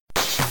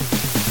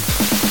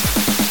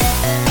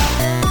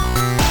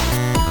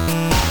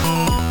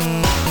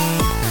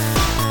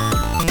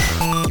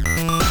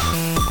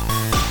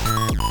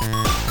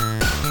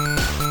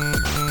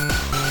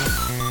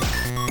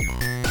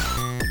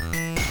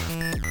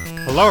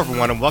Hello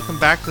everyone and welcome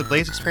back to the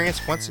Blaze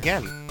Experience once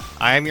again.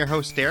 I am your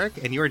host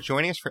Derek and you are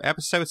joining us for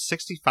episode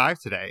 65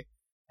 today.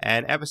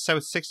 And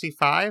episode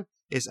 65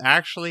 is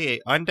actually a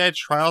Undead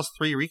Trials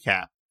 3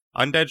 recap.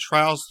 Undead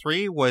Trials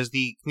 3 was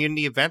the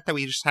community event that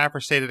we just had for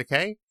State of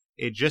Decay.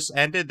 It just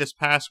ended this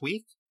past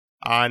week.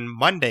 On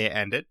Monday it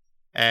ended.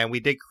 And we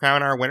did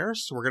crown our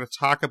winners. We're going to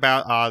talk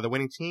about the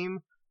winning team.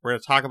 We're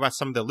going to talk about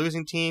some of the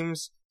losing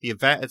teams, the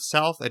event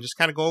itself, and just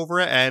kind of go over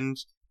it and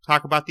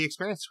talk about the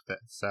experience with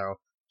it. So,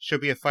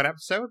 should be a fun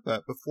episode.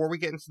 But before we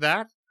get into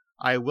that,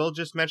 I will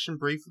just mention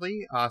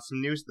briefly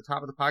some news at the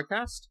top of the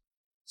podcast.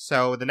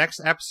 So, the next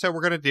episode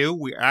we're going to do,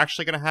 we're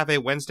actually going to have a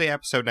Wednesday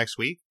episode next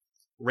week.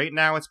 Right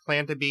now, it's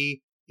planned to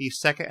be the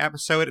second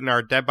episode in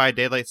our Dead by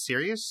Daylight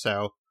series.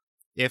 So,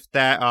 if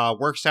that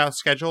works out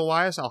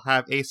schedule-wise, I'll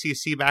have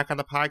ACC back on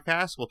the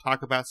podcast. We'll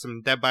talk about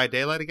some Dead by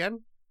Daylight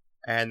again.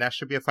 And that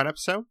should be a fun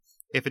episode.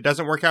 If it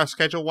doesn't work out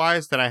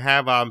schedule-wise, then I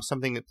have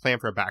something planned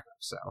for a backup.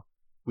 So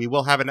we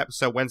will have an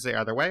episode Wednesday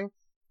either way.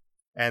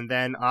 And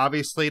then,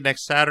 obviously,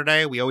 next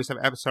Saturday, we always have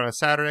an episode on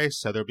Saturday,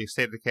 so there'll be a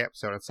State of Decay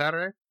episode on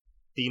Saturday.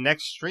 The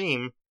next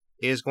stream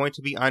is going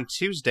to be on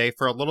Tuesday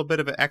for a little bit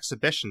of an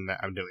exhibition that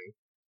I'm doing.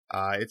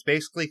 It's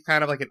basically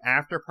kind of like an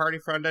after-party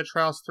for Undead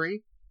Trials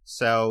 3.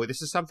 So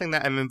this is something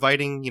that I'm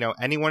inviting,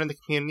 anyone in the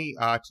community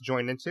to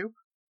join into.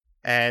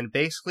 And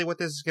basically what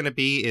this is going to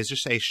be is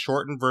just a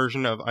shortened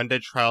version of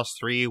Undead Trials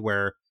 3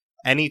 where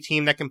any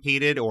team that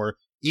competed or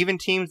even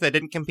teams that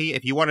didn't compete,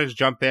 if you wanted to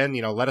jump in,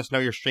 let us know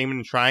you're streaming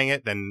and trying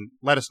it, then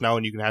let us know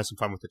and you can have some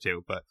fun with it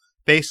too. But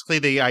basically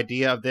the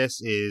idea of this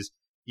is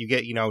you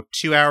get,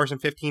 2 hours and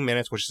 15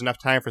 minutes, which is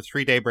enough time for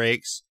 3-day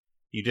breaks.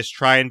 You just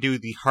try and do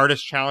the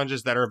hardest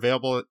challenges that are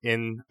available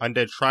in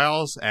Undead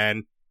Trials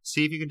and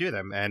see if you can do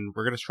them. And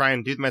we're going to try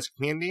and do them as a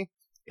community.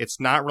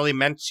 It's not really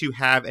meant to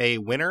have a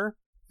winner,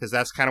 because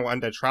that's kind of what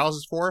Undead Trials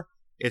is for.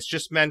 It's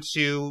just meant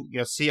to,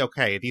 see,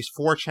 okay, these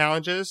 4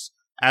 challenges,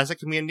 as a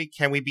community,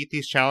 can we beat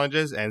these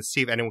challenges and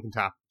see if anyone can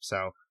top them?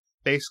 So,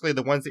 basically,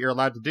 the ones that you're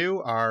allowed to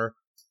do are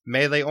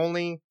melee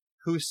only,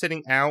 who's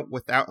sitting out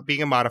without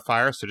being a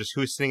modifier, so just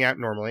who's sitting out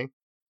normally,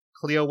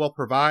 Cleo will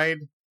provide,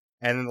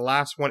 and then the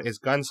last one is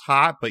guns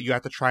hot, but you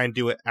have to try and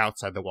do it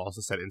outside the walls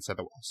instead of inside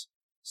the walls.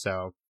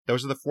 So,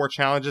 those are the 4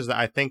 challenges that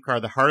I think are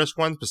the hardest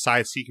ones,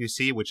 besides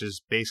CQC, which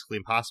is basically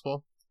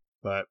impossible.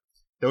 But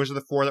those are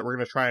the 4 that we're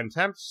going to try and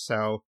attempt.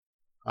 So,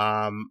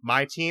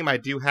 my team, I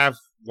do have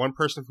one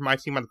person from my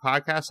team on the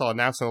podcast. I'll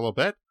announce in a little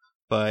bit.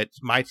 But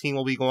my team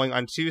will be going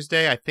on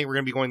Tuesday. I think we're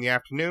going to be going in the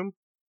afternoon.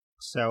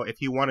 So, if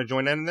you want to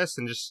join in this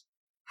and just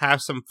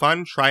have some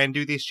fun, try and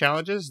do these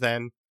challenges,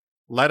 then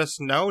let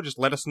us know. Just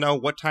let us know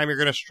what time you're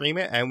going to stream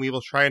it, and we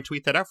will try and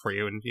tweet that out for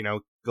you and,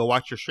 go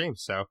watch your stream.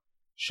 So,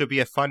 should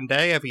be a fun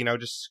day of,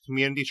 just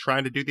community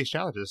trying to do these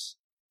challenges.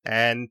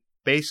 And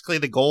basically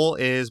the goal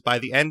is by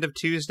the end of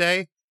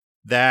Tuesday,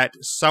 that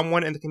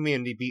someone in the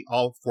community beat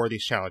all 4 of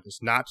these challenges.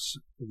 Not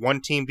one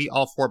team beat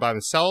all 4 by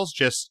themselves,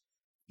 just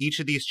each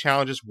of these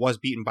challenges was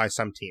beaten by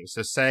some team.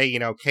 So say,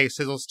 K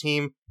Sizzle's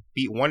team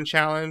beat one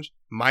challenge,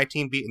 my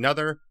team beat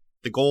another.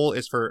 The goal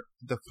is for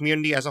the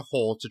community as a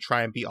whole to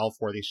try and beat all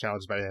 4 of these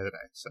challenges by the end of the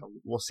day. So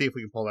we'll see if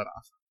we can pull that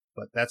off.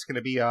 But that's going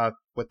to be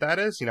what that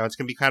is. It's going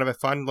to be kind of a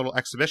fun little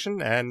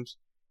exhibition. And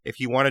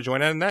if you want to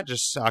join in on that,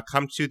 just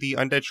come to the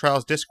Undead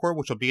Trials Discord,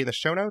 which will be in the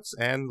show notes,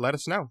 and let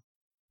us know.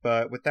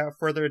 But without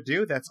further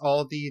ado, that's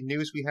all the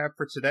news we have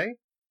for today.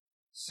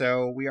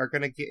 So we are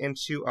going to get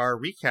into our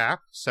recap.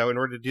 So in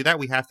order to do that,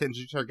 we have to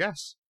introduce our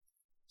guests.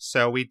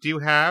 So we do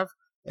have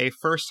a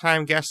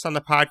first-time guest on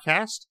the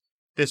podcast.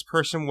 This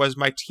person was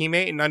my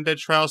teammate in Undead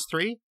Trials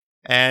 3,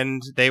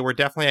 and they were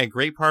definitely a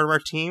great part of our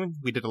team.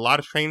 We did a lot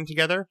of training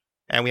together,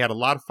 and we had a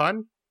lot of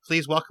fun.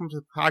 Please welcome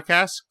to the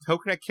podcast,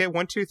 Coconut Kid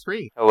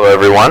 123. Hello,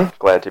 everyone.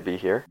 Glad to be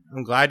here.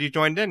 I'm glad you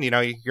joined in.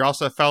 You're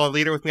also a fellow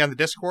leader with me on the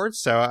Discord,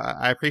 so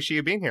I appreciate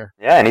you being here.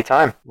 Yeah,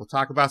 anytime. We'll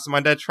talk about some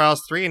Undead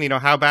Trials 3 and,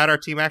 how bad our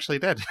team actually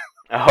did.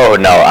 Oh,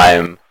 no,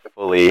 I'm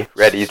fully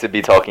ready to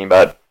be talking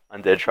about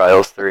Undead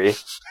Trials 3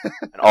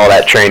 and all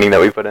that training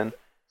that we put in.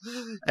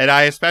 And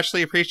I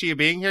especially appreciate you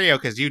being here,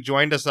 because you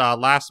joined us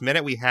last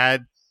minute. We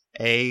had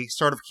a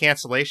sort of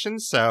cancellation,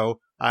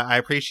 so I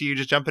appreciate you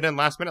just jumping in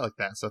last minute like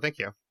that, so thank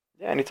you.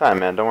 Yeah, anytime,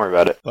 man. Don't worry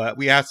about it. But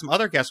we have some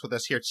other guests with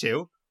us here,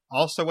 too.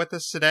 Also with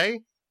us today,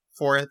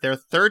 for their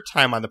 3rd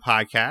time on the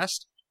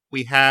podcast,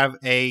 we have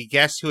a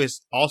guest who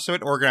is also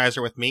an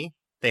organizer with me.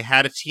 They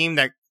had a team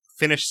that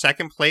finished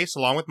 2nd place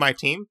along with my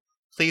team.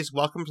 Please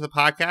welcome to the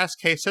podcast,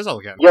 K Sizzle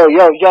again. Yo,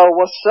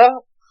 what's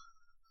up?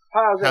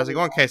 How's it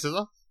going, K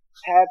Sizzle?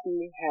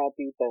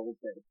 Happy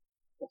Thursday.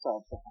 That's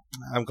all I'm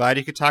saying. I'm glad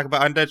you could talk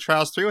about Undead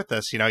Trials 3 with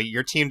us.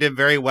 Your team did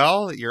very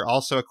well. You're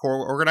also a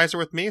core organizer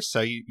with me,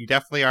 so you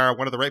definitely are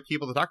one of the right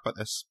people to talk about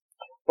this.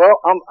 Well,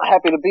 I'm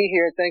happy to be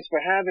here. Thanks for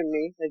having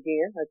me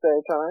again a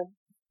 3rd time.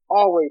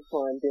 Always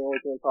fun being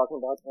with you and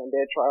talking about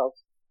Undead Trials.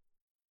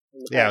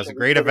 Yeah, it was a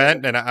great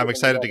event, and I'm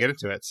excited to get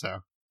into it. So,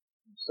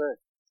 sure.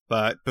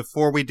 But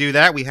before we do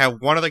that, we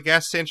have one other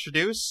guest to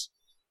introduce.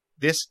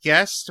 This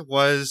guest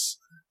was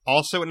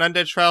also in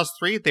Undead Trials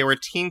 3. They were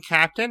team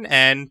captain,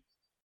 and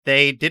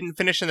They didn't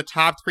finish in the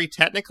top 3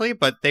 technically,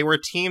 but they were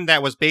a team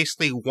that was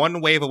basically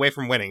one wave away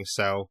from winning.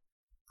 So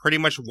pretty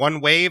much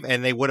one wave,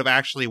 and they would have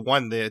actually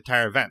won the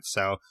entire event.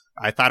 So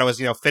I thought it was,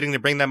 fitting to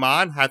bring them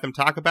on, have them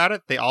talk about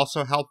it. They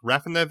also helped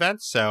ref in the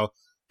event, so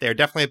they're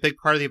definitely a big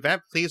part of the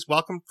event. Please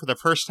welcome for the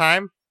first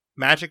time,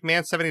 Magic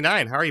Man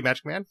 79. How are you,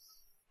 Magic Man?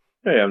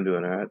 Hey, I'm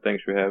doing all right.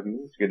 Thanks for having me.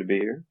 It's good to be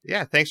here.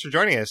 Yeah, thanks for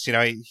joining us.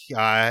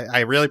 I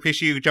really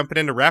appreciate you jumping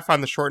into ref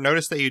on the short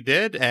notice that you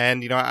did,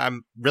 and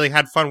I'm really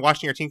had fun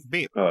watching your team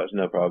compete. Oh, it's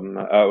no problem.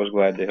 I was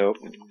glad to help.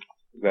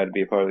 Glad to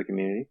be a part of the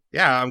community.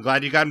 Yeah, I'm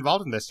glad you got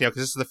involved in this, because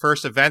this is the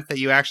first event that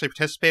you actually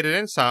participated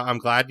in, so I'm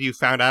glad you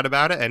found out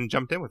about it and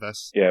jumped in with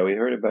us. Yeah, we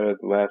heard about it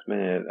at the last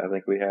minute. I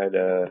think we had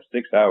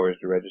 6 hours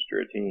to register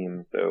a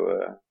team,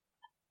 so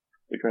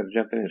we tried to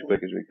jump in as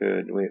quick as we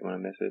could. We didn't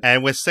want to miss it.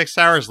 And with 6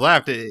 hours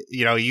left,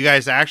 you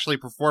guys actually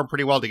performed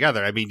pretty well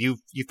together. I mean, you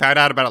found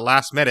out about it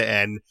last minute,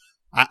 and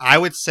I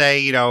would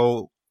say,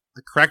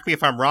 correct me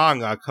if I'm wrong,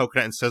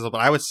 Coconut and Sizzle,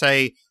 but I would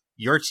say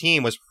your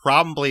team was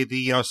probably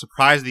the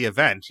surprise of the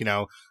event.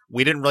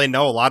 We didn't really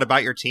know a lot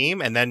about your team,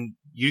 and then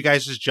you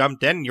guys just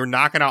jumped in. And you're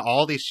knocking out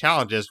all these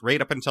challenges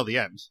right up until the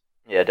end.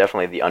 Yeah,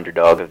 definitely the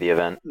underdog of the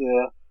event.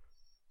 Yeah,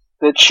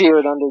 the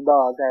cheered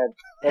underdog.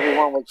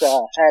 Everyone was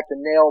had the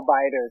nail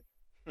biter.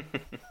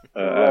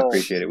 I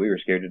appreciate it. We were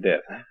scared to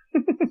death,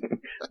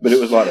 but it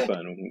was a lot of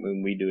fun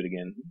when we do it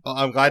again. Well,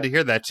 I'm glad to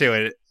hear that too,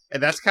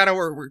 and that's kind of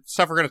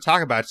stuff we're going to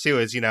talk about too.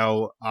 Is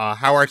how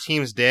our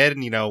teams did,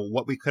 and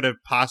what we could have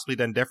possibly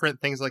done different,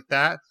 things like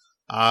that.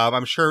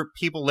 I'm sure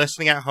people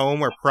listening at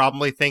home are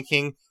probably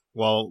thinking,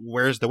 well,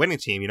 where's the winning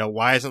team?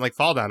 Why isn't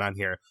Fall Down on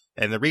here?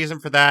 And the reason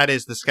for that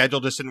is the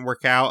schedule just didn't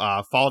work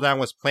out. Fall Down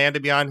was planned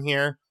to be on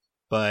here,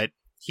 but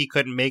he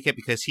couldn't make it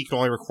because he can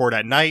only record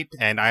at night,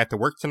 and I have to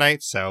work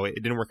tonight, so it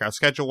didn't work out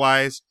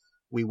schedule-wise.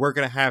 We were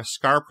going to have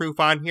Scarproof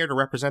on here to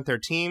represent their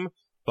team,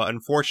 but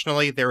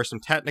unfortunately, there were some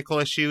technical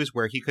issues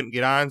where he couldn't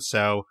get on,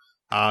 so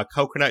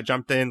Coconut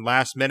jumped in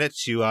last minute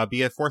to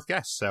be a fourth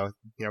guest. So,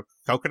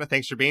 Coconut,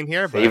 thanks for being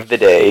here. Save the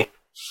day.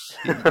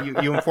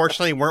 You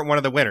unfortunately weren't one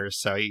of the winners,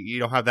 so you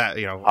don't have that,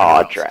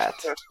 Aw, drat.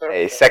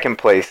 Hey, second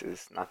place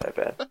is not that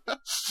bad.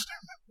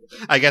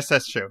 I guess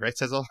that's true, right,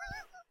 Sizzle?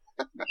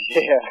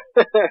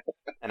 Yeah.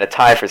 And a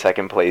tie for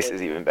second place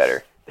is even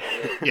better.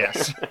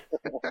 Yes.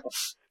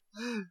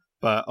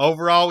 But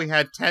overall, we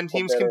had 10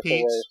 teams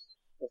compete.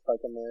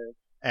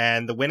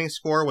 And the winning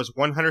score was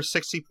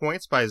 160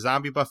 points by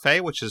Zombie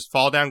Buffet, which is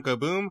Fall Down Go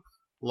Boom,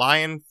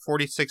 Lion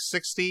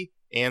 4660,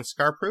 and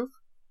Scarproof.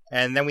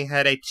 And then we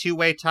had a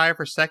 2-way tie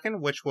for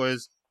second, which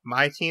was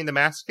my team, the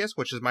Masochist,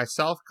 which is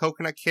myself,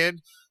 Coconut Kid,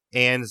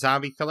 and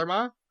Zombie Killer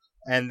Ma.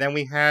 And then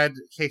we had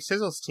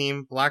K-Sizzle's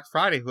team, Black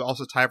Friday, who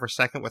also tied for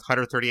second with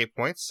 138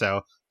 points.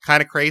 So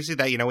kind of crazy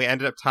that, we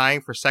ended up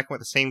tying for second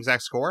with the same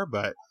exact score.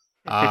 But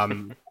yeah,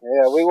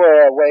 we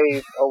were a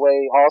wave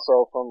away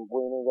also from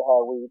winning.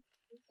 We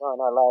won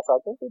our last. I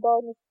think we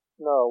died.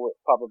 No,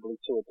 probably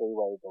 2 or 3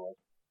 waves away.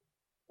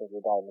 I think we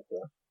died in the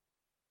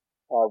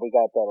 5th. We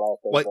got that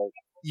last day.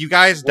 You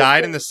guys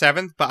died in the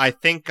 7th, but I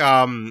think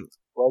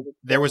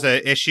there was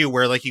an issue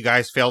where you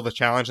guys failed the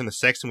challenge in the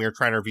 6th, and we were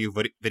trying to review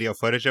video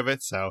footage of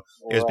it. So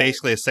it was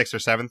basically a 6th or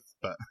 7th,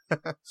 but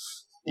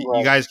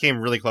you guys came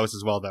really close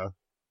as well, though.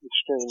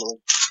 Extremely.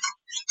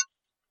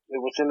 It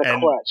was in the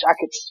clutch. I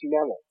could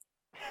smell it.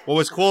 What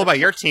was cool about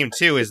your team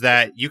too is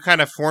that you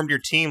kind of formed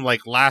your team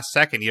last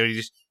second. You're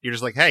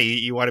just like, hey,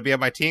 you want to be on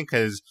my team,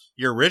 because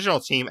your original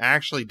team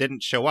actually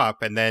didn't show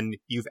up, and then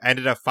you've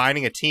ended up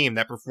finding a team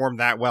that performed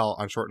that well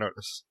on short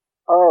notice.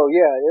 Oh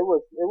yeah, it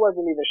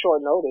wasn't even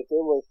short notice.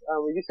 It was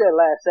when you said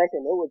last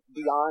second, it was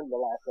beyond the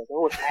last second.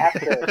 It was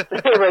after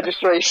the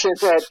registration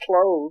had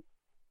closed,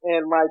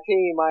 and my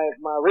team,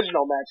 my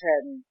original match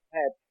didn't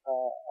happen.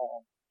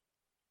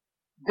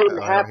 So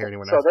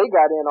they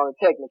got in on a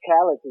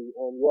technicality,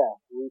 and yeah,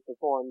 we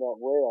performed that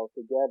well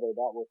together.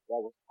 That was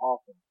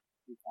awesome.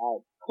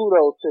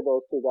 Kudos to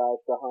those 2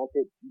 guys, the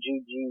Haunted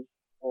GG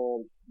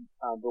and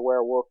the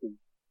Werewolfie,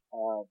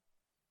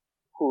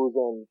 who's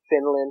in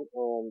Finland,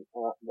 and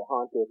the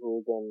Haunted,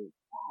 who's in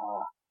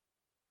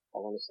I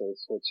want to say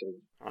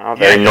Switzerland. Oh,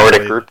 very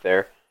Nordic group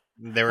there.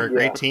 They were a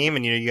great team,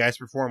 and you guys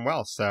performed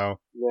well.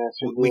 So yes,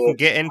 we can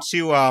get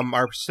into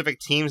our specific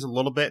teams a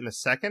little bit in a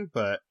second,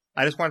 but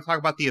I just want to talk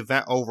about the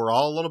event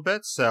overall a little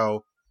bit.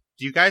 So,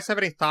 do you guys have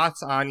any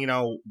thoughts on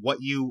what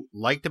you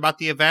liked about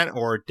the event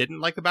or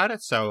didn't like about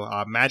it? So,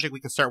 Magic, we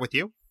can start with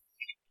you.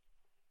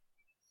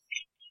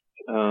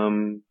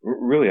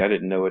 Really, I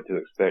didn't know what to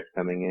expect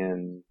coming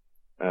in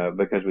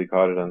because we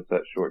caught it on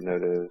such short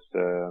notice.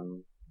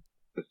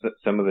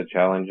 Some of the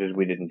challenges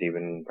we didn't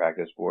even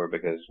practice for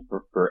because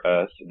for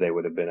us they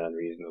would have been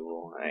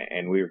unreasonable,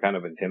 and we were kind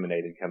of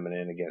intimidated coming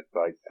in against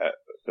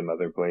some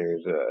other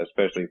players,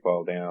 especially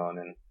Fall Down,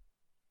 and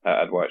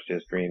I'd watched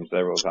his stream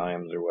several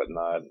times or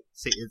whatnot.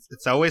 See,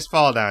 it's always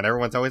Fall Down.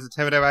 Everyone's always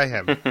intimidated by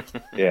him.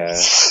 Yeah.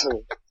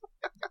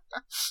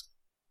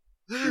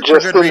 For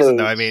good reason,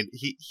 though. I mean,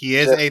 he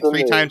is a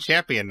 3-time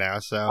champion now,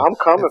 so... I'm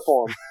coming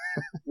for him.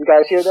 You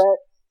guys hear that?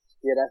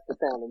 Yeah, that's the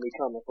sound of me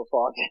coming for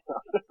Fall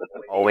Down.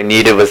 All we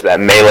needed was that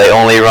melee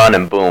only run,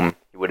 and boom,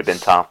 he would have been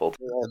toppled.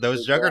 Yeah,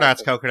 Those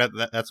Juggernauts, Coconut,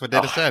 that's what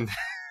did us in.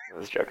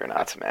 Those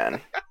Juggernauts,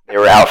 man. They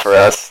were out for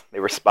us. They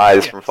were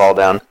spies from Fall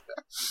Down.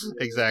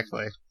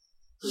 Exactly.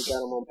 We got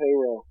them on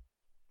payroll.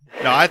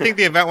 No, I think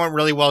the event went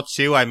really well,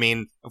 too. I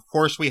mean, of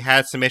course, we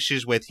had some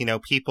issues with,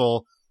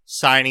 people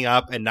signing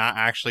up and not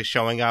actually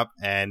showing up.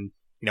 And,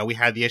 we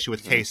had the issue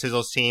with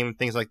K-Sizzle's team,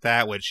 things like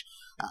that, which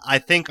I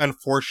think,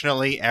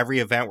 unfortunately, every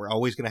event we're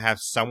always going to have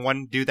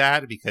someone do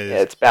that because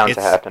it's bound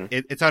to happen.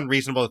 It's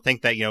unreasonable to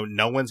think that,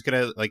 no one's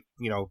going to,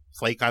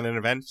 flake on an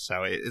event.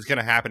 So it's going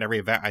to happen every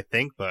event, I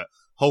think. But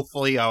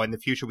hopefully, in the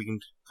future, we can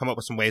come up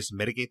with some ways to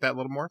mitigate that a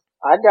little more.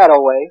 I got a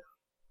way.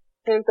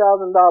 $10,000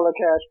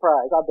 cash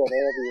prize. I bet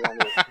everyone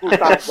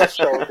who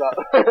shows up.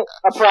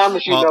 I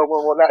promise you, no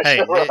one will not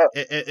show up.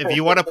 If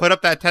you want to put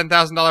up that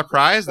 $10,000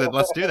 prize, then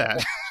let's do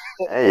that.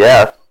 Hey,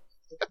 yeah.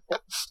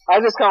 I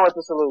just come with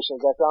the solutions.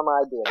 That's all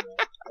my idea, man.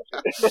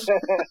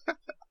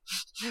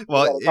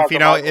 Well,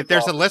 if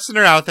there's a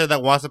listener out there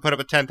that wants to put up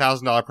a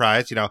 $10,000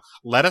 prize,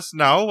 let us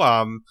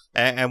know,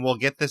 and we'll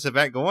get this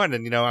event going.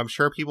 And I'm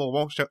sure people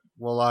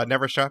will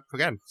never show up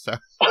again. So.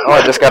 Oh,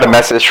 I just got a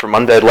message from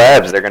Undead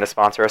Labs. They're going to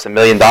sponsor us $1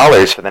 million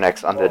for the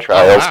next Undead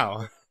Trials.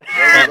 Oh,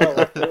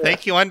 wow!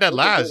 Thank you, Undead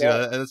Labs.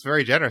 That's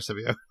very generous of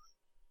you.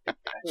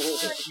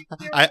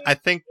 I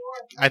think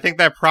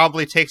that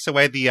probably takes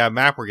away the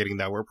map we're getting,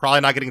 though. We're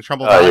probably not getting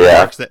Trumbull Valley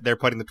Parks that they're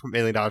putting the $1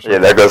 million. Yeah,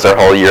 there goes our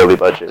whole yearly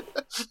budget.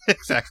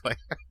 Exactly.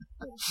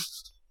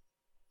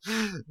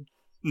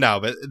 No,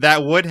 but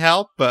that would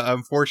help. But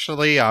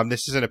unfortunately,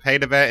 this isn't a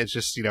paid event. It's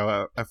just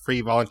a free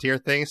volunteer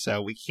thing,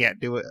 so we can't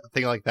do a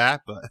thing like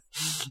that. But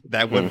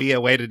that would be a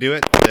way to do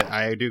it.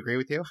 I do agree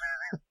with you.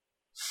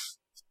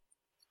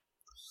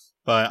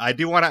 But I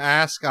do want to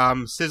ask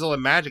Sizzle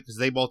and Magic, because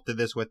they both did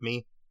this with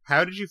me.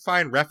 How did you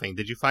find reffing?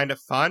 Did you find it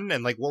fun?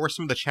 And what were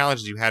some of the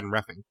challenges you had in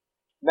reffing?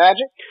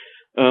 Magic?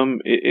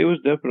 It was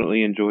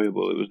definitely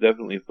enjoyable. It was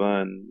definitely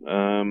fun.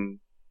 And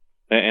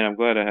I'm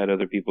glad I had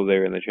other people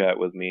there in the chat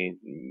with me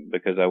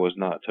because I was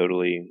not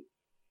totally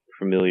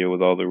familiar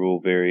with all the rule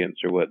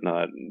variants or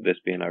whatnot, this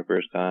being our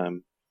first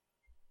time.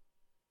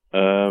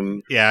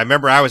 Yeah, I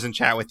remember I was in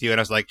chat with you and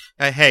I was like,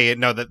 hey,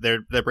 no, that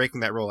they're breaking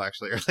that rule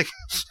actually, or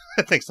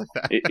things like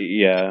that.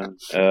 Yeah.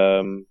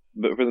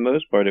 But for the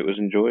most part, it was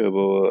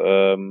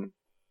enjoyable.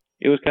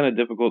 It was kind of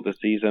difficult to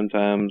see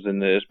sometimes,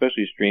 and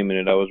especially streaming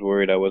it, I was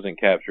worried I wasn't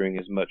capturing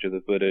as much of the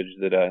footage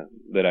that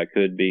I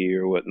could be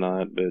or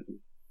whatnot. But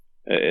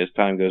as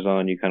time goes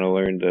on, you kind of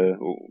learn to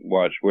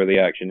watch where the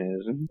action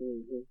is.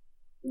 Mm-hmm.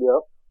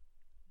 Yep.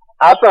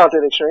 I found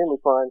it extremely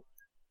fun.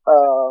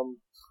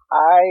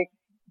 I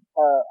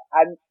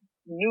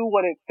knew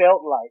what it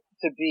felt like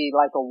to be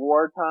like a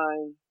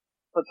wartime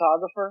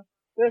photographer.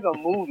 There's a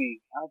movie,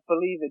 I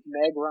believe it's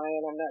Meg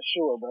Ryan, I'm not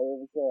sure, but it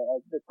was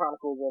the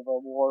Chronicles of a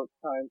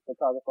Wartime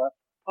Photographer.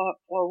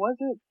 Or was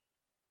it?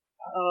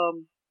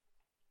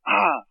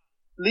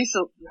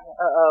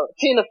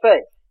 Tina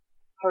Fey,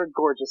 her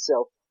gorgeous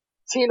self.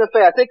 Tina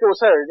Fey, I think it was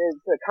her.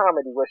 It's a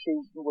comedy where she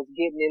was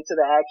getting into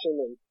the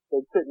action and they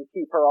couldn't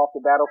keep her off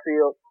the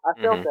battlefield. I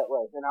felt that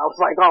way, and I was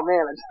like, oh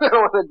man, I just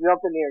want to jump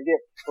in there and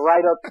get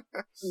right up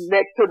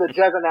next to the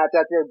juggernaut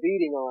that they're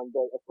beating on.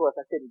 But of course,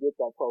 I couldn't get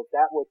that close.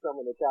 That was some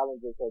of the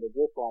challenges or the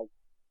dislikes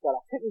that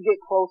I couldn't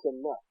get close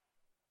enough.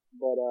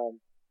 But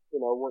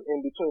when in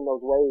between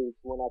those waves,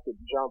 when I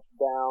could jump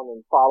down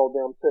and follow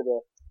them to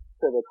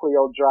the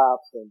Cleo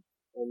drops and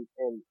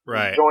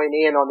join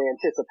in on the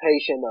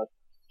anticipation of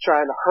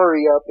trying to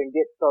hurry up and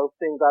get those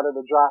things out of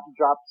the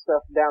drop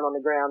stuff down on the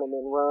ground and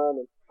then run.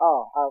 And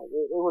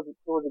it was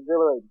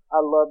exhilarating.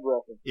 I loved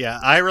reffing. Yeah,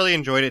 I really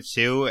enjoyed it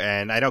too.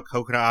 And I know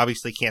Coconut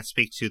obviously can't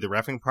speak to the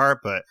reffing part,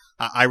 but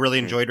I really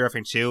enjoyed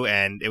reffing too,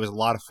 and it was a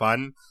lot of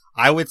fun.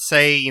 I would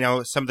say,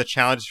 some of the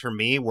challenges for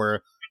me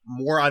were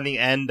more on the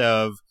end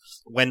of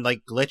when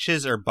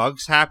glitches or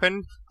bugs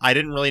happen. I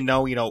didn't really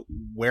know,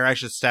 where I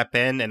should step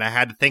in, and I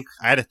had to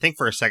think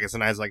for a second.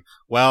 And I was like,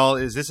 well,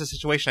 is this a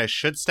situation I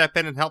should step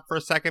in and help for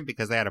a second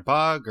because they had a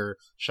bug, or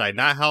should I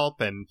not help?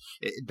 And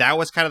that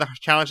was kind of the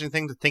challenging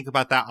thing to think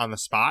about that on the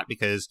spot,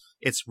 because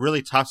it's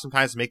really tough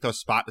sometimes to make those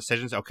spot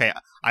decisions. Okay,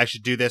 I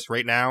should do this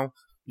right now,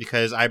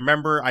 because I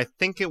remember, I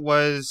think it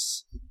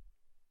was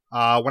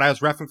when I was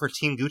reffing for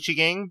Team Gucci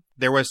Gang,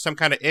 there was some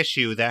kind of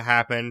issue that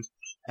happened,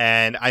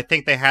 and I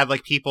think they had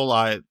people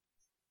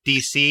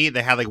DC,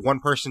 they had one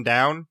person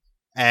down,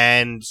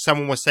 and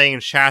someone was saying in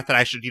chat that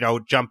I should,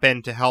 jump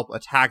in to help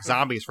attack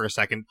zombies for a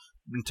second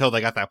until they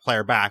got that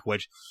player back,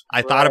 which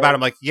I thought about. I'm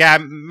like, yeah,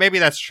 maybe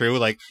that's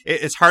true.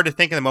 It's hard to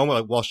think in the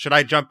moment, well, should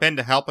I jump in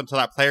to help until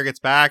that player gets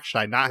back? Should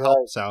I not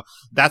help? So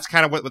that's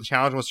kind of what the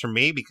challenge was for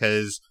me,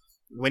 because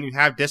when you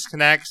have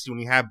disconnects, when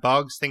you have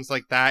bugs, things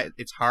like that,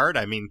 it's hard.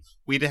 I mean,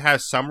 we did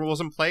have some rules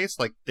in place.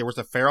 There was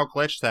a feral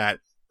glitch that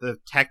the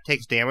tech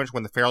takes damage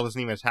when the feral doesn't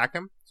even attack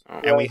him.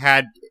 And we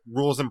had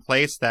rules in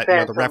place that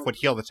the ref would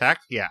heal the tech.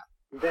 Yeah.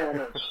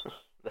 Damage.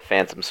 The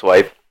Phantom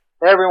Swipe.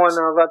 Everyone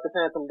knows about the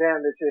Phantom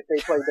Damage if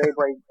they play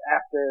Daybreak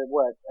after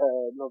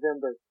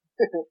November.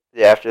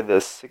 Yeah, after the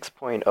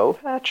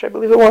 6.0 patch, I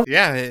believe it was.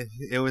 Yeah,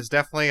 it was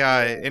definitely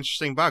an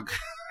interesting bug.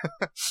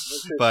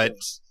 But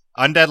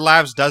Undead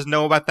Labs does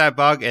know about that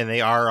bug, and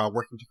they are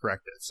working to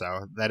correct it.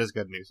 So that is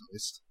good news, at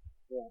least.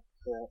 Yeah.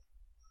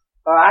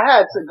 I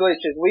had some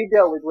glitches. We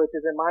dealt with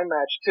glitches in my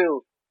match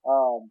too,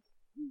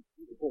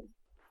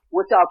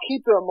 which I'll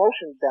keep the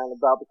emotions down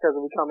about because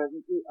of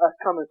us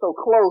coming so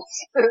close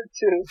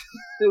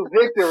to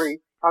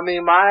victory. I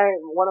mean,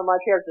 one of my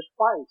characters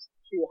fights.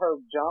 Her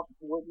jump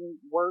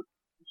wouldn't work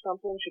or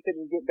something. She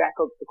couldn't get back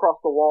across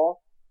the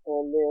wall.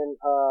 And then,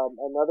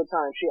 another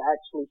time she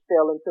actually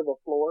fell into the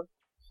floor.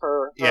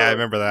 Her I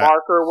remember that.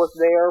 Marker was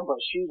there, but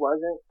she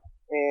wasn't.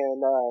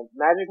 And,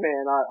 Magic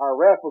Man, our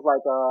ref was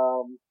like,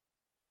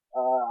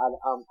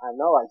 I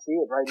know, I see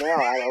it right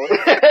now.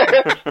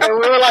 And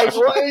we were like,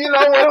 what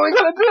are we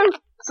gonna do?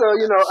 So,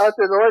 us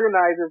as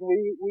organizers,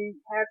 we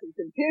had some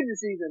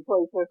contingencies in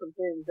place for some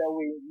things that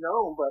we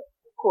know, but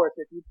of course,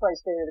 if you play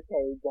State of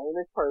Decay, game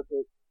is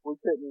perfect. We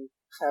couldn't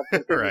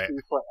have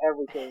contingencies for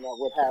everything that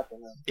would happen.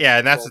 Yeah,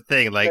 and that's the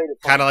thing, like,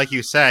 kind of like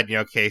you said,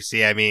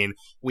 Casey, I mean,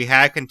 we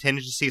had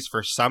contingencies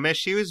for some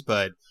issues,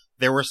 but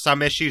there were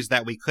some issues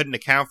that we couldn't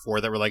account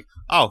for that were like,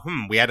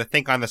 we had to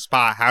think on the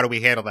spot, how do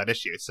we handle that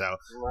issue? So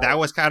that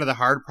was kind of the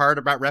hard part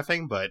about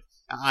reffing, but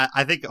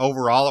I think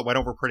overall it went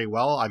over pretty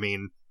well. I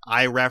mean,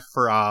 I ref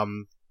for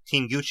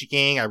Team Gucci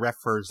Gang, I ref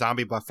for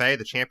Zombie Buffet,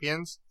 the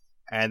champions,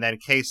 and then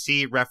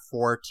KC ref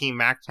for Team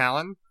Mac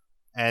Talon,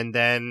 and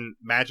then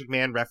Magic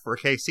Man ref for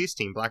KC's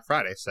team, Black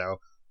Friday. So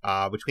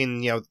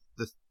between the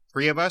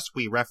three of us,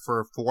 we ref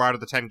for 4 out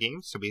of the 10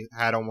 games, so we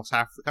had almost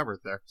half covered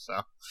there.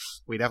 So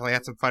we definitely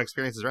had some fun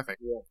experiences reffing.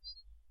 Yes,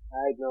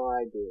 I had no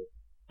idea.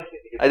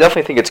 I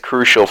definitely think it's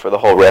crucial for the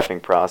whole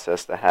reffing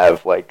process to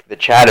have like the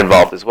chat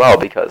involved as well,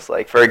 because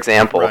like for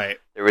example,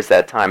 there was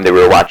that time they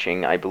were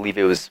watching, I believe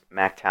it was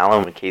Mac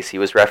Talon when KC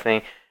was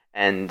reffing,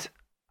 and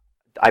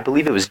I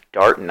believe it was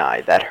Dart and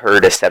I that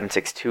heard a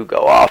 762 go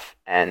off,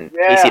 and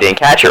Casey didn't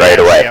catch it right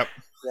away. Yep.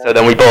 So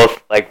then we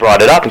both like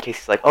brought it up, and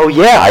Casey's like, "Oh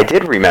yeah, I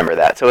did remember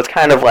that." So it's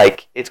kind of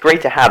like it's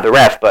great to have the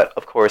ref, but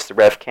of course the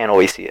ref can't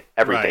always see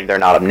everything. Right. They're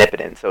not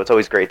omnipotent, so it's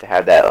always great to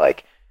have that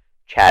like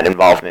chat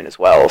involvement as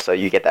well. So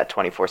you get that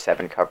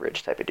 24/7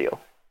 coverage type of deal.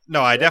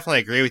 No, I definitely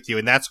agree with you,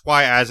 and that's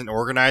why as an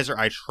organizer,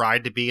 I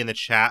tried to be in the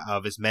chat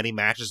of as many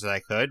matches as I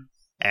could,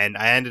 and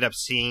I ended up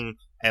seeing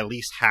at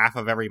least half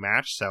of every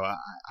match. So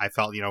I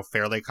felt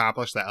fairly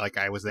accomplished that like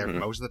I was there for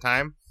most of the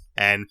time.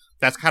 And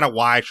that's kind of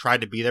why I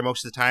tried to be there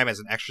most of the time as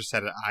an extra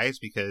set of eyes,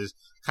 because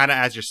kind of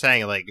as you're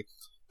saying, like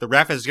the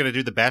ref is going to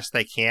do the best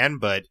they can,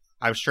 but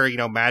I'm sure,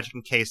 Magic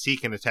and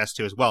KC can attest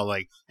to as well.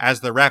 Like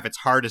as the ref, it's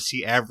hard to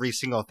see every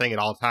single thing at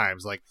all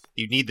times. Like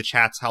you need the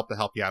chat's help to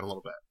help you out a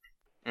little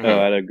bit. Oh,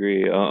 I'd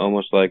agree.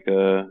 Almost like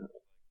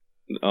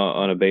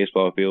on a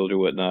baseball field or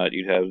whatnot,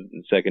 you'd have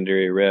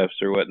secondary refs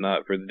or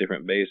whatnot for the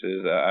different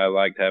bases. I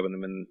liked having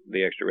them in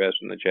the extra refs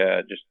in the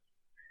chat, just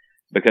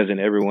because in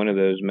every one of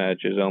those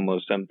matches,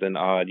 almost something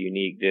odd,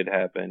 unique did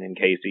happen. In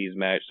Casey's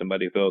match,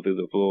 somebody fell through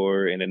the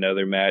floor. In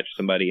another match,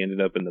 somebody ended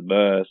up in the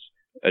bus.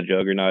 A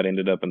juggernaut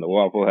ended up in the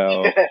Waffle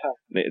House.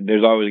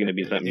 There's always going to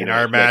be something. In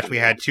our match, we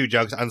had 2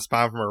 jugs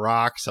unspawned from a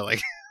rock, so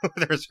like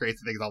there's crazy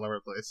things all over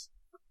the place.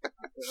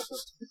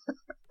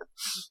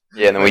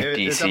 Yeah, and then we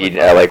DC'd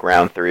at like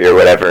round 3 or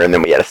whatever, and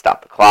then we had to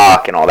stop the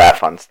clock and all that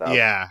fun stuff.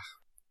 Yeah,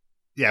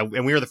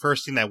 and we were the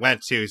first team that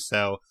went too,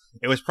 so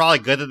it was probably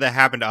good that that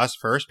happened to us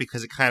first,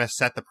 because it kind of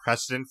set the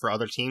precedent for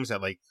other teams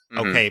that like,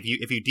 okay, if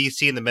you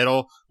DC in the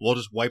middle, we'll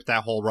just wipe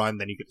that whole run,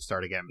 then you get to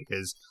start again.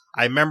 Because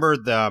I remember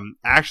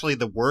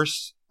the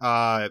worst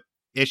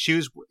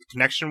issues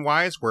connection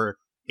wise were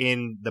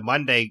in the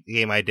Monday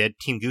game I did,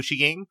 Team Gucci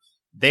Gang.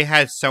 They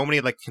had so many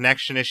like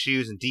connection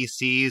issues and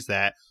DCs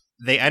that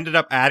they ended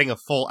up adding a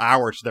full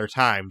hour to their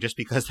time just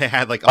because they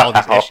had like all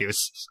these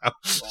issues.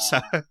 So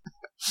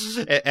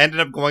it ended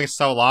up going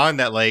so long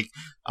that like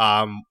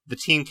the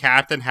team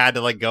captain had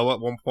to like go at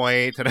one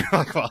point, and I'm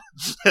like, well,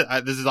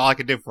 this is all I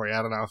can do for you.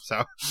 I don't know.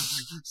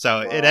 So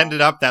it ended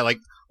up that like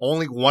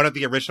only one of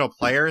the original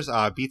players,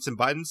 Beats and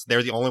Buttons,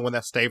 they're the only one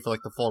that stayed for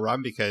like the full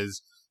run,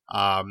 because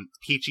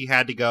Peachy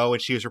had to go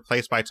and she was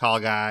replaced by Tall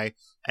Guy,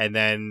 and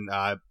then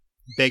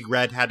Big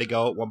Red had to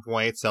go at one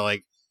point. So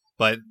like,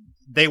 but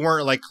they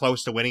weren't like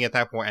close to winning at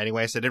that point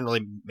anyway, so it didn't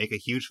really make a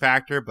huge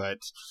factor. But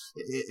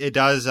it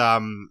does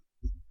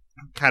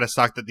kind of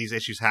suck that these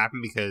issues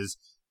happen, because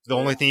the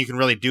only thing you can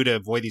really do to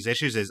avoid these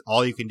issues is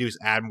all you can do is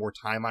add more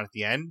time on at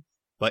the end.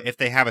 But if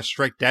they have a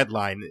strict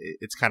deadline,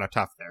 it's kind of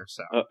tough there.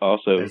 So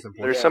also,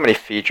 there's so many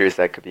features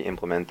that could be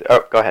implemented.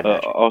 Oh, go ahead.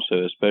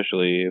 Also,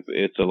 especially if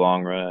it's a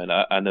long run,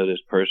 I know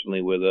this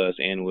personally with us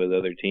and with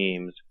other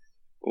teams.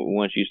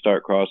 Once you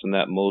start crossing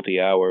that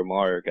multi-hour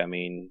mark, I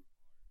mean,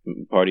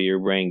 part of your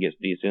brain gets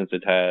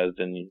desensitized,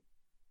 and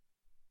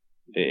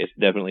it's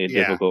definitely a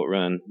difficult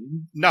run.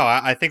 No,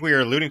 I think we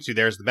were alluding to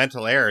there's the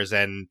mental errors,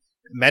 and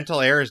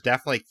mental errors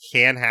definitely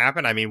can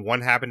happen. I mean,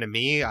 one happened to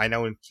me. I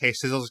know in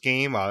K-Sizzle's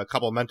game, a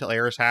couple of mental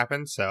errors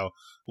happened, so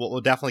we'll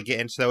definitely get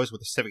into those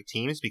with the specific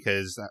teams,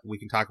 because we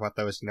can talk about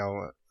those,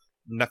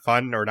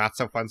 fun or not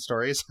so fun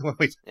stories.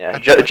 Yeah,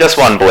 just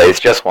one, Blaze.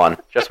 Just one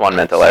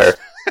mental error.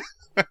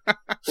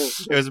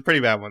 It was a pretty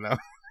bad one, though.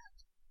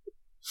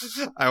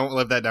 I won't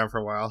live that down for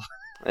a while.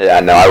 Yeah,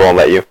 no, I won't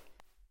let you.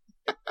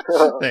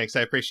 Thanks,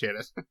 I appreciate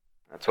it.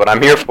 That's what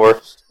I'm here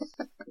for.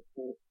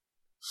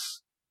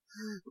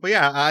 But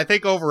yeah, I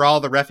think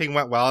overall the reffing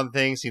went well and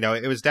things.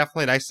 It was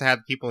definitely nice to have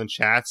people in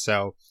chat.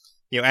 So,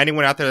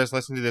 anyone out there that's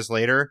listening to this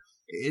later,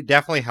 it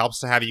definitely helps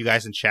to have you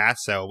guys in chat.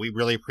 So we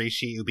really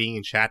appreciate you being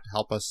in chat to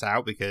help us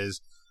out, because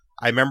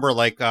I remember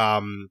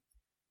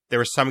there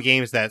were some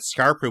games that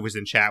Scarproof was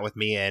in chat with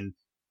me, and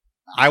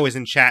I was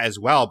in chat as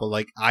well,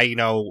 but I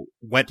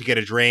went to get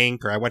a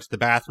drink, or I went to the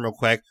bathroom real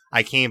quick.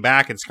 I came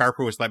back and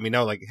Scarproof was letting me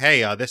know,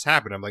 hey, this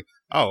happened. I'm like,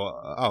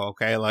 oh,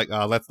 okay.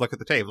 Let's look at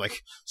the tape.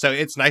 So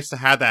it's nice to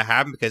have that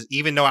happen, because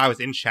even though I was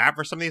in chat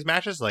for some of these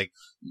matches,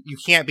 you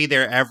can't be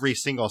there every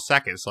single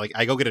second. So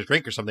I go get a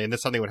drink or something, and then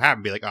something would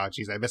happen. Be like, oh,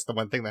 geez, I missed the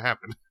one thing that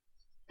happened.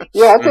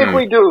 Yeah, I think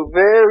we do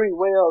very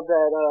well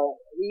that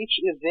each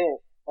event,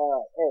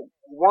 at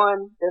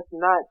one, if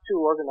not two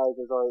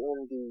organizers are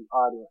in the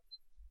audience.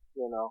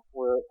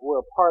 We're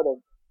a part of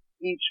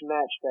each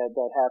match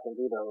that happens,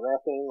 either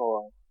reffing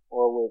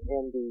or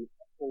within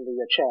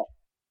the chat.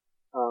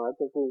 I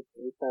think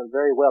we've done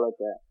very well at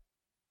that.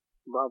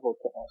 Bravo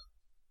to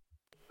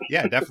us.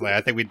 Yeah, definitely.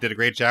 I think we did a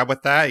great job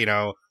with that.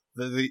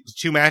 The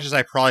two matches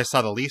I probably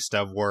saw the least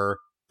of were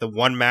the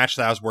one match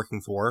that I was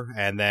working for,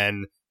 and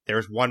then there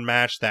was one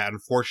match that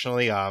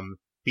unfortunately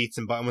Beats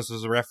and Buttons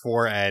was a ref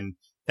for, and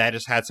that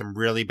just had some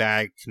really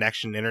bad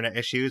connection internet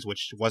issues,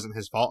 which wasn't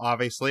his fault,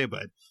 obviously,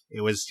 but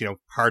it was,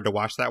 hard to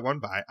watch that one,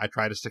 but I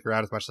tried to stick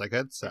around as much as I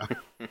could, so.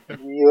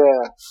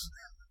 Yeah.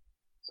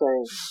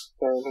 Same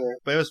here.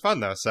 But it was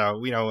fun, though,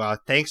 so,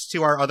 thanks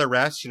to our other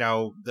refs,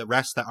 the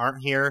refs that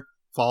aren't here,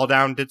 Fall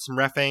Down did some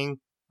reffing,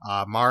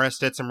 Morris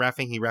did some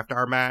reffing, he reffed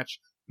our match,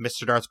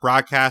 Mr. Dart's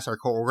Broadcast, our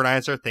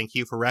co-organizer, thank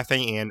you for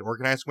reffing and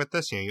organizing with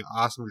us,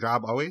 awesome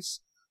job always.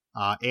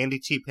 Andy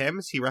T.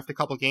 Pims, he reffed a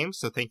couple games,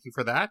 so thank you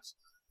for that.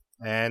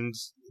 And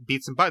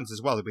Beats and Buttons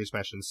as well, that we just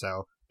mentioned.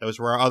 So those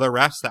were our other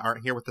refs that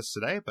aren't here with us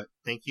today, but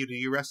thank you to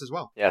you refs as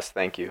well. Yes,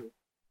 thank you.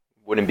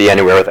 Wouldn't be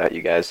anywhere without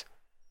you guys.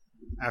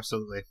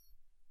 Absolutely.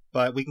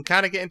 But we can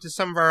kind of get into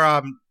some of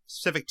our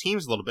specific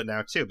teams a little bit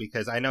now, too,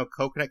 because I know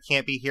Coconut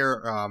can't be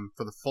here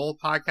for the full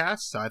podcast,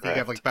 so I think I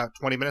have about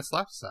 20 minutes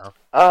left. So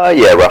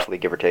yeah, roughly,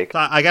 give or take. So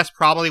I guess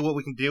probably what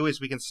we can do is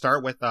we can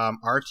start with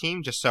our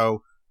team, just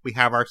so we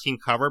have our team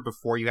covered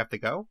before you have to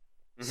go.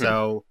 Mm-hmm.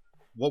 So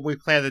what we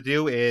plan to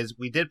do is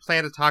we did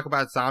plan to talk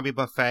about Zombie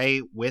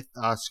Buffet with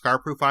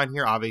Scarproof on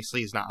here.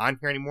 Obviously, he's not on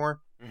here anymore.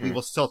 Mm-hmm. We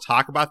will still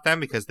talk about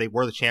them because they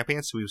were the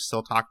champions, so we will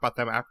still talk about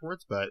them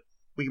afterwards. But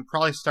we can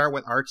probably start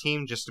with our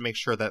team just to make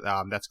sure that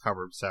that's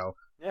covered. So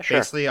yeah, sure.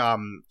 Basically,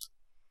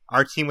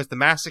 our team was the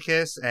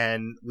Masochists,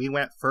 and we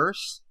went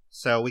first.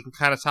 So we can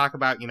kind of talk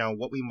about,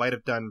 what we might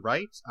have done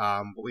right,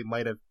 what we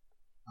might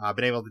have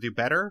been able to do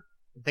better,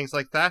 and things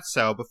like that.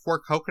 So before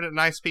Coconut and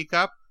I speak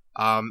up,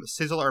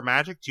 Sizzle or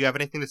Magic, do you have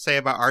anything to say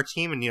about our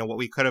team and, what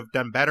we could have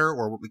done better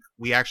or what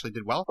we actually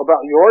did well?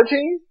 About your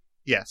team?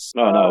 Yes.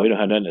 No, we don't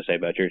have nothing to say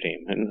about your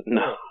team.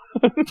 No.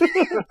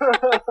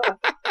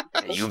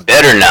 You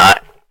better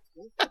not.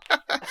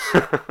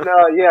 No,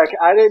 yeah,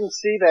 I didn't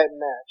see that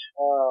match.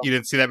 You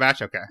didn't see that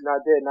match? Okay. No, I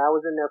didn't. I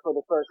was in there for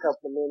the first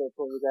couple of minutes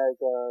when you guys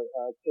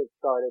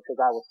kick-started because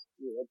I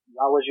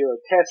was your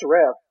test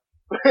ref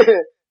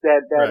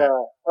that right.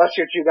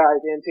 Ushered you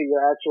guys into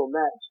your actual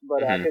match,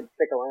 but I couldn't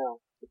stick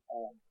around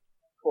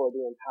for the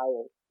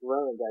entire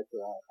run that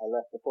I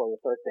left before the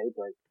first day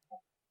break.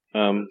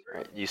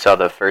 You saw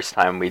the first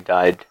time we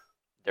died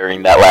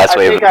during that last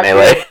wave of the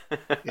melee.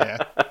 Yeah.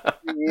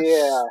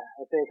 Yeah,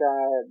 I think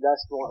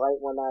that's right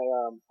when I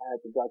had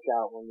to duck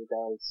out when you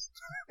guys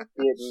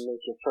didn't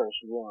make your first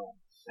run.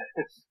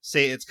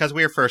 See, it's because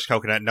we were first,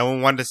 Coconut. No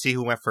one wanted to see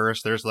who went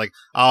first. There's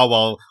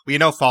we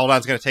know Fall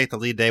Down's going to take the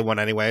lead day one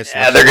anyway. So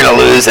yeah, they're going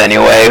to lose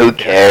anyway. Who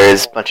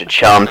cares? Bunch of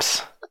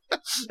chumps.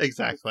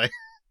 Exactly.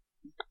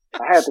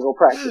 I had to go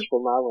practice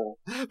for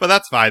my run. But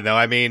that's fine, though.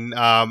 I mean,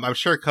 I'm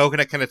sure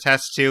Coconut can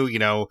attest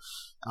to,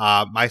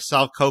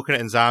 myself,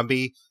 Coconut, and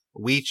Zombie,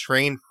 we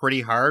trained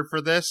pretty hard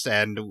for this,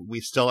 and we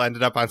still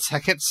ended up on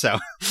second, so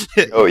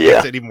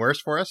it's even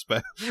worse for us.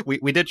 But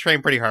we did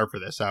train pretty hard for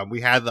this. We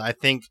had, I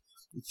think,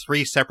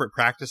 3 separate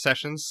practice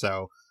sessions,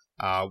 so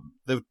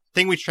the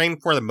thing we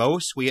trained for the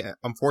most, we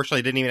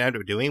unfortunately didn't even end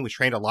up doing. We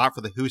trained a lot for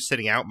the Who's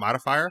Sitting Out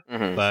modifier,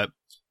 but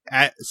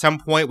at some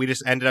point we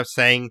just ended up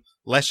saying,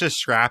 let's just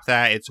scrap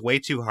that. It's way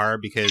too hard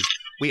because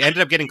we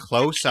ended up getting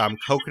close.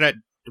 Coconut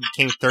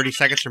came 30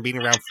 seconds from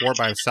beating round 4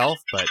 by himself,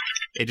 but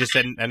it just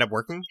didn't end up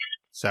working.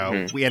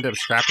 So we ended up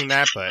scrapping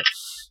that, but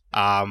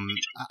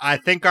I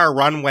think our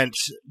run went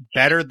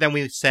better than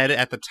we said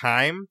at the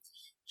time.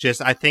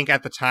 I think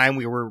at the time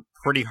we were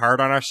pretty hard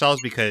on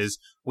ourselves because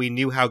we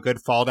knew how good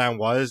Fall Down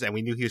was, and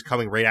we knew he was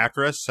coming right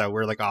after us, so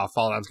we're like, oh,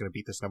 Fall Down's going to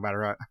beat this no matter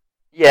what.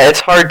 Yeah, it's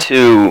hard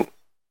to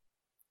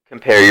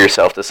compare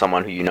yourself to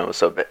someone who you know is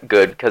so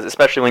good, because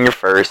especially when you're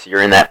first,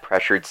 you're in that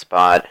pressured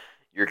spot.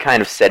 you're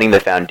kind of setting the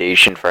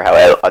foundation for how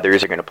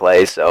others are going to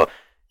play. So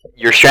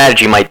your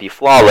strategy might be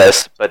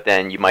flawless, but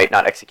then you might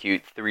not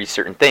execute 3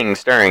 certain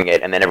things during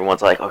it, and then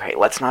everyone's like, okay,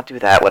 let's not do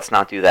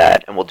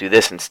that, and we'll do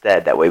this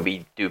instead. That way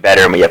we do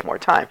better and we have more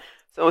time.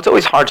 So it's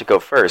always hard to go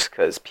first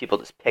because people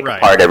just pick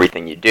apart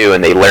everything you do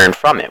and they learn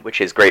from it,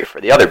 which is great for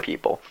the other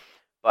people.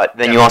 But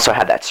then you also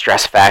have that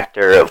stress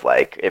factor of,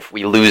 like, if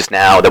we lose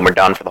now, then we're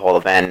done for the whole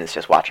event, and it's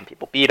just watching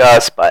people beat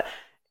us. But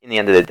in the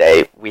end of the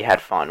day, we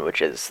had fun,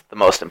 which is the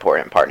most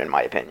important part, in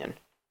my opinion.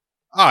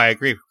 Oh, I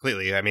agree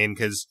completely. I mean,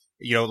 because,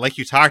 like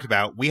you talked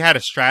about, we had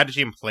a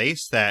strategy in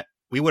place that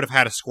we would have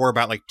had to score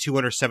about, like,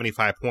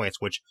 275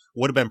 points, which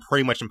would have been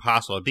pretty much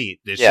impossible to beat.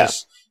 It's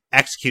just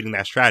executing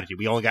that strategy.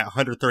 We only got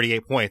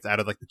 138 points out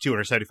of, like, the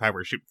 275 we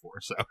were shooting for.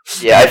 So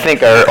yeah, I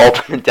think our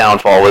ultimate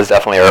downfall was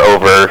definitely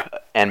our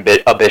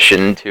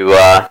ambition to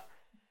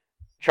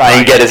try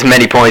and get as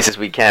many points as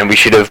we can. We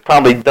should have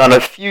probably done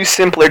a few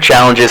simpler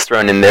challenges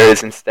thrown in there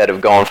instead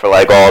of going for,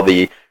 like, all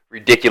the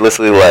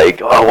ridiculously,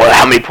 like, oh, well,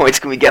 how many points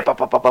can we get,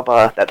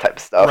 that type of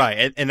stuff.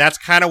 Right, and that's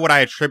kind of what I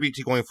attribute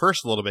to going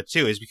first a little bit,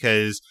 too, is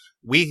because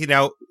we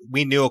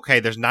knew,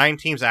 okay, there's 9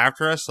 teams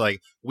after us. Like,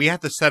 we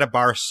have to set a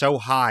bar so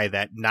high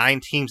that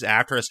 9 teams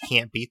after us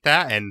can't beat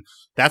that. And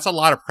that's a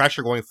lot of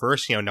pressure going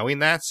first, knowing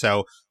that.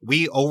 So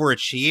we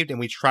overachieved and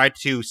we tried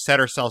to set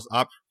ourselves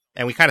up,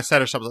 and we kind of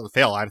set ourselves up to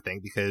fail, I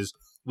think, because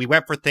we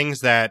went for things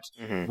that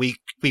we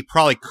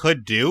probably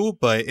could do,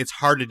 but it's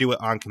hard to do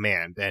it on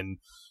command. And,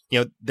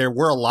 there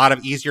were a lot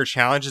of easier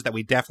challenges that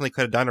we definitely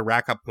could have done to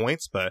rack up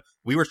points, but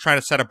we were trying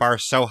to set a bar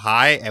so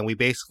high and we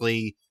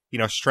basically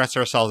stress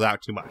ourselves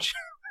out too much.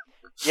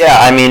 Yeah,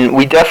 I mean,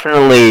 we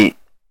definitely,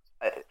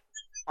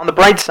 on the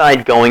bright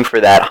side, going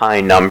for that high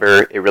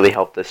number, it really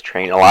helped us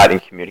train a lot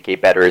and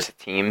communicate better as a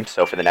team.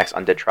 So for the next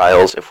Undead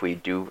Trials, if we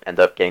do end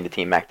up getting the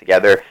team back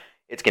together,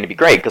 it's going to be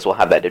great because we'll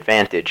have that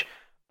advantage.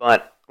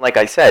 But like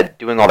I said,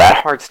 doing all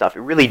that hard stuff,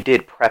 it really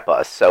did prep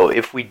us. So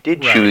if we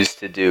did choose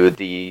to do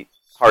the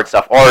hard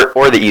stuff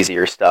or the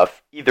easier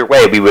stuff, either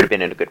way, we would have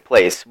been in a good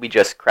place. We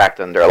just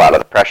cracked under a lot of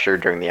the pressure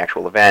during the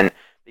actual event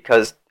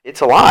because it's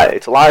a lot.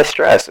 It's a lot of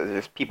stress.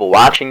 There's people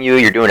watching you.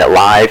 You're doing it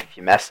live. If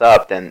you mess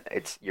up, then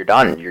you're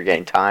done. You're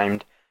getting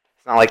timed.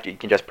 It's not like you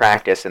can just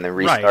practice and then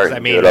restart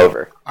and do it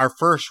over. Our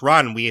first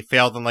run, we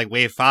failed in, like,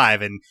 wave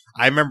 5, and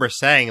I remember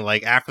saying,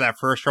 like, after that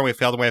first run, we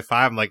failed in wave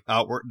 5, I'm like,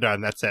 oh, we're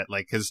done, that's it.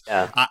 Like, because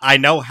I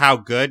know how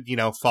good,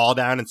 Fall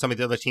Down and some of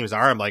the other teams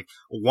are. I'm like,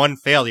 one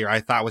failure I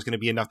thought was going to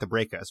be enough to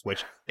break us,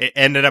 which it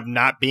ended up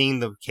not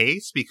being the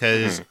case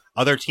because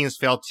other teams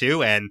failed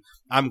too, and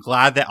I'm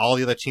glad that all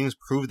the other teams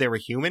proved they were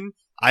human.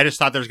 I just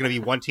thought there was going to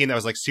be one team that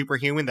was, like,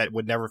 superhuman that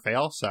would never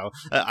fail. So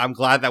I'm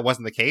glad that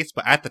wasn't the case.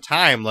 But at the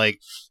time, like,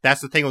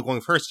 that's the thing with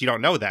going first. You don't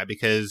know that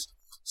because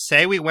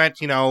say we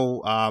went,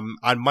 on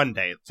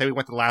Monday, say we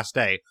went the last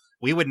day,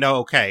 we would know,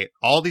 okay,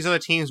 all these other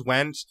teams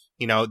went,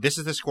 this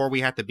is the score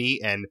we have to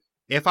beat. And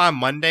if on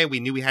Monday we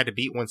knew we had to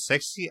beat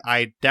 160,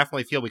 I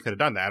definitely feel we could have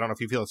done that. I don't know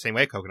if you feel the same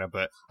way, Coconut,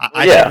 but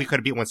I think we could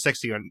have beat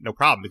 160 no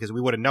problem because we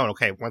would have known,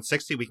 okay,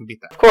 160, we can beat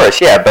that. Of course,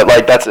 yeah, but,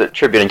 like, that's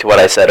attributing to what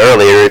I said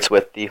earlier. It's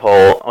with the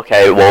whole,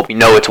 okay, well, we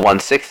know it's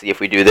 160. If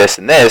we do this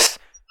and this,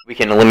 we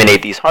can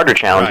eliminate these harder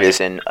challenges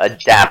and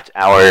adapt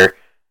our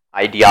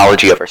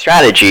ideology of our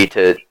strategy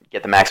to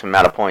get the maximum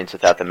amount of points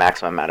without the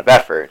maximum amount of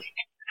effort.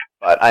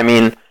 But, I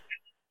mean,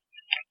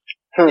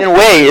 in a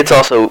way, it's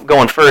also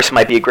going first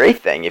might be a great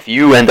thing. If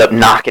you end up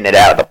knocking it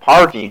out of the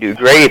park and you do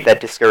great, that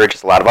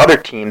discourages a lot of other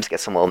teams,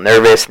 gets them a little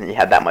nervous, and you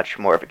have that much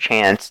more of a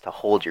chance to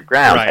hold your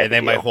ground. Right, and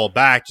they might hold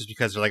back just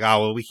because they're like,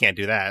 oh, well, we can't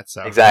do that.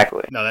 So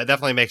exactly. No, that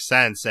definitely makes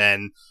sense.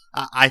 And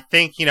I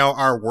think,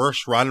 our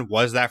worst run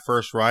was that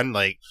first run.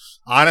 Like,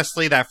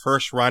 honestly, that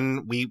first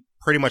run, we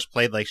pretty much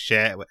played like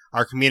shit.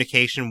 Our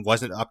communication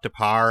wasn't up to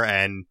par,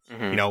 and,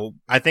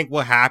 I think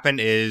what happened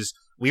is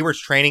we were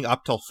training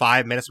up till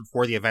 5 minutes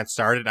before the event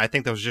started. I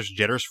think that was just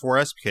jitters for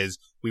us because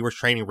we were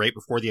training right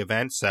before the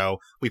event. So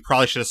we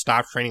probably should have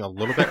stopped training a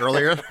little bit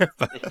earlier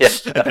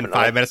than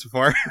 5 minutes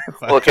before.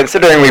 Well,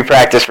 considering we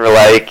practiced for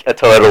like a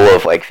total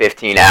of like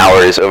 15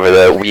 hours over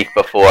the week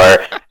before,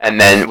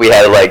 and then we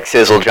had like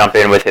Sizzle jump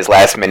in with his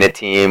last minute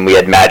team. We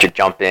had Magic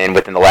jump in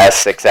within the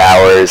last 6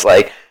 hours.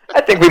 Like, I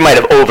think we might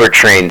have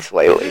overtrained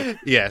slightly.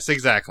 Yes,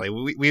 exactly.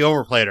 We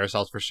overplayed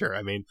ourselves for sure.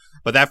 I mean,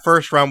 but that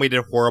first run we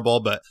did horrible,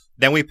 but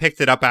then we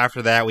picked it up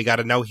after that. We got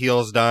a no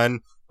heals done.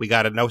 We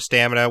got a no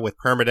stamina with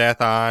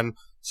permadeath on.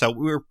 So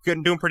we were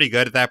doing pretty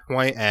good at that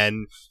point.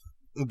 And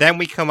then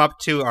we come up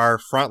to our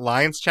front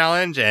lines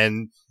challenge,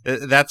 and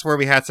that's where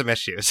we had some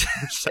issues.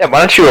 Yeah,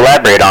 why don't you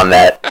elaborate on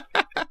that?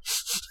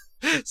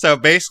 So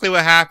basically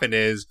what happened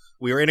is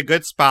we were in a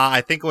good spot.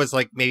 I think it was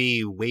like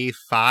maybe wave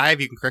 5.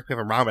 You can correct me if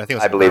I'm wrong, but I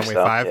think it was wave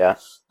so, 5. Yeah.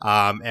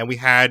 And we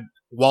had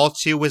wall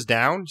 2 was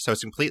down, so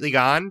it's completely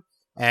gone.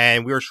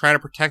 And we were trying to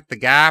protect the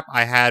gap.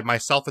 I had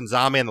myself and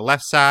Zombie on the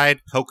left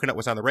side. Coconut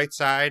was on the right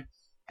side.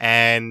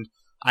 And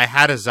I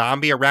had a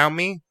zombie around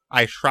me.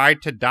 I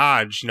tried to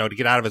dodge, to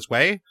get out of his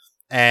way.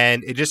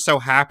 And it just so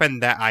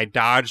happened that I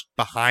dodged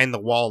behind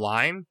the wall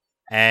line.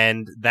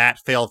 and that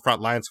failed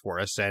front lines for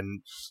us.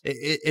 And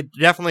it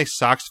definitely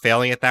sucks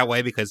failing it that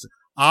way, because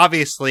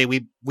obviously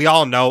we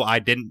all know I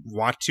didn't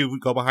want to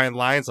go behind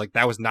lines. Like,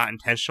 that was not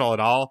intentional at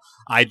all.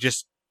 I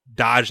just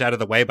dodged out of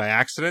the way by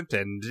accident,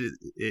 and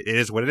it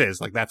is what it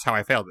is. Like, that's how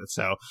I failed it.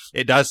 So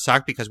it does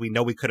suck, because we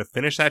know we could have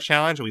finished that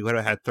challenge and we would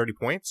have had 30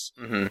 points.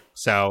 Mm-hmm.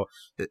 So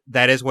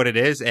that is what it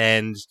is.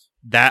 And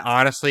that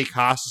honestly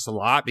cost us a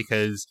lot,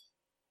 because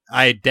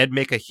I did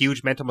make a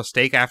huge mental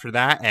mistake after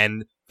that.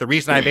 And the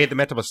reason I made the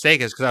mental mistake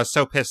is because I was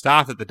so pissed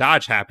off that the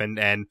dodge happened.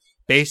 And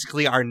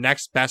basically our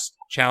next best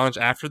challenge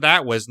after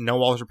that was no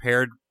walls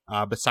repaired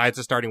besides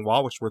the starting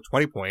wall, which were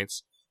 20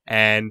 points.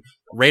 And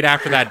right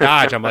after that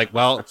dodge, I'm like,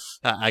 well,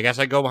 I guess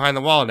I go behind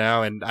the wall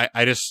now. And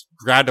I just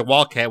grabbed a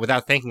wall kit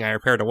without thinking. I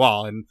repaired a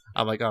wall, and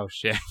I'm like, oh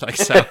shit. Like,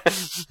 so.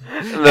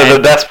 The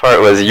best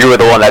part was you were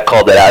the one that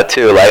called it out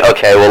too. Like,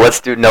 okay, well,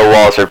 let's do no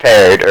walls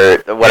repaired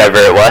or whatever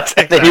it was.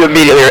 And then you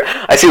immediately,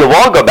 I see the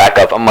wall go back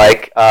up. I'm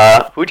like,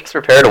 who just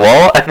repaired a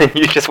wall? And then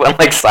you just went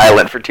like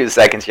silent for 2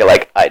 seconds. You're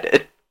like, I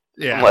did.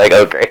 Yeah. I'm like,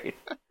 oh great.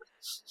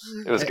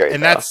 It was great.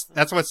 And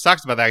that's what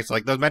sucks about that. It's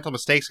like, those mental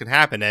mistakes can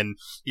happen, and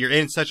you're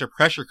in such a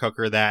pressure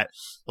cooker that,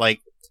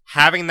 like,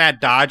 having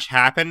that dodge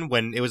happen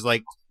when it was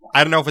like,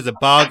 I don't know if it's a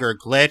bug or a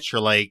glitch or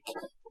like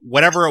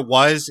whatever it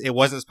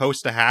wasn't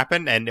supposed to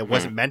happen, and it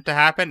wasn't meant to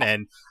happen.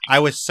 And I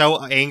was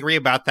so angry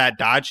about that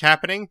dodge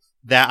happening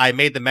that I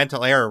made the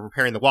mental error of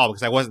repairing the wall,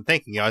 because I wasn't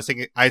thinking.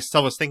 I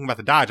still was thinking about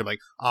the dodge. I'm like,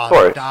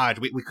 oh, the dodge,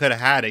 we could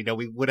have had it.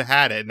 We would have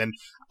had it. And then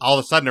all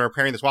of a sudden, I'm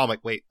repairing this wall. I'm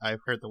like, wait, I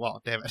repaired the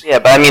wall. Damn it. Yeah,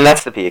 but I mean,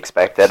 that's to be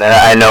expected. And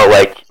I know,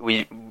 like,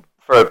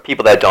 for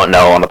people that don't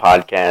know on the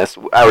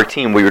podcast, our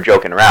team, we were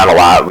joking around a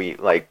lot. We,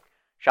 like,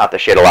 shot the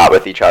shit a lot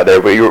with each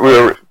other. We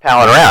were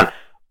palling around.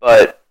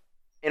 But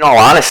in all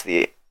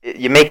honesty,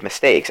 you make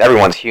mistakes.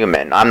 Everyone's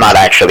human. I'm not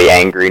actually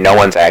angry. No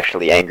one's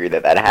actually angry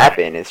that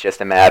happened. It's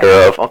just a matter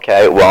of,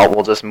 okay, well,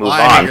 we'll just move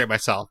on. I'm angry at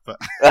myself, but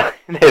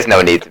there's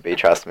no need to be.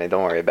 Trust me.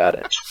 Don't worry about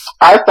it.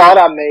 I thought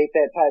I made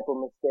that type of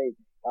mistake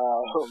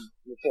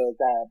because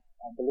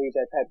I believe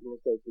that type of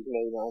mistake was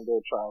made on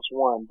Undead Trials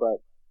 1, but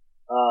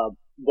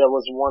there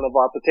was one of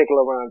our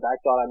particular runs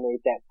I thought I made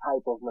that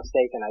type of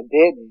mistake, and I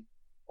didn't.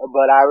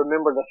 But I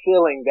remember the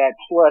feeling that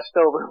flushed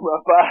over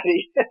my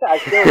body. I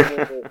still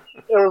remember it.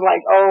 It was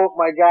like, oh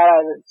my God,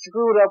 I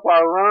screwed up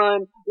our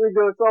run. We were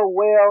doing so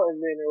well,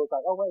 and then it was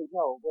like, oh wait,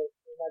 no, we're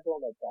not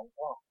doing that thing.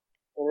 Oh.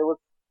 And it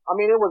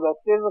was a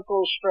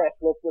physical stress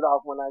lifted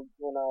off when I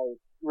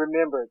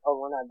remembered,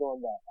 oh, we're not doing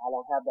that. I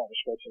don't have that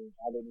restriction.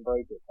 I didn't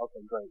break it.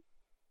 Okay, great.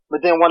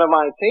 But then one of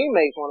my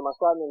teammates, one of my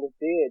squad members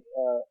did,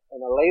 in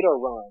a later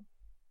run,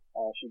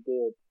 she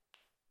did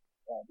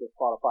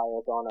disqualify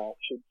us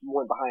she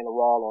went behind the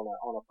wall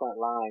on a front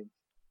line,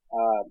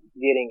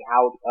 getting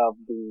out of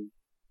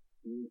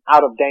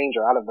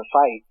danger, out of the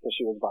fight, because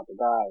she was about to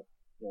die.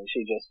 And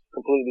she just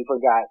completely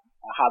forgot,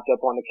 hopped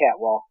up on the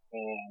catwalk,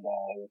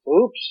 and,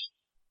 oops,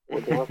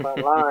 we're doing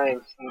front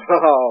lines.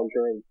 Oh,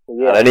 great.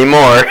 Yeah. Not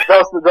anymore.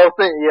 Those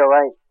things, yeah,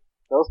 right.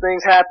 Those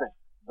things happen.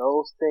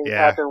 Those things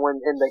happen when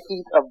in the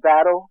heat of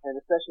battle, and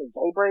especially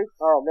daybreak.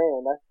 Oh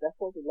man, that's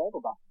what we love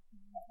about it.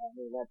 I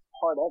mean, that's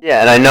part of it.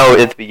 Yeah, and I know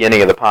at the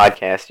beginning of the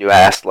podcast you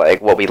asked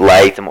like what we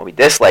liked and what we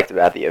disliked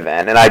about the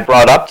event, and I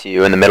brought up to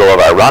you in the middle of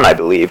our run, I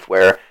believe,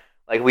 where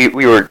like we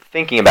were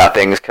thinking about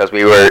things because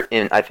we were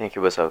in, I think it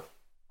was a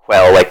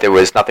quell, like there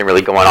was nothing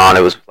really going on.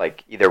 It was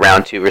like either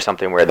round 2 or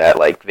something where that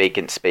like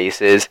vacant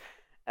space is,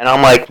 and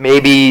I'm like,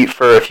 maybe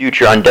for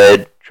future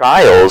Undead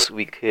Trials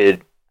we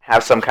could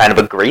have some kind of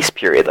a grace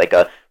period, like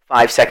a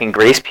 5-second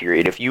grace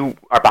period. If you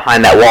are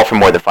behind that wall for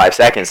more than 5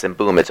 seconds, then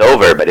boom, it's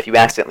over. But if you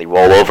accidentally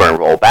roll over and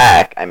roll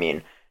back, I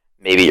mean,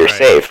 maybe you're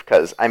safe.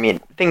 Because, I mean,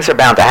 things are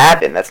bound to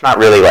happen. That's not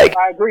really like...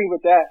 I agree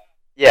with that.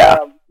 Yeah.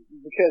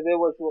 Because it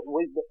was...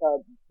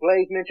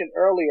 Blaze mentioned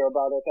earlier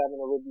about us having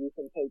to review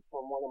some tapes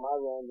from one of my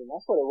runs, and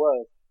that's what it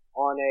was.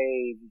 On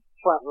a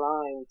front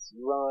lines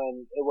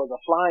run, it was a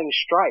flying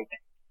strike,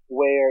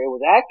 where it was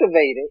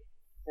activated,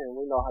 and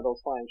we know how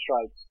those flying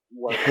strikes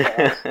work.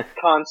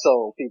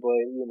 Console people,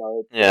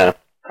 it's a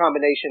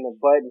combination of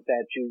buttons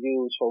that you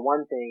use for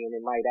one thing, and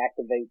it might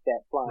activate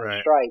that flying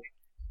strike.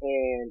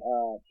 And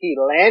he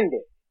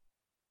landed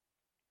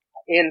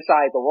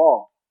inside the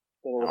wall,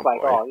 and it was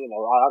boy.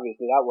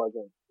 Obviously that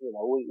wasn't,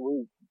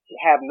 we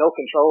have no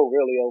control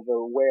really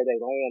over where they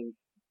land.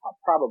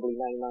 Probably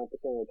 99% of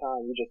the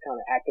time, you just kind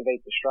of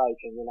activate the strike,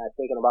 and you're not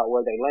thinking about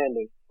where they're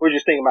landing. We're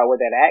just thinking about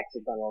where that axe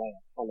is going to land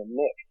on the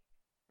neck.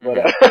 But,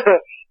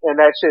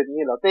 and that shouldn't,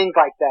 things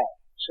like that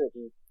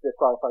shouldn't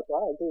disqualify. So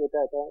I agree with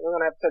that. We're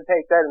going to have to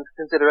take that into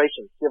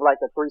consideration. Give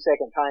like a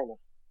 3-second timer.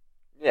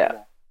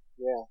 Yeah.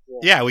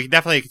 Yeah, we can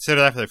definitely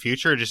consider that for the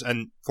future. Just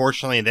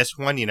unfortunately in this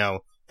one,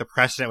 the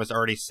precedent was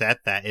already set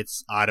that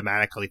it's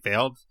automatically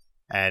failed,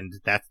 and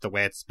that's the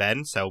way it's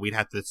been. So we'd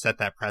have to set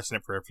that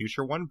precedent for a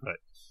future one, but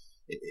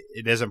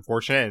it is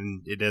unfortunate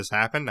and it does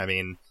happen. I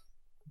mean,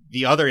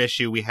 the other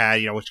issue we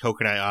had, which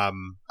Coconut,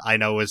 I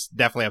know was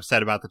definitely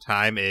upset about the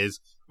time, is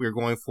we were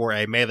going for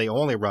a melee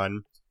only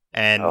run,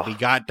 and we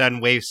got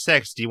done Wave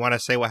 6. Do you want to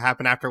say what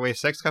happened after Wave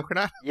 6,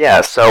 Coconut?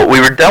 Yeah, so we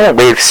were done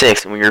with Wave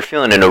 6, and we were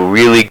feeling in a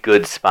really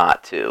good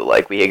spot, too.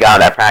 Like, we had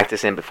gotten that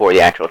practice in before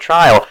the actual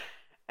trial,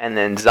 and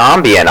then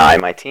Zombie and I,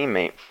 my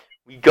teammate,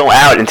 we go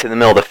out into the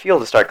middle of the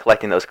field to start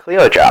collecting those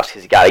Cleo drops,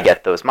 because you got to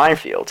get those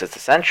minefields. It's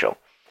essential.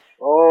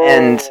 Oh.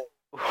 And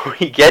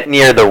we get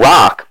near the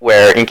rock,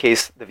 where, in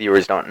case the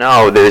viewers don't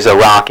know, there's a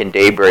rock in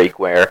Daybreak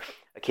where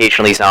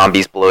occasionally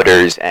zombies,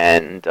 bloaters,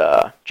 and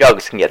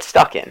jugs can get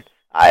stuck in.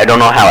 I don't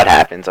know how it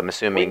happens. I'm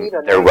assuming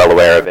they're well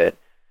aware of it.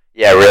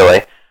 Yeah,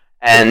 really.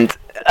 And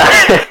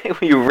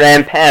we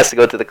ran past to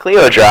go to the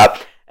Cleo drop,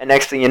 and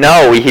next thing you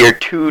know, we hear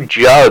 2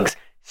 jugs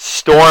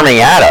storming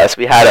at us.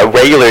 We had a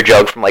regular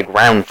jug from like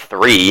round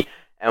 3,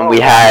 and we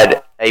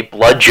had a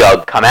blood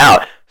jug come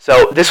out.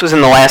 So this was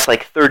in the last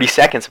like 30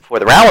 seconds before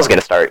the round was going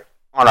to start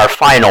on our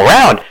final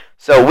round.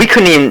 So we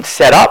couldn't even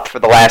set up for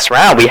the last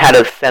round. We had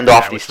to fend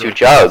off these 2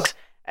 jugs,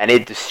 and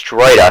it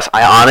destroyed us.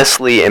 I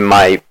honestly, in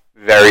my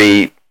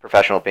very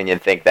professional opinion,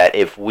 think that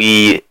if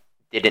we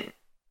didn't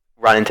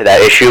run into that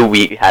issue,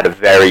 we had a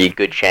very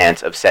good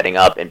chance of setting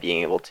up and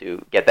being able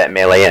to get that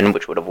melee in,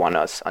 which would have won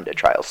us Undead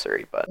Trials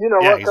 3. But you know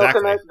what,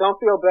 exactly. Coconut, don't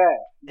feel bad.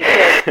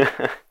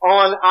 Because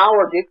on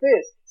our, get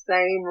this,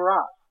 same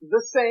rock,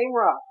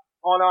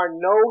 on our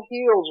no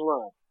heals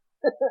run.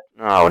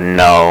 Oh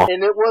no.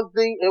 And it was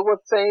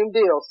same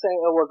deal.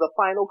 It was a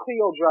final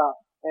Cleo drop,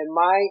 and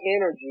my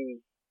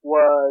energy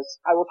was,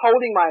 I was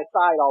holding my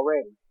side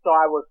already, so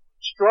I was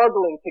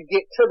struggling to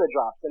get to the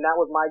drops, and that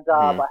was my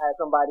job. I had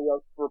somebody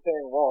else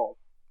repairing walls.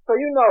 So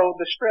you know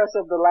the stress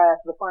of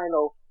the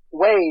final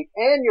wave,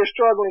 and you're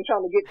struggling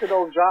trying to get to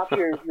those drops.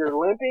 You're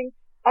limping.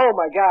 Oh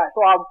my God!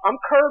 So I'm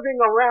curving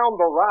around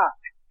the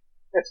rock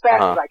as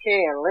fast as I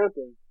can,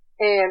 limping,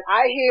 and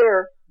I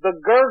hear the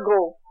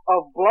gurgle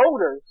of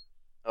bloaters,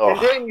 and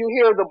then you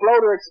hear the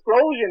bloater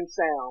explosion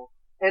sound,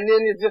 and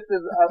then it's just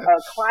a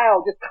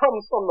cloud just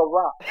comes from the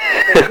rock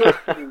and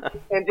hits me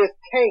and just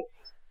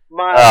tanks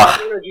my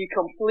energy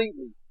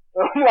completely.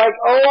 I'm like,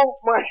 oh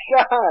my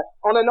God,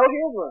 on a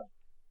no-heal run.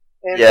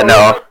 And so it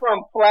went from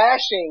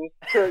flashing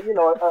to,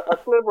 a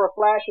sliver of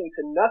flashing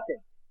to nothing.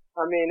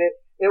 I mean,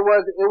 it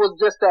was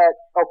just that,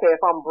 okay,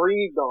 if I'm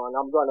breathed on,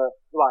 I'm gonna,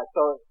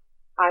 so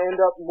I end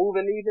up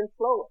moving even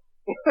slower.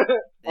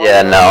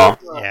 Yeah,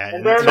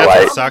 and that's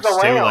what sucks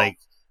too, like,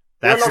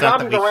 that's stuff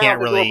that we can't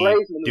really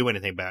do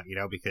anything about,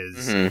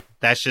 because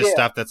that's just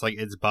stuff that's like,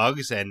 it's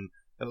bugs, and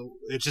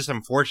it's just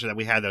unfortunate that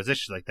we had those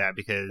issues like that,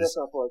 because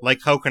like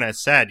Coconut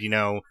said,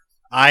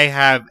 I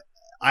have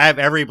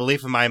every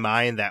belief in my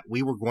mind that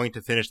we were going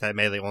to finish that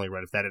melee only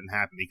run if that didn't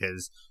happen,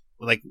 because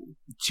like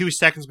 2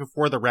 seconds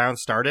before the round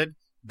started,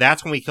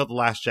 that's when we killed the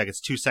last jug. It's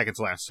 2 seconds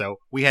left, so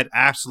we had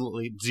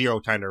absolutely zero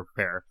time to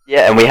prepare.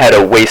 Yeah, and we had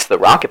to waste the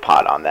rocket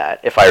pod on that,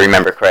 if I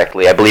remember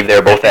correctly. I believe they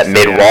were both at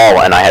mid-wall,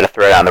 and I had to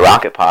throw down the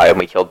rocket pod, and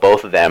we killed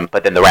both of them,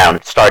 but then the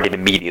round started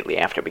immediately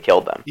after we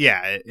killed them.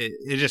 Yeah,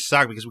 it just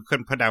sucked, because we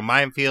couldn't put down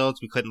minefields,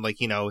 we couldn't,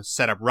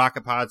 set up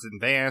rocket pods in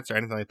advance or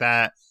anything like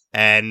that,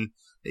 and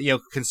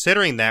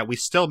considering that, we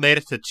still made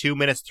it to 2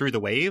 minutes through the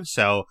wave,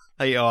 so,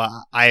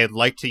 I'd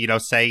like to,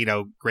 say,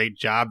 great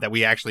job that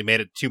we actually made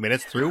it 2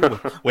 minutes through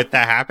with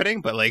that happening,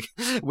 but,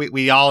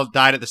 we all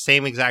died at the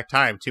same exact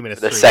time, 2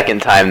 minutes the through. The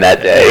second time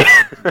that day.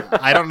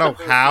 I don't know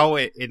how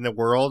in the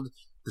world,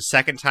 the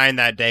second time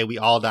that day, we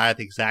all died at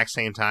the exact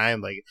same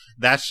time.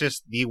 That's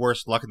just the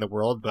worst luck in the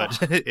world, but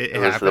it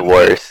was happened. The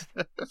worst.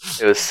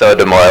 It was so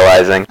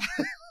demoralizing.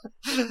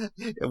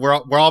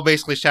 We're all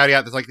basically shouting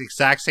out this the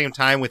exact same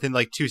time within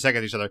 2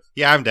 seconds of each other.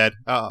 Yeah, I'm dead.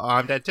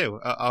 I'm dead too.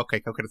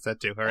 Okay, Coconut's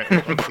dead too. All right,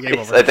 game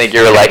over. I think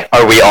you were like,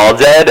 "Are we all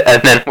dead?"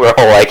 And then we're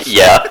all like,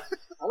 "Yeah."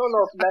 I don't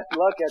know if that's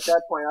luck at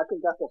that point. I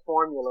think that's a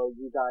formula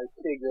you guys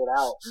figured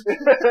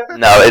out.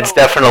 No, it's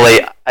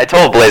definitely. I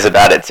told Blaze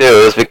about it too.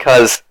 It was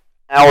because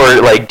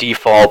our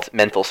default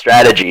mental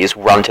strategies: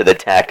 run to the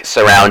tech,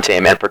 surround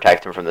him, and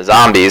protect him from the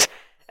zombies.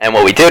 And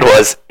what we did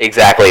was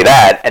exactly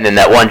that, and then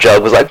that one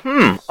jug was like,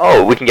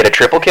 we can get a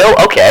triple kill?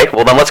 Okay,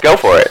 well then let's go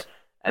for it.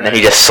 And then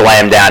he just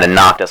slammed down and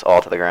knocked us all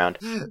to the ground.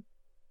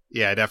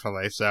 Yeah,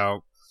 definitely.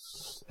 So,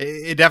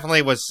 it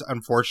definitely was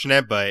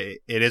unfortunate, but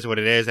it is what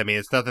it is. I mean,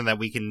 it's nothing that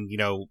we can,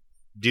 do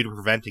to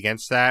prevent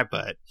against that,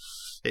 but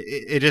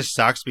it just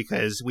sucks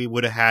because we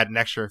would have had an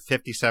extra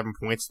 57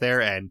 points there,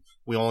 and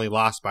we only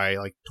lost by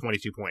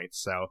 22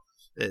 points, so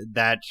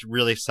that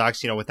really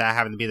sucks, with that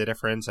having to be the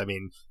difference. I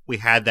mean, we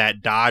had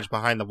that dodge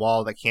behind the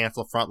wall that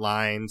canceled front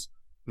lines,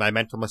 my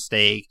mental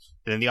mistake.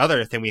 And then the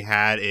other thing we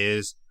had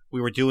is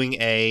we were doing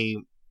a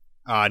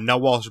no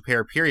walls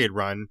repair period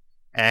run,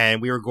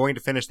 and we were going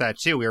to finish that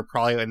too. We were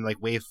probably in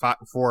wave 4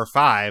 or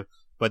 5,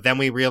 but then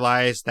we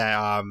realized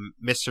that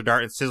Mr.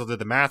 Dart and Sizzle did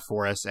the math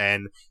for us,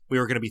 and we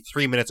were going to be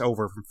 3 minutes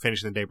over from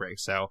finishing the daybreak.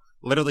 So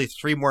literally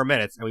 3 more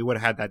minutes, and we would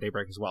have had that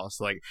daybreak as well.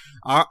 So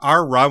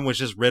our run was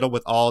just riddled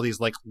with all these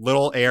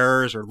little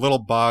errors or little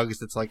bugs.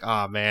 It's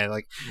oh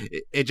man,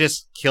 it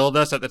just killed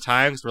us at the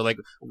time, because we're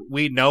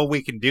we know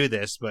we can do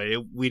this, but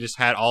we just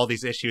had all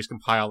these issues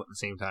compiled at the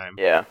same time.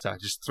 Yeah. So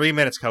just 3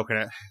 minutes,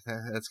 Coconut.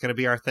 That's going to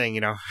be our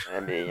thing,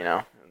 Maybe,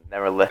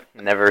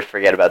 Never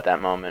forget about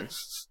that moment.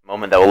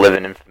 Moment that will live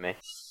in infamy.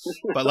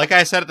 But like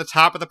I said at the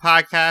top of the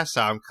podcast,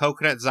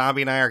 Coconut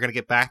Zombie and I are going to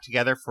get back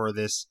together for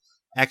this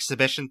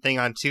exhibition thing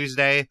on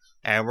Tuesday,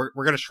 and we're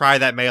going to try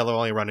that Mail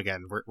Only run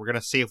again. We're going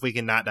to see if we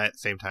can not die at the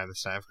same time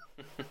this time.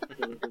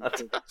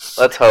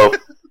 Let's hope.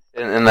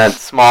 In that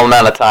small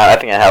amount of time,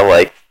 I think I have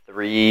like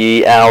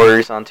 3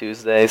 hours on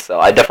Tuesday, so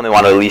I definitely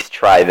want to at least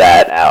try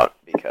that out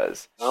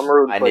because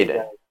I need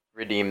to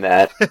redeem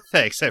that.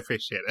 Thanks, I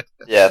appreciate it.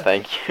 Yeah,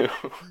 thank you.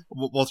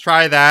 We'll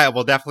try that.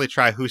 We'll definitely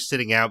try Who's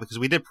Sitting Out because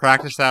we did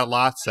practice that a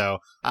lot, so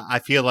I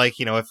feel like,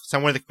 if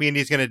someone in the community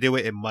is going to do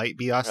it, it might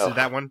be us to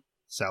that one.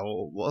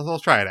 So we'll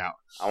try it out.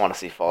 I want to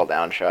see Fall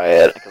Down try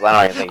it because I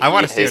don't even think I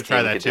want to see him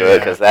try that too.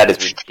 Because that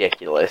is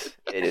ridiculous.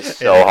 It is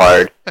so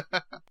hard.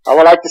 I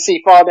would like to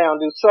see Fall Down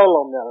do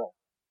solo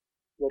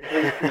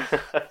melee.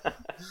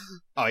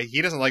 Oh,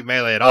 he doesn't like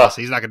melee at all,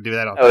 so he's not going to do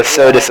that. That was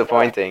so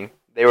disappointing.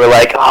 They were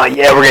like, "Oh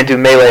yeah, we're going to do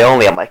melee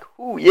only." I'm like,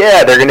 "Ooh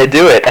yeah, they're going to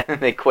do it."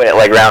 And they quit at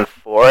like round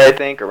 4, I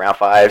think, or round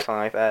 5, something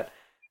like that.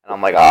 And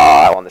I'm like,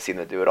 I want to see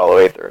them do it all the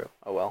way through.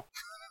 Oh well.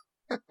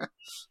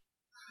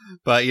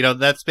 But,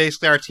 that's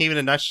basically our team in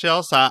a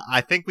nutshell. So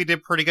I think we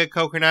did pretty good,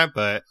 Coconut.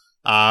 But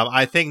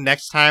I think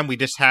next time we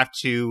just have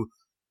to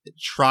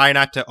try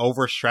not to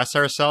overstress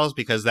ourselves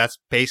because that's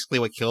basically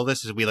what killed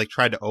us is we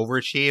tried to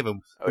overachieve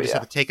and we just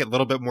have to take it a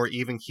little bit more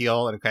even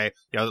keel and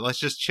let's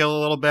just chill a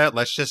little bit.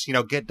 Let's just,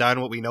 get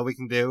done what we know we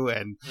can do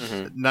and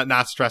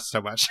not stress so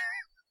much.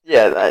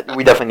 Yeah,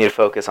 we definitely need to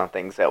focus on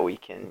things that we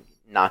can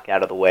knock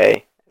out of the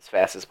way as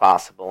fast as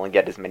possible and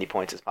get as many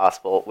points as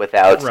possible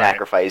without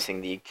sacrificing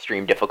the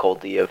extreme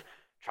difficulty of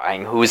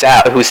trying who's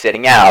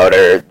sitting out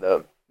or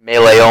the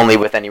melee only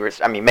with any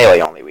melee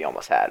only we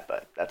almost had,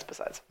 but that's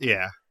besides.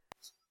 Yeah.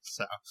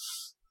 So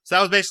that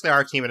was basically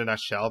our team in a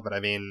nutshell, but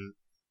we can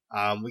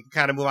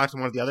kind of move on to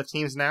one of the other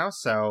teams now.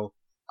 So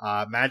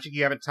Magic,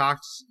 you haven't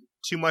talked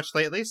too much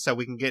lately, so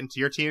we can get into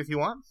your team if you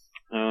want.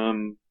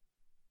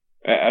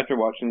 After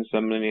watching so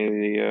many of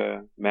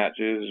the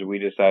matches, we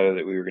decided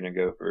that we were going to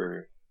go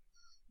for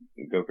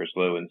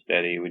slow and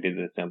steady. We did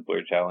the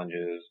simpler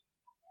challenges.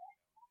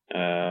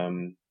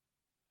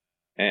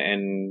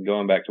 And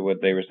going back to what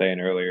they were saying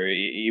earlier,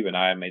 even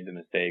I made the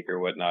mistake or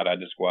whatnot. I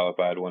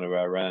disqualified one of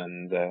our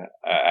runs. I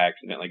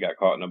accidentally got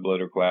caught in a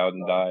bloater cloud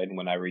and died. And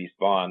when I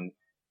respawned,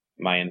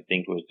 my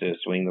instinct was to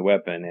swing the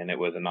weapon, and it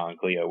was a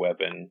non-Cleo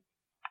weapon.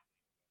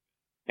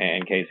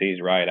 And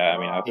KC's right. I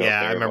felt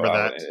terrible. I remember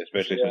that.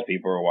 Especially since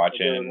people were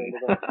watching.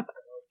 The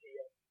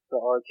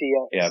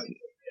RTX. Yeah.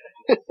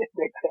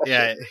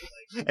 Yeah,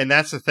 and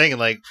that's the thing.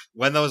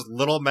 When those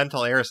little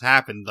mental errors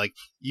happen,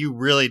 you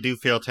really do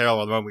feel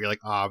terrible at the moment. You're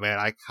like, "Oh man,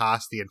 I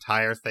cost the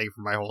entire thing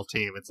for my whole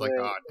team." It's like,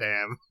 "Oh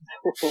damn."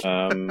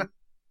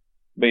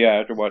 But yeah,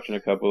 after watching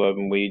a couple of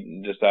them,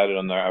 we decided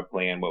on our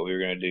plan what we were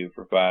going to do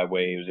for 5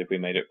 waves if we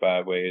made it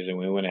 5 waves, and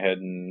we went ahead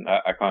and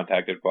I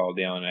contacted Fall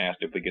Down and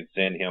asked if we could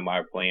send him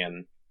our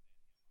plan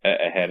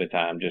ahead of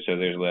time, just so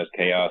there's less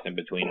chaos in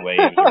between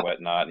waves or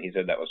whatnot. And he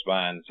said that was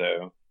fine.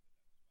 So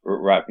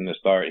right from the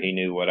start, he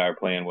knew what our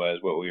plan was,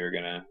 what we were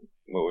gonna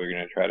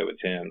try to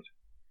attempt.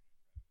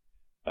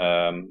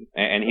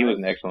 And he was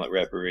an excellent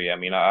referee.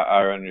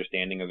 Our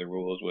understanding of the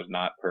rules was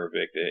not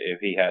perfect. If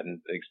he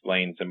hadn't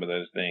explained some of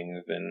those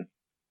things,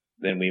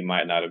 then we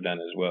might not have done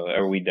as well,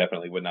 or we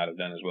definitely would not have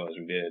done as well as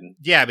we did.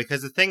 Yeah,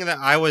 because the thing that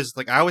I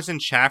was in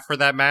chat for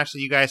that match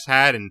that you guys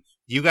had, and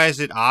you guys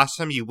did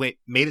awesome. You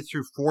made it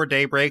through 4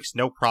 daybreaks,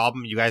 no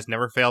problem. You guys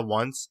never failed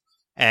once.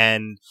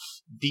 And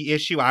the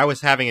issue I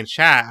was having in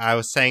chat, I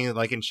was saying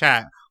in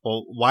chat,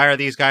 well, why are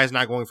these guys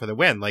not going for the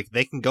win?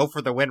 They can go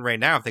for the win right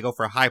now if they go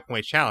for a high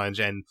point challenge,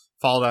 and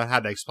Fall Down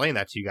had to explain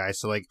that to you guys.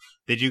 So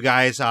did you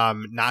guys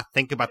not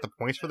think about the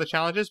points for the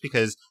challenges?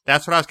 Because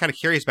that's what I was kind of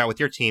curious about with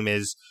your team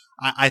is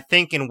I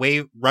think in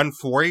run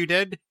 4 you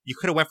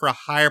could have went for a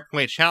higher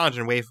point challenge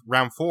in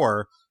round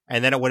 4,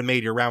 and then it would have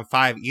made your round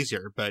 5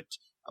 easier. But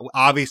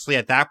obviously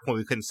at that point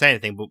we couldn't say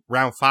anything, but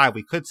round 5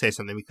 we could say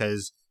something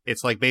because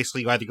it's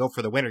basically you either go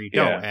for the win or you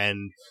don't.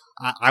 And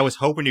I was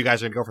hoping you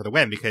guys were going to go for the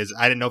win because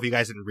I didn't know if you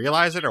guys didn't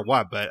realize it or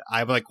what, but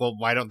I'm like, well,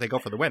 why don't they go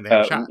for the win? They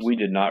have a shot. We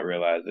did not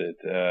realize it.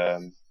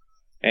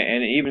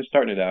 And even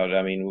starting it out,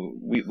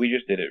 we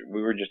just did it.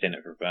 We were just in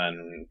it for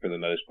fun for the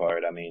most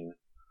part.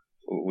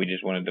 We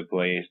just wanted to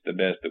place the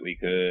best that we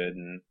could,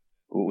 and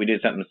we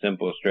did something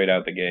simple straight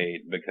out the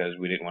gate because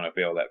we didn't want to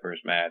fail that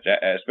first match,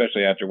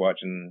 especially after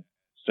watching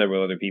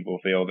several other people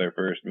fail their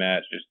first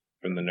match just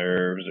from the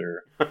nerves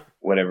or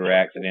whatever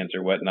accidents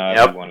or whatnot.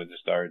 Yep. We wanted to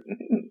start.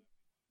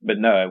 But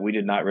no, we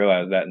did not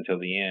realize that until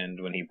the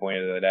end when he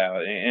pointed it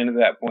out. And at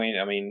that point,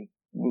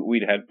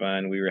 we'd had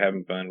fun. We were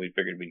having fun. We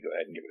figured we'd go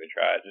ahead and give it a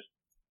try just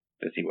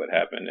to see what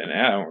happened. And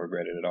I don't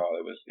regret it at all.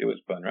 It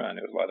was a fun run.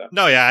 It was a lot of fun.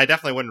 No, yeah, I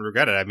definitely wouldn't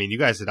regret it. You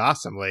guys did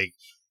awesome.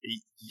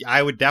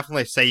 I would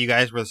definitely say you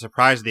guys were the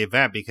surprise of the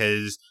event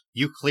because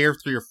you cleared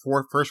through your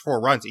first 4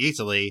 runs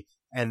easily,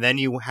 and then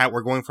you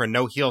were going for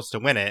no heals to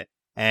win it.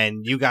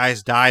 And you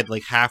guys died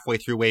halfway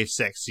through wave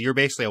 6. So you're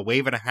basically a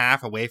wave and a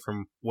half away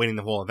from winning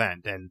the whole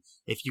event. And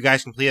if you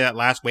guys completed that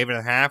last wave and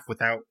a half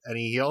without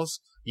any heals,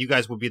 you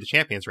guys would be the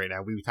champions right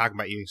now. We would be talking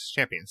about you as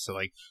champions. So,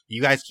 like,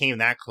 you guys came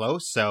that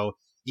close. So,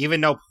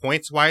 even though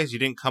points-wise you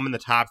didn't come in the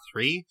top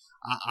 3,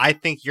 I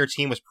think your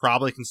team was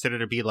probably considered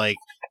to be, like,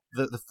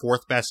 the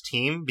 4th best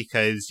team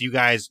because you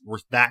guys were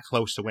that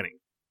close to winning.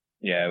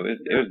 Yeah,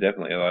 it was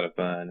definitely a lot of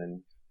fun.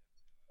 And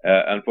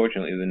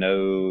unfortunately, the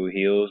no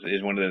heals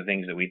is one of the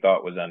things that we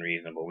thought was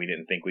unreasonable. We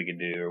didn't think we could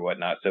do or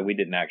whatnot, so we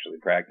didn't actually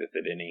practice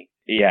it any.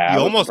 Yeah,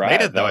 you almost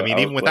made it, though. I mean,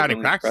 even without any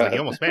practice, you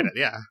almost made it,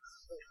 yeah.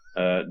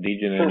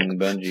 Dejan and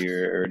Bungie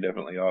are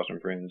definitely awesome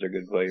friends. They're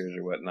good players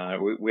or whatnot.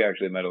 We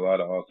actually met a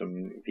lot of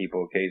awesome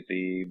people,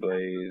 Casey,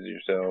 Blaze,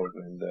 yourself,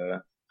 and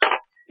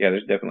yeah,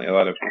 there's definitely a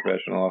lot of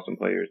professional, awesome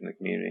players in the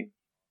community.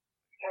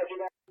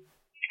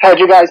 Had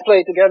you guys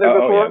played together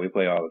before? Oh yeah, we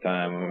play all the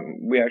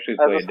time. We actually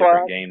played a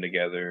different game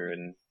together,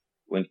 and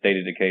when State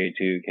of Decay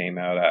 2 came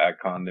out, I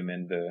conned them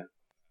into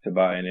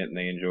buying it, and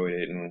they enjoyed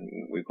it,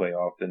 and we play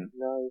often.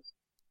 Nice.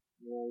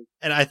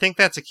 And I think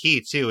that's a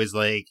key, too, is,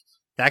 like,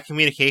 that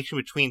communication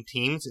between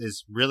teams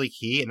is really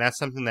key, and that's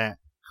something that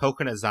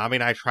Coconut Zombie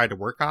and I tried to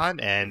work on,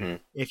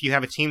 and if you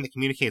have a team that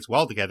communicates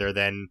well together,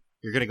 then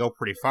you're going to go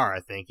pretty far, I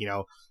think. You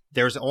know,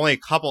 there's only a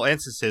couple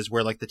instances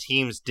where, like, the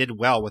teams did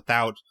well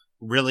without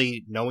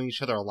really knowing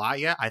each other a lot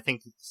yet. I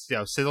think, you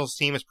know, Sizzle's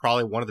team is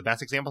probably one of the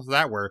best examples of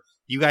that, where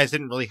you guys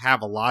didn't really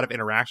have a lot of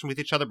interaction with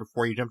each other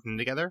before you jumped in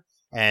together,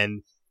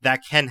 and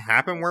that can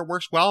happen where it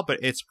works well, but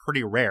it's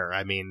pretty rare.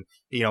 I mean,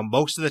 you know,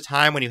 most of the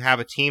time when you have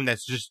a team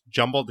that's just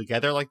jumbled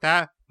together like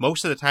that,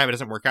 most of the time it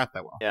doesn't work out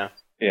that well.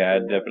 Yeah, I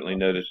definitely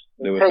noticed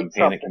there was some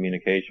panic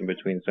communication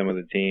between some of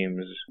the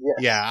teams.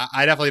 Yeah,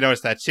 I definitely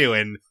noticed that too,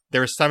 and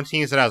there were some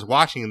teams that I was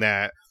watching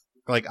that,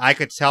 like, I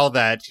could tell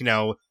that, you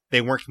know,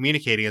 they weren't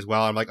communicating as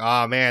well. I'm like,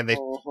 oh man,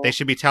 they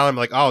should be telling me,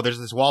 like, oh, there's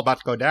this wall about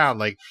to go down.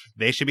 Like,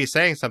 they should be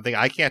saying something.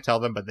 I can't tell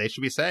them, but they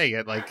should be saying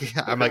it. Like,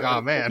 I'm like,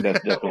 oh man.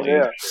 That's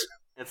definitely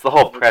It's the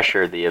whole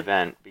pressure of the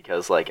event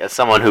because, like, as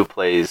someone who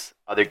plays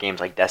other games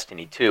like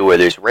Destiny 2 where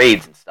there's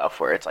raids and stuff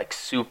where it's, like,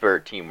 super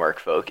teamwork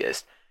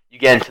focused, you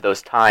get into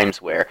those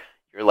times where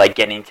you're, like,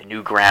 getting into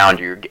new ground,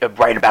 you're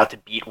right about to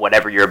beat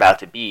whatever you're about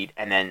to beat,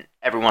 and then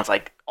everyone's,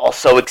 like, all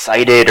so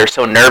excited or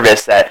so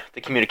nervous that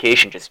the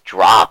communication just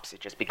drops. It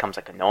just becomes,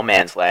 like, a no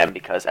man's land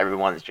because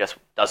everyone just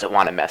doesn't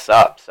want to mess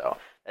up, so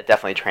that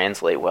definitely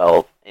translates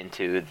well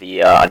into the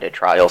Undead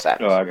Trials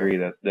atmosphere. Oh, I agree.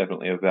 That's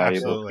definitely a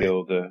valuable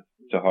skill to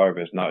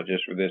harvest, not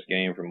just for this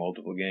game, for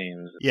multiple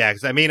games. Yeah,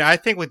 because I mean, I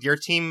think with your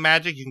team,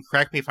 Magic, you can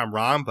correct me if I'm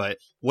wrong, but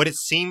what it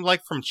seemed like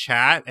from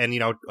chat, and,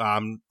 you know,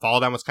 Fall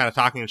Down was kind of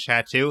talking in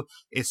chat too,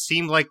 it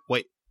seemed like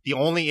what the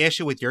only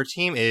issue with your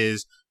team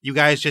is you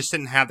guys just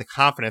didn't have the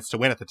confidence to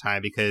win at the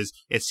time, because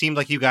it seemed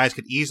like you guys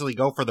could easily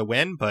go for the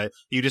win, but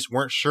you just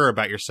weren't sure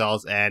about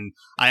yourselves. And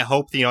I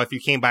hope, you know, if you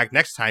came back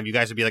next time, you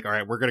guys would be like, all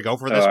right, we're going to go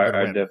for this.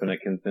 Our definite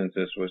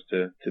consensus was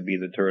to be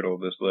the turtle,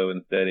 the slow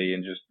and steady,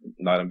 and just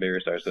not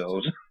embarrass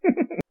ourselves.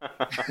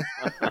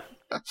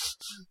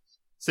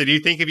 So do you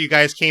think if you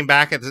guys came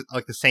back at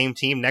the same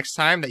team next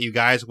time that you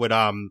guys would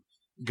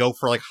go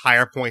for, like,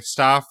 higher point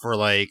stuff, or,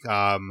 like,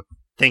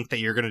 think that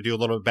you're going to do a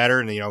little bit better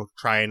and, you know,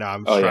 try and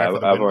I've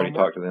already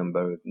talked to them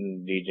both.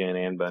 DGen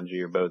and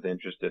Bungie are both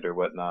interested or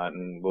whatnot,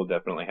 and we'll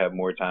definitely have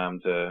more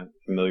time to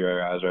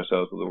familiarize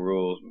ourselves with the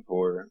rules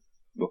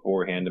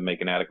beforehand to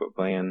make an adequate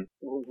plan.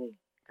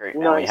 Great.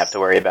 Now we have to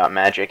worry about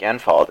Magic and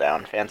Fall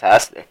Down.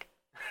 Fantastic.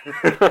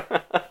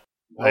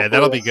 Yeah,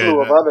 that'll be good.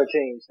 Of other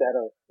teams that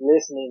are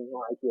listening,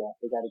 like, yeah,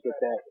 they got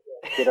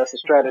to get us a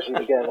strategy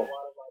together.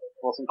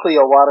 Want some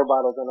Cleo water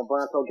bottles and a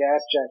Bronco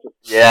gas jacket.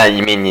 Yeah,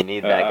 you mean you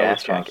need that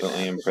gas jacket. I was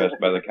constantly impressed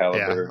by the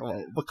caliber.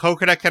 Yeah. But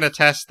Coconut can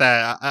attest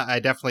that I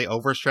definitely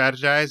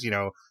over-strategize. You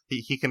know,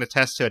 he can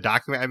attest to a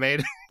document I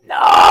made.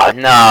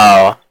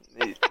 No.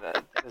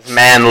 This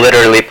man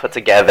literally put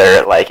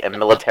together, like, a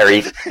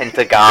military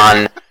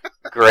Pentagon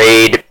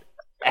grade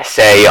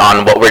essay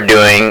on what we're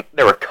doing.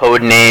 There were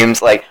code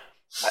names, like,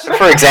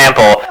 for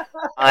example,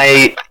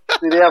 I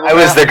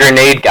was the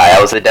grenade guy.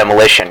 I was the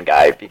demolition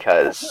guy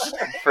because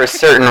for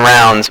certain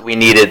rounds we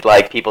needed,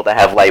 like, people to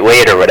have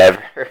lightweight or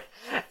whatever.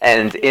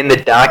 And in the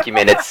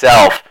document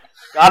itself,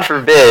 God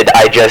forbid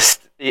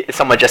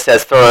someone just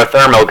says throw a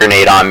thermal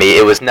grenade on me.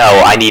 It was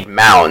no, I need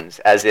mounds,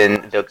 as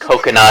in the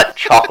coconut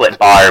chocolate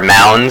bar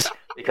mounds,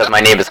 because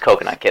my name is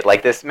Coconut Kid.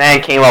 Like, this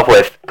man came up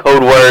with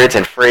code words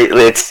and phrase.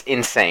 It's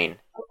insane.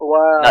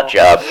 Wow. Nut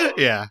job.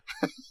 Yeah.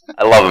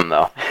 I love him,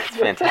 though. It's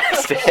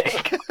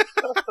fantastic.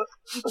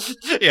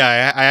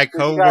 Yeah, I had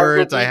code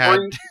words. I had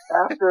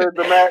after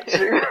the match.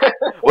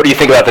 What do you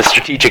think about the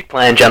strategic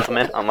plan,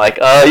 gentlemen? I'm like,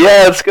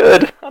 yeah, it's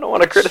good. I don't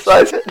want to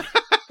criticize it.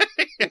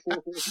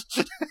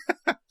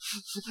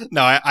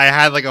 No, I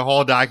had, like, a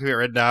whole document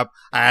written up.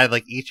 I had,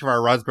 like, each of our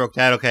runs broke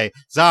down. Okay,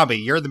 Zombie,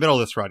 you're in the middle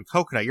of this run.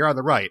 Coconut, you're on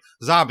the right.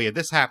 Zombie, if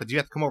this happens, you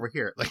have to come over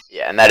here. Like,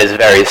 yeah, and that is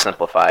very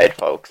simplified,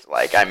 folks.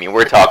 Like, I mean,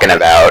 we're talking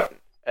about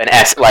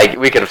like,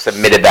 we could have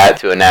submitted that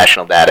to a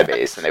national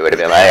database, and they would have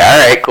been like,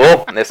 all right,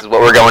 cool, and this is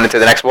what we're going into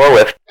the next war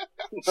with.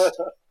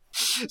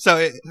 So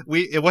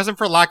it wasn't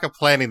for lack of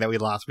planning that we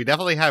lost. We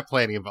definitely had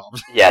planning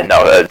involved. Yeah,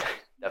 no,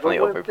 Definitely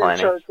over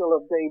planning. Churchill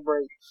of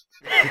Daybreak.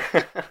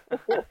 Yeah.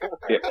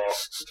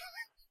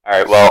 All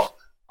right. Well,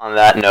 on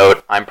that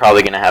note, I'm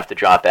probably going to have to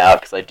drop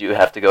out because I do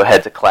have to go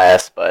head to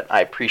class. But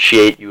I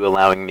appreciate you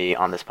allowing me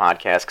on this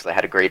podcast because I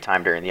had a great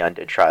time during the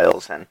Undead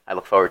Trials, and I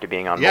look forward to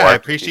being on more. Yeah, I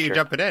appreciate you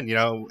jumping in.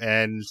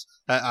 And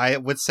I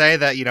would say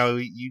that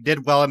you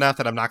did well enough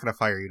that I'm not going to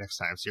fire you next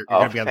time. So you're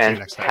going to be on the team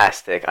next time.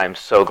 Fantastic! I'm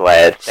so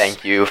glad.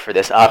 Thank you for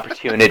this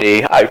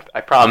opportunity. I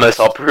promise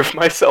I'll prove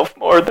myself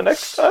more the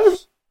next time.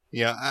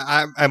 Yeah,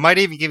 I might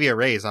even give you a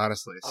raise,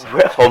 honestly. So.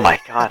 Oh my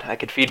God, I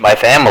could feed my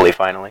family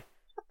finally.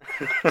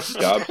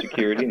 Job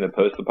security in the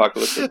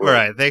post-apocalyptic world. All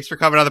right, thanks for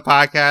coming on the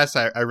podcast.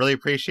 I really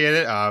appreciate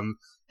it.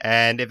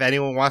 And if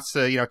anyone wants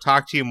to,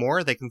 talk to you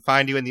more, they can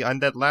find you in the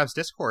Undead Labs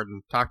Discord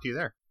and talk to you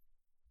there.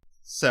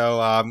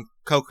 So,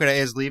 Coconut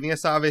is leaving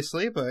us,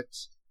 obviously, but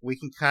we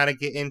can kind of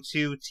get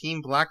into Team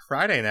Black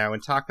Friday now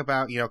and talk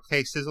about,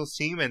 K-Sizzle's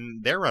team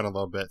and their run a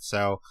little bit.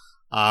 So,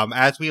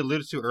 as we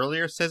alluded to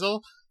earlier,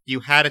 Sizzle,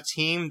 you had a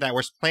team that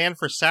was planned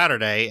for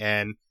Saturday,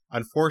 and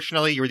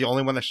unfortunately, you were the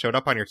only one that showed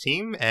up on your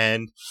team,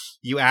 and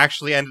you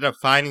actually ended up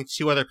finding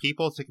 2 other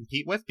people to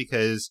compete with,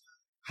 because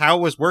how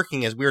it was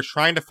working is we were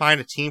trying to find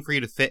a team for you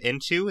to fit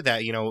into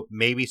that,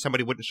 maybe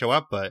somebody wouldn't show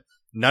up, but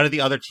none of the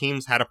other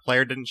teams had a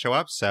player didn't show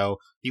up, so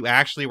you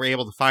actually were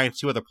able to find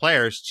 2 other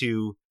players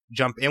to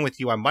jump in with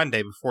you on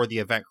Monday before the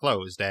event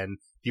closed. And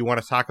do you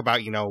want to talk about,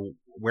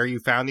 where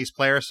you found these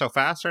players so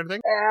fast or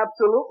anything?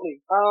 Absolutely.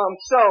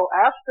 So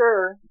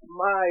after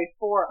my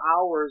 4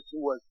 hours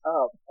was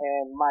up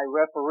and my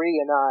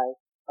referee and I,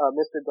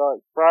 Mr.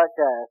 Dark's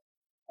broadcast,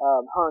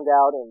 hung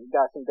out and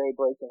got some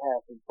daybreak and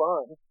had some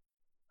fun,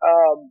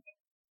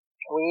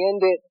 we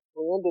ended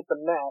the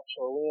match,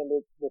 or we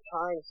ended the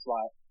time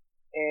slot,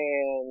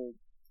 and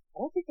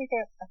I think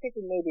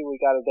maybe we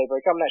got a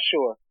daybreak, I'm not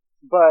sure,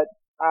 but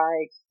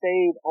I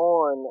stayed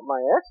on my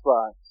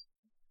Xbox,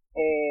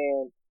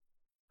 and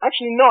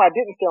actually, no, I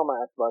didn't stay on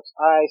my Xbox.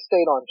 I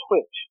stayed on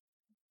Twitch.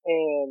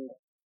 And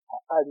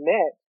I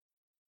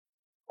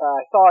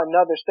saw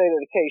another State of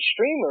Decay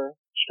streamer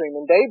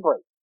streaming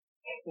Daybreak.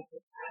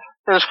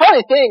 And the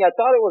funny thing, I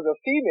thought it was a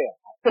female.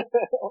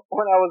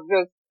 When I was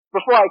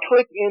before I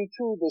clicked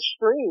into the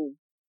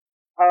stream,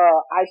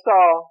 I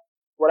saw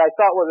what I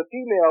thought was a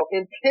female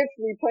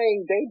intensely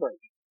playing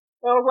Daybreak.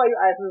 And I was like,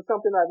 this is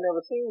something I've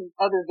never seen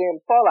other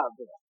than Fallout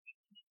Girl.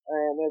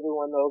 And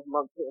everyone knows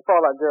my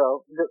Fallout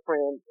Girl, good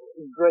friend,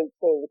 great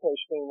State of Decay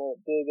streamer,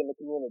 big in the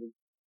community.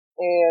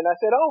 And I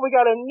said, we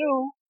got a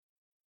new,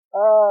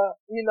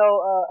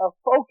 a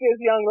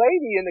focused young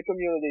lady in the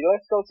community.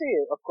 Let's go see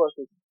it. Of course,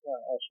 it's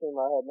a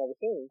streamer I had never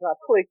seen. So I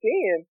clicked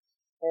in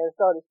and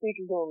started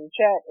speaking to him in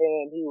chat,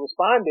 and he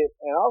responded,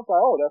 and I was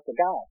like, that's the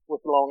guy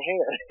with long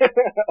hair.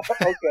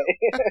 Okay.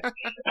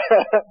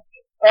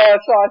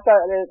 So I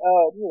started,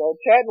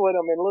 chatting with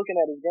him and looking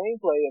at his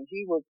gameplay, and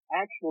he was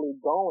actually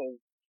going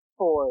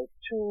for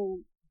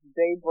 2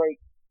 Daybreak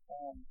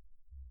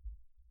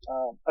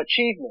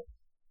achievements.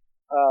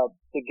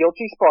 The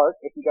Guilty Spark,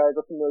 if you guys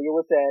are familiar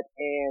with that,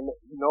 and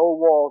No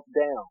Walls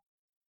Down.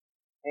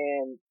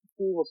 And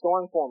he was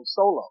going for them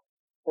solo.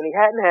 And he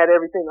hadn't had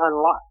everything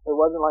unlocked. It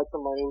wasn't like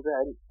somebody who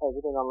had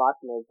everything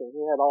unlocked and everything.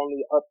 He had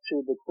only up to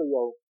the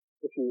Clio,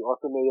 if you are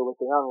familiar with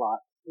the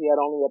unlock. He had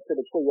only up to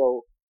the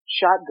Clio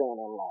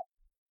shotgun unlocked.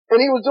 And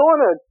he was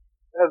doing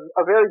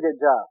a very good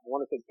job. I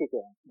want to say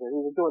kick-ass, but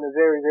he was doing a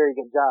very, very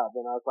good job.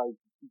 And I was like,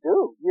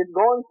 dude, you're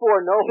going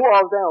for No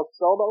Walls Down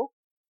solo?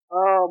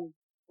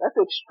 That's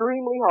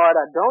extremely hard.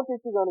 I don't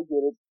think you're going to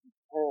get it.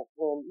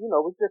 And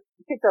we just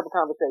picked up a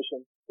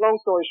conversation.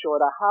 Long story short,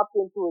 I hopped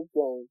into his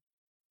game,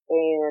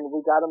 and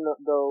we got him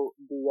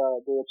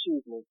the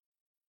achievement.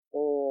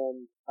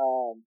 And,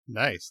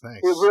 nice.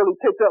 It really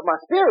picked up my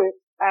spirit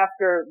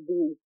after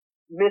the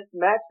missed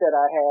match that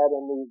I had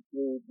and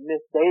the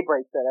missed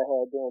daybreaks that I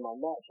had during my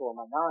match or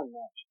my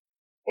non-match.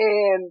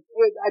 And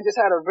I just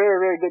had a very,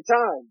 very good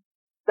time.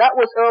 That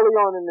was early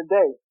on in the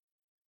day.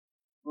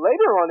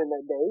 Later on in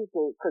the day,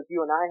 because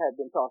you and I had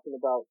been talking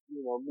about,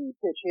 me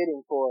pitch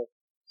hitting for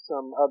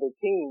some other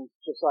teams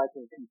just so I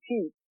can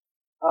compete,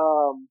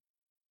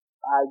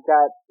 I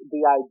got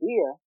the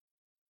idea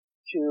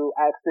to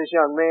ask this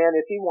young man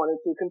if he wanted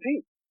to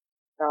compete.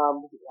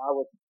 I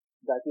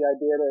got the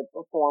idea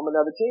to form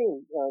another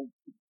team.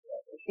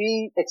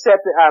 He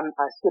accepted, I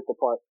skipped the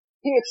part.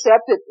 He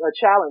accepted a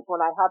challenge when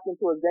I hopped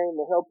into a game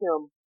to help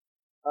him,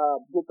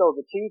 get those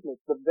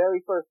achievements. The very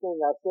first thing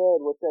I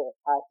said was that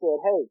I said,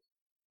 hey,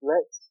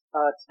 let's,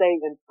 stay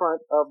in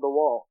front of the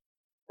wall.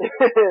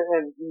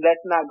 And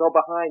let's not go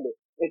behind it.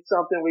 It's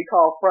something we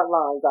call front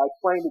lines. I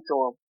explained it to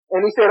him.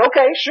 And he said,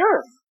 okay,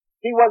 sure.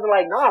 He wasn't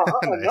like, no,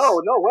 nice.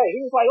 no way.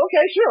 He was like,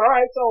 okay, sure,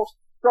 alright, so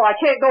I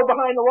can't go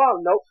behind the wall.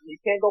 Nope, you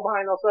can't go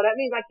behind the wall. So that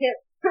means I can't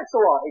fix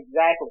the wall.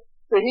 Exactly.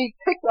 So he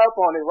picked up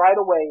on it right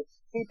away.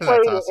 He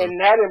played it, and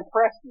that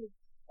impressed me.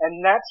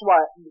 And that's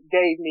what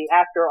gave me,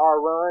 after our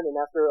run and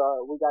after,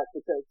 we got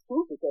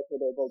two successful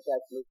daybreaks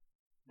actually,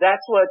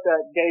 that's what,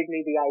 gave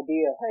me the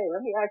idea. Hey,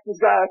 let me ask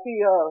this guy if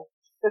he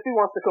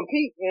wants to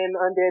compete in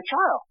Undead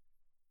Trial.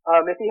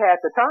 If he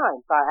had the time.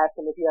 So I asked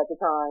him if he had the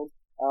time,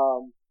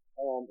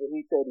 And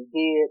he said he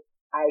did.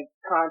 I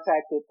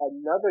contacted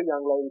another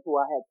young lady who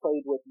I had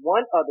played with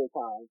one other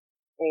time,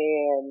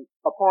 and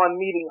upon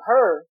meeting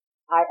her,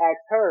 I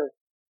asked her,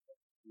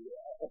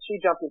 she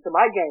jumped into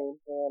my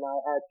game, and I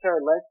asked her,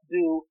 let's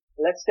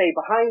stay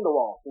behind the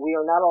wall. We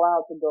are not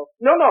allowed to go.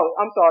 No,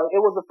 I'm sorry.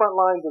 It was the front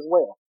lines as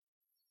well.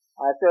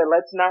 I said,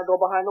 let's not go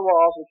behind the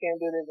walls. We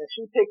can't do this. And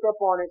she picked up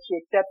on it. She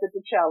accepted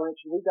the challenge.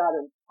 We got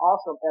an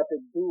awesome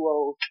epic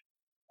duo,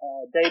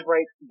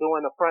 daybreak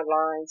doing the front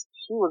lines.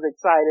 She was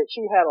excited.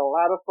 She had a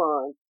lot of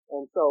fun.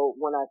 And so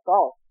when I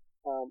thought,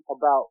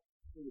 about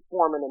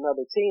forming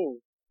another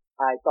team,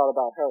 I thought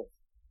about her.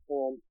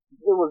 And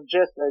it was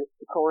just a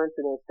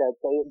coincidence that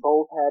they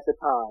both had the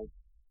time,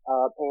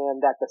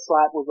 and that the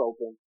slot was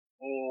open,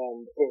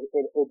 and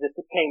it just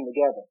came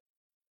together.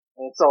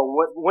 And so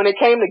when it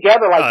came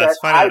together like that,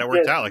 I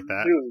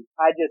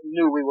just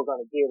knew we were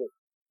going to get it,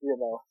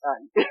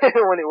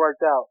 when it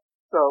worked out.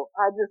 So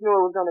I just knew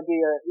it was going to be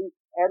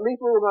at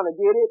least we were going to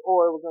get it,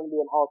 or it was going to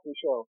be an awesome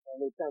show.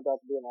 And it turned out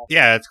to be an awesome show.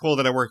 Yeah, it's cool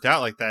that it worked out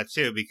like that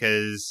too,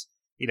 because,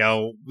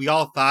 we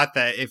all thought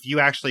that if you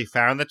actually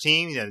found the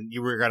team, then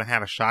you were going to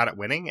have a shot at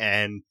winning.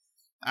 And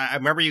I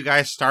remember you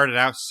guys started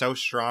out so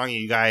strong.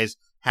 You guys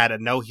had a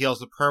no heals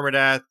to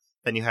permadeath,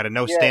 then you had a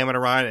no stamina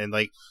run, and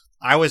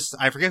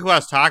I forget who I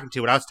was talking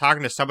to, but I was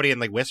talking to somebody in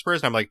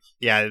Whispers, and I'm like,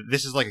 yeah,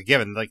 this is a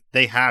given.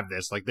 They have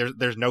this.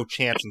 There's no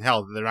chance in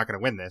hell that they're not going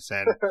to win this.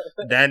 And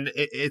then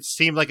it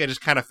seemed like it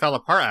just kind of fell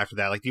apart after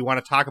that. Do you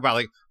want to talk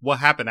about what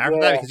happened after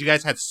that? Because you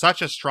guys had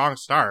such a strong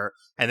start,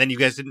 and then you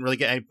guys didn't really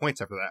get any points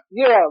after that.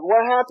 Yeah,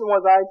 what happened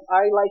was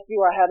I like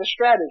you, I had a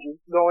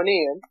strategy going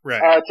in,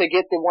 to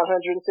get the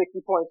 160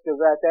 points, because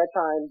at that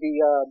time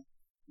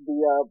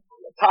the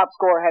top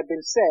score had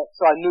been set,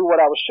 so I knew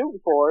what I was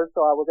shooting for, so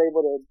I was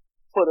able to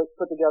put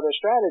together a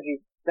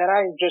strategy that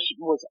I just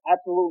was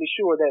absolutely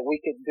sure that we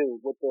could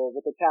do with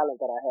the talent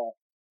that I had.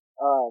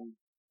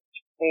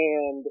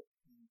 And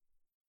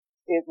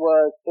it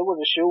was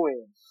a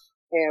shoe-in.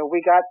 And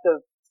we got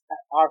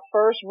our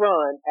first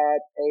run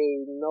at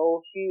a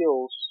no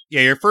heals.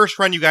 Yeah, your first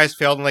run you guys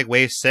failed in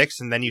wave 6,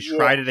 and then you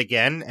tried it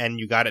again, and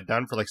you got it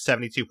done for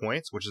 72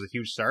 points, which is a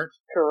huge start.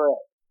 Correct.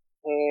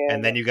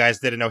 And then you guys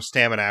did a no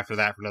stamina after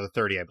that for another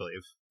 30, I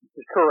believe.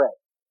 Correct.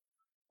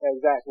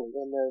 Exactly.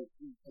 And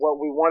what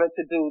we wanted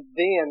to do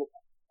then,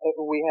 if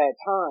we had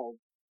time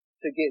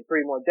to get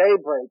 3 more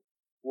daybreaks,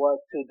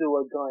 was to do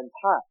a gun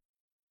top.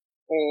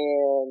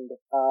 And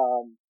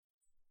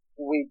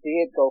we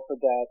did go for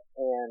that,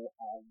 and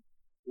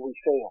we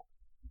failed.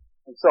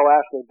 And so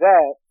after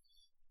that,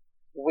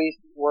 we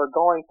were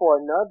going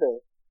for another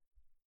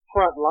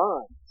front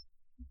line.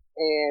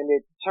 And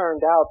it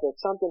turned out that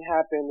something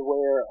happened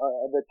where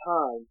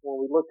when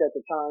we looked at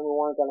the time, we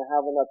weren't going to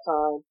have enough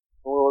time.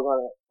 We were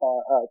going to,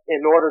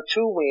 in order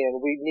to win,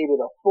 we needed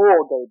a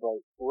full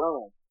daybreak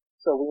run.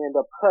 So we ended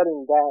up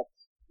cutting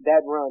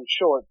that run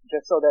short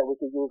just so that we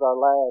could use our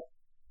last,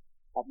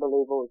 I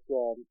believe it was,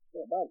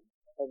 about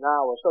an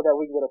hour, so that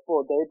we could get a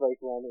full daybreak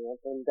run in.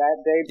 And that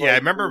daybreak. Yeah, I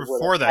remember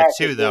before that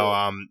too,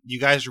 though, you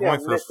guys were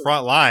going for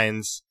front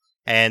lines,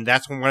 and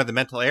that's when one of the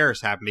mental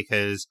errors happened,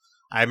 because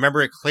I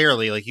remember it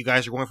clearly. You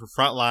guys were going for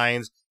front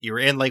lines, you were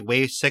in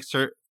wave 6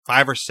 or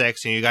 5 or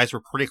 6, and you guys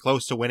were pretty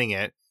close to winning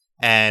it.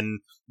 And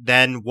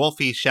then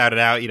Wolfie shouted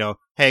out,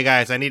 hey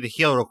guys, I need to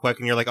heal real quick.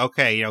 And you're like,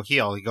 okay,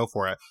 heal, go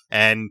for it.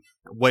 And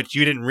what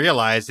you didn't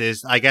realize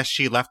is, I guess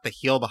she left the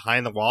heal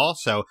behind the wall.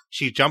 So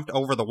she jumped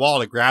over the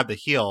wall to grab the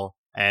heal,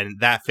 and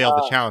that failed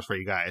the challenge for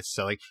you guys.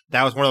 So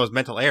that was one of those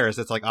mental errors.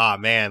 It's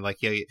man,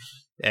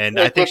 and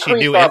I think she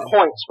knew it.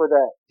 Points for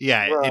that.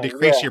 Yeah, it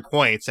decreased your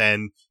points,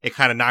 and it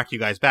kind of knocked you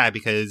guys back,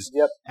 because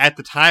at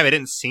the time it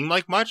didn't seem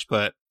like much,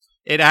 but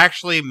it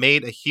actually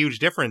made a huge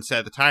difference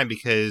at the time,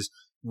 because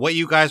what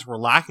you guys were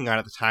lacking on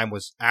at the time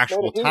was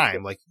actual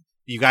time.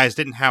 You guys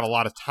didn't have a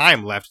lot of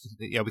time left,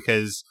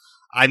 because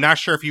I'm not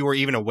sure if you were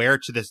even aware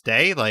to this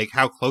day,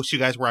 how close you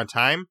guys were on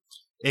time.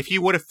 If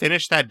you would have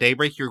finished that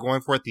daybreak you were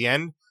going for at the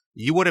end,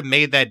 you would have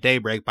made that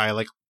daybreak by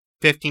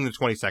 15 to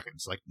 20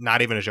 seconds. Like,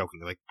 not even a joking.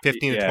 Like,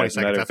 15 to 20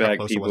 seconds. That's how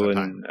close it was on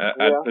time.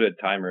 I'd put a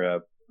timer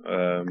up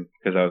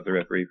because I was the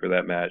referee for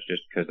that match,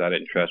 just because I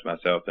didn't trust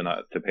myself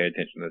to pay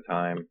attention to the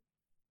time.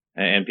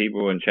 And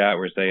people in chat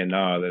were saying,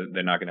 no,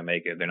 they're not going to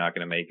make it. They're not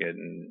going to make it,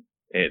 and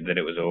that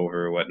it was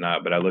over or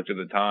whatnot. But I looked at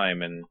the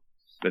time, and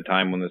the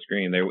time on the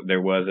screen,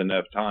 there was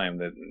enough time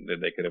that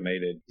they could have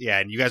made it. Yeah,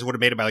 and you guys would have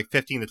made it by like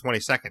 15 to 20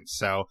 seconds.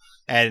 So,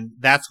 and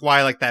that's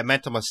why like that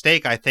mental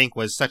mistake, I think,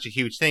 was such a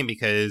huge thing,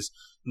 because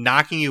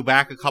knocking you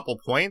back a couple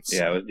points,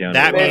 yeah, it was down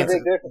that to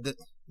the means,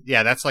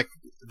 yeah, that's like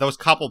those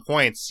couple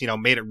points,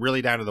 made it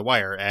really down to the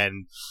wire.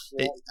 And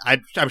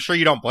I'm sure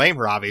you don't blame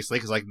her, obviously,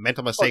 because like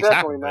mental mistakes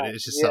happen, but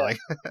it's just like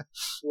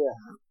yeah,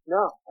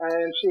 no,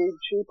 and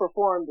she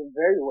performed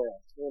very well,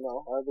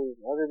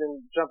 other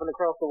than jumping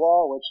across the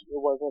wall, which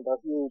it wasn't a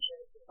huge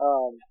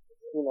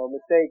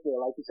mistake.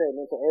 Like you said,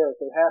 mental errors,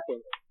 they happen.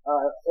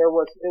 It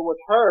was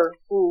her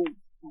who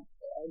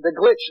the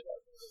glitch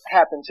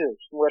happened to,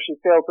 where she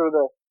fell through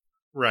the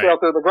fell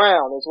through the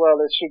ground, as well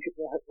as she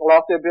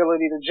lost the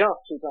ability to jump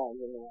 2 times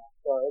in there.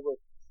 So it was,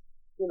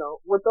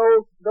 with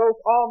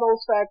all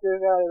those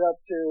factors added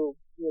up to,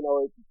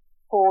 it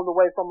pulled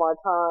away from our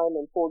time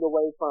and pulled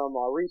away from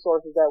our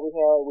resources that we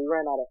had. We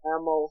ran out of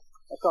ammo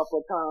a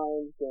couple of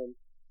times, and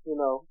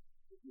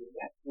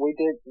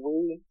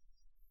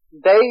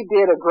they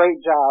did a great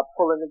job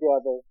pulling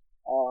together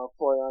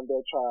for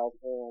Undead Trials,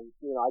 and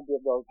I give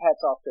those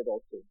hats off to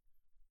those two.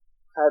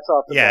 Hats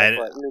off to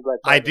New Black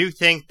Friday. I do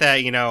think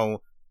that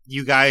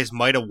you guys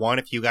might have won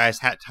if you guys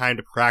had time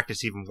to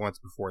practice even once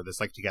before this,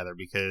 like together,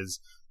 because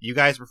you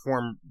guys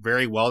performed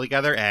very well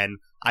together, and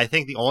I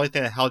think the only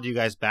thing that held you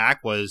guys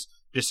back was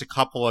just a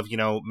couple of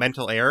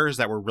mental errors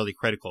that were really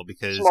critical,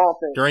 because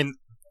during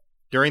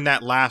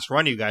that last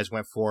run you guys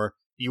went for,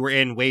 you were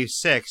in wave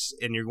 6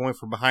 and you're going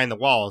for behind the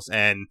walls,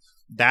 and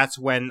that's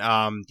when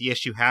the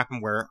issue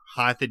happened where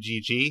Haunted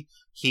GG,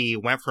 he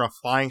went for a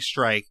flying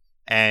strike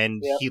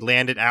and he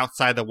landed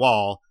outside the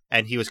wall,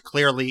 and he was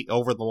clearly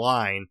over the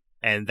line,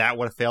 and that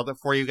would have failed it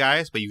for you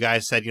guys, but you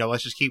guys said,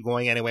 let's just keep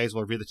going anyways,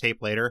 we'll review the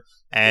tape later.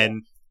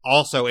 And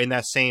also in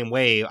that same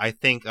way, I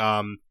think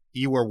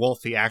you or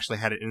Wolfie actually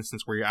had an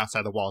instance where you're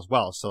outside the wall as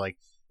well. So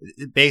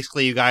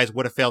basically you guys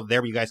would have failed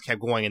there, but you guys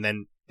kept going, and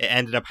then it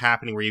ended up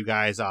happening where you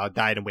guys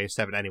died in wave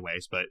 7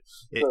 anyways. But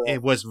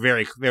it was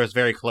very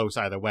close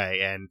either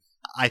way. And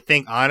I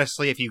think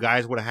honestly, if you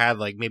guys would have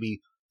had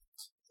maybe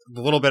a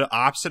little bit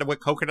opposite of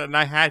what Coconut and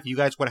I had, if you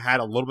guys would have had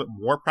a little bit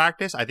more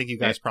practice, I think you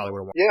guys probably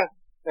would have won. Yeah.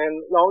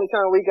 And the only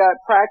time we got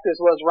practice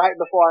was right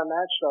before our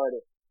match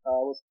started.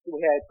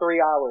 We had 3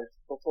 hours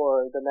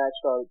before the match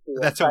started.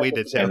 That's what we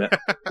did too.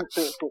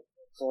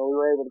 So we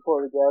were able to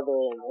pull together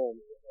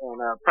and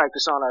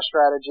practice on our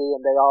strategy,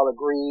 and they all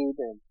agreed,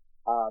 and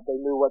they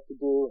knew what to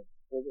do.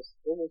 It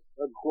was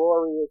a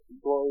glorious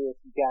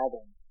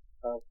gathering.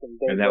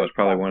 And that was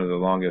probably one of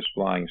the longest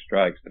flying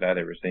strikes that I'd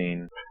ever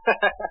seen.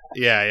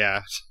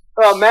 Yeah.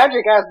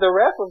 Magic, as the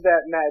ref of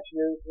that match,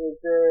 is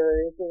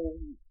there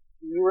anything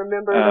you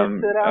remember that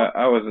stood out?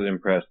 I was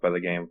impressed by the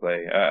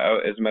gameplay.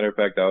 As a matter of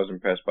fact, I was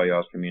impressed by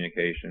y'all's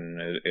communication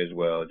as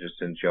well, just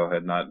since y'all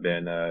had not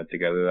been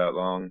together that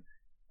long.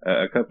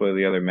 A couple of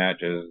the other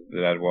matches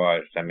that I'd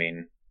watched,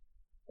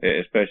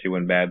 especially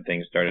when bad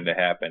things started to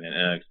happen and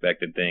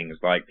unexpected things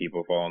like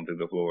people falling through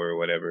the floor or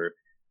whatever,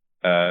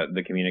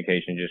 the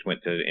communication just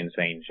went to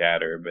insane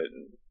chatter. But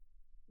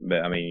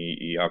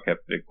y'all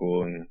kept it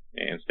cool and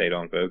stayed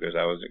on focus.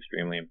 I was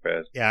extremely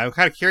impressed. Yeah, I'm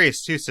kind of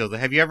curious too, Silva.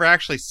 Have you ever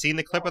actually seen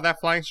the clip of that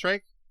flying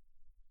strike?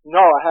 No,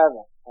 I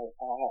haven't.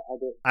 I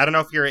didn't. I don't know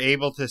if you're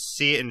able to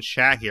see it in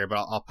chat here, but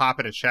I'll pop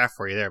it in chat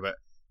for you there. But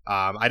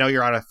I know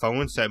you're on a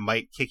phone, so it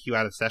might kick you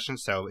out of session.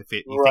 So if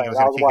you think it was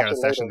going to kick you out of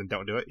session, then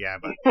don't do it. Yeah,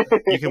 but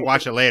you can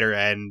watch it later,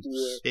 and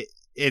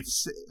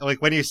it's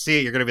when you see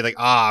it, you're going to be like,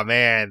 "Ah,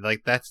 man,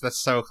 that's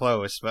so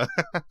close." But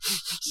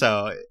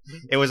so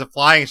it was a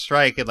flying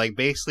strike, and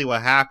basically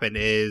what happened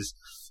is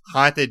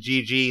Haunted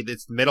GG,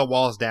 its middle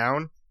wall's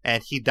down,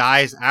 and he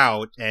dies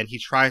out, and he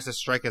tries to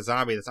strike a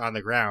zombie that's on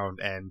the ground,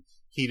 and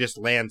he just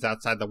lands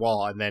outside the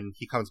wall, and then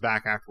he comes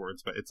back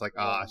afterwards. But it's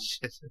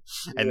shit.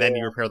 And then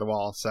you repair the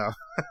wall. So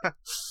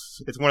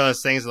it's one of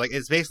those things,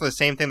 it's basically the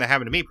same thing that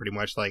happened to me pretty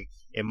much,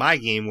 in my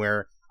game,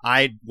 where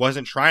I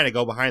wasn't trying to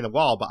go behind the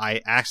wall, but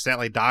I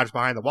accidentally dodged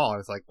behind the wall. And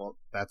it's well,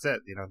 that's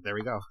it. There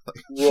we go.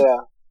 Yeah.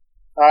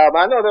 I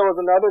know there was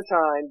another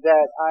time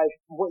that I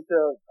went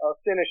to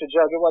finish a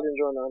jug. It wasn't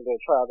during the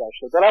trials,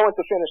 actually. But I went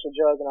to finish a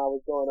jug, and I was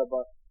going up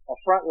a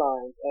front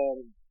line,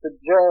 and the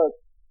jug,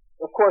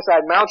 of course, I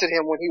mounted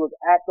him when he was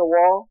at the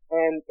wall,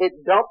 and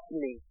it dumped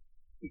me.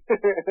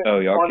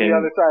 Y'all on came, the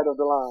other side of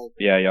the line.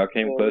 Yeah, y'all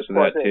came close to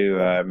that too.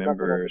 I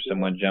remember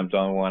someone jumped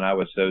on one. I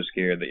was so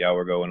scared that y'all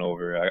were going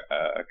over.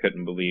 I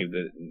couldn't believe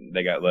that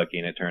they got lucky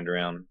and it turned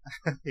around.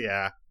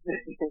 Yeah.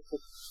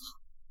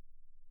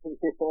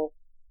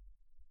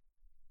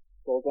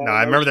 No,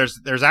 I remember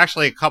there's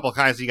actually a couple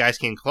times you guys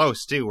came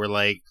close too,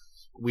 where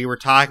we were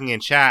talking in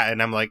chat,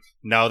 and I'm like,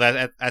 no,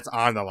 that's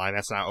on the line,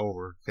 that's not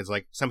over, because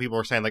some people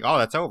were saying oh,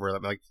 that's over.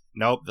 I'm like,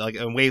 nope.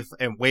 In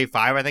wave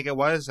 5, I think it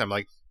was. I'm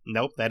like,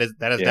 nope, that is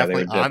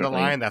definitely on the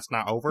line. That's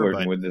not over.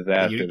 But with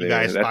disaster, you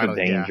guys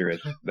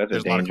that's a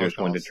dangerous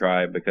one to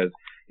try, because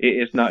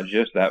it's not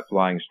just that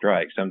flying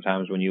strike.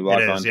 Sometimes when you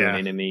lock onto an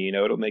enemy,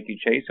 it'll make you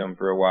chase them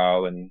for a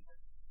while, and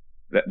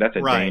that's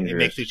a dangerous. It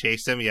makes you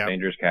chase them. Yeah,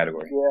 dangerous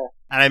category. Yeah.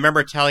 And I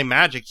remember telling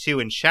Magic too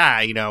in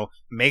chat,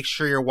 make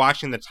sure you're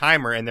watching the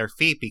timer and their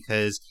feet,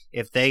 because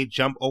if they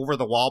jump over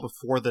the wall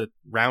before the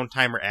round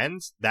timer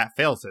ends, that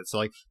fails it.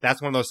 So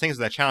that's one of those things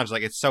that challenge.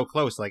 It's so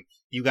close.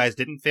 You guys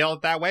didn't fail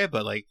it that way,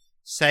 but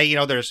say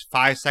there's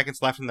 5 seconds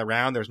left in the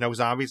round, there's no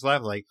zombies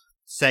left.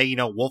 Say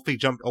Wolfie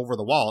jumped over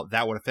the wall,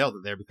 that would have failed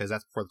it there, because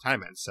that's before the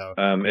time ends. So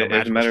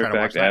as a matter of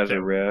fact, as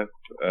a ref,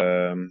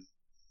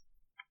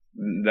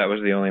 that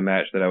was the only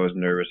match that I was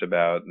nervous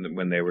about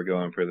when they were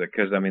going for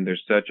because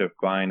there's such a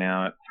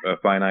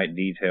finite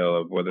detail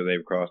of whether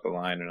they've crossed the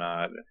line or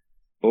not.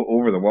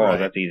 Over the wall,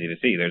 that's easy to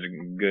see. There's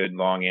a good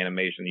long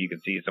animation you can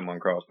see someone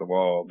cross the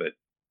wall, but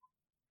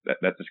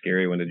that's a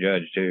scary one to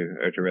judge too,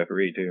 or to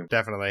referee too.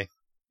 Definitely.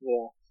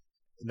 Yeah.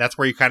 And that's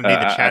where you kind of need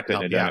the chat. I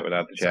couldn't have done it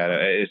without the chat.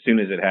 As soon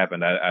as it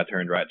happened, I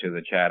turned right to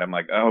the chat. I'm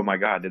like, oh my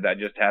God, did that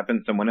just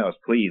happen? Someone else,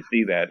 please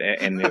see that.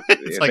 And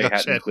if like, they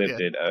hadn't clipped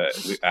it,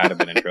 I'd have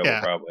been in trouble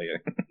probably.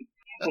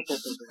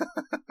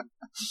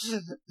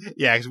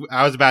 Yeah, cause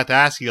I was about to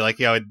ask you, like,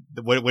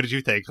 what did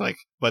you think? Like,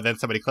 but then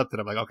somebody clipped it.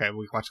 I'm like, okay,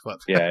 we can watch the clip.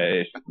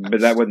 Yeah,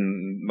 but that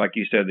wasn't, like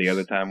you said the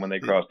other time when they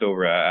crossed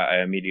over,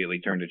 I immediately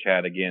turned to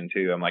chat again,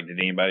 too. I'm like, did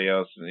anybody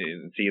else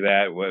see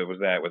that? What was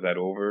that? Was that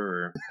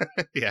over? Or?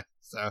 Yeah,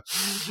 so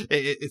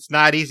it's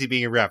not easy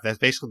being a ref. That's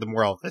basically the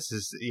moral. This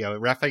is,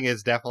 reffing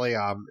is definitely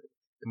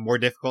more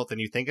difficult than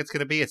you think it's going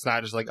to be. It's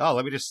not just like, oh,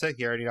 let me just sit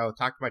here and,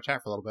 talk to my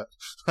chat for a little bit.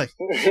 Like,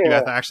 you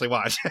have to actually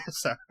watch.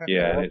 So.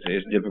 Yeah,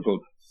 it's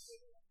difficult.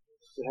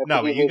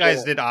 No, but you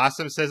guys did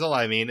awesome, Sizzle.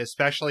 I mean,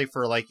 especially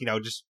for, like,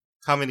 just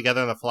coming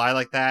together on the fly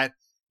like that.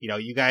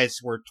 You guys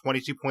were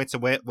 22 points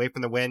away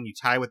from the win. You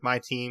tie with my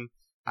team.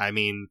 I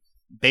mean,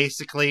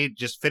 basically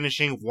just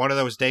finishing one of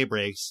those day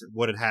breaks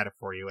would have had it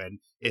for you. And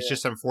it's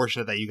just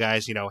unfortunate that you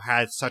guys,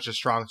 had such a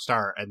strong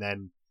start and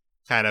then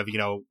kind of,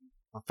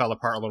 fell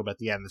apart a little bit at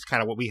the end. That's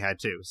kind of what we had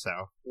too, so.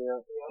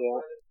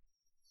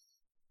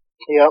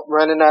 Yep,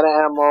 running out of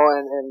ammo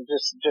and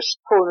just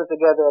pulling it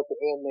together at the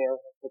end there.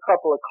 A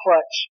couple of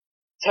clutch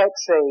tech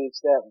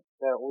saves that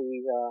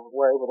we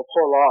were able to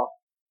pull off.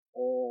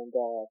 And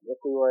if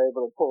we were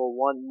able to pull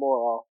one more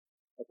off,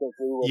 I think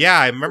we would. Yeah,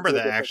 I remember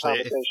that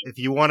actually. If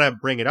you want to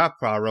bring it up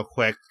real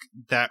quick,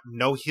 that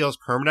no heals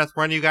permanent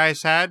run you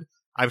guys had,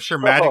 I'm sure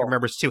Magic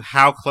remembers too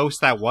how close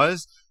that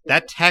was.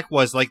 That tech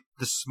was like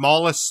the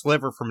smallest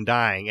sliver from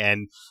dying.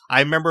 And I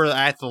remember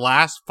at the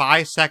last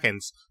 5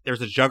 seconds, there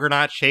was a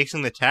Juggernaut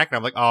chasing the tech. And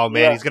I'm like, oh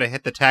man, he's going to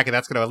hit the tech and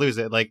that's going to lose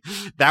it. Like,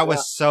 that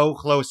was so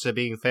close to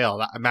being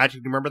failed.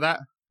 Magic, do you remember that?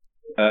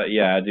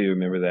 Yeah, I do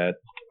remember that.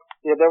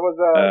 Yeah, there was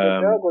the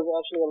Jug was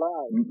actually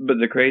alive. But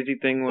the crazy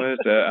thing was,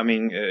 I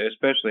mean,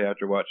 especially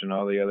after watching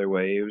all the other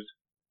waves,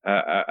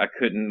 I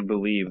couldn't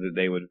believe that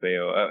they would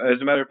fail.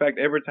 As a matter of fact,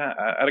 every time,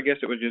 I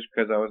guess it was just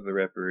because I was the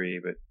referee,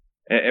 but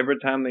every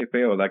time they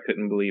failed, I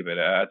couldn't believe it.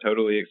 I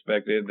totally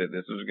expected that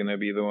this was going to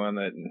be the one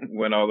that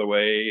went all the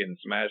way and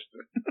smashed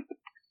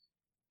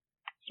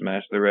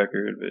the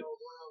record. But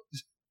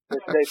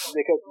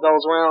because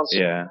those rounds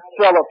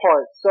fell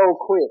apart so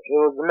quick. It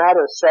was a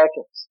matter of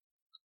seconds.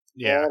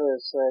 Yeah.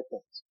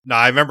 No,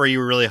 I remember you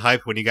were really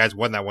hyped when you guys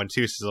won that one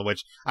too, Sizzle,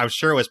 which I'm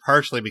sure was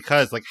partially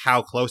because like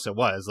how close it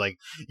was. Like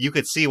you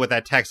could see what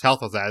that tech's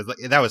health was at. Like,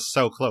 that was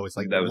so close.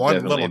 Like that was one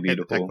definitely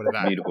little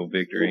a beautiful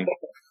victory.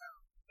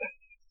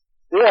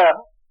 Yeah.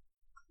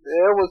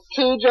 There was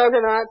 2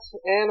 Juggernauts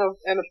and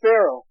a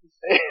Pharaoh.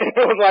 It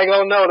was like,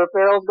 oh no, the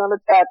Pharaoh's gonna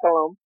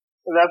tackle him,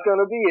 and that's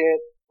gonna be it.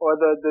 Or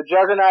the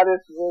Juggernaut is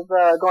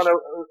gonna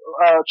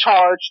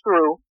charge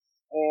through,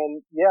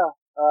 and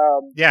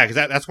yeah, because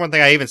that's one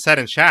thing I even said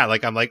in chat.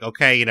 Like, I'm like,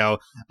 okay,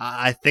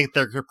 I think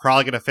they're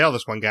probably going to fail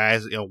this one,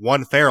 guys.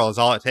 One Feral is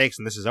all it takes,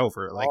 and this is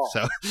over. Like,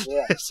 so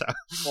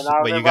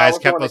but you guys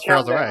kept those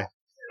Ferals away.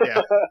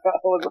 Yeah.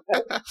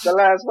 The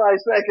last 5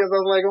 seconds, I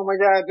was like, oh my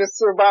God, just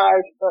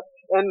survive.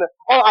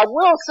 I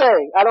will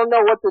say, I don't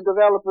know what the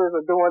developers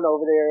are doing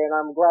over there, and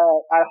I'm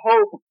glad, I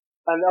hope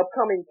an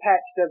upcoming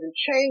patch doesn't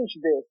change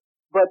this,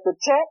 but the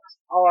techs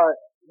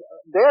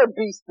they're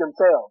beasts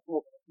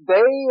themselves.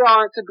 They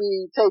aren't to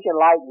be taken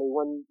lightly.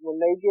 When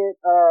they get,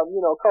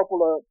 a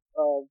couple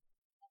of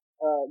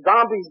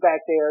zombies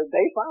back there,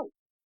 they fight.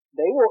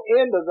 They will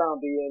end a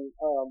zombie, and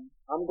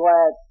I'm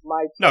glad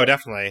my tech, no,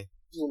 definitely.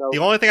 The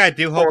only thing I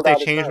do hope they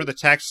change with the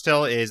tech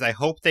still is I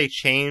hope they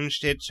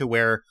changed it to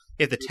where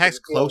if the tech's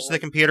close to the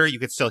computer, you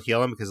could still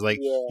heal him because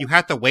you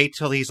have to wait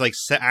till he's like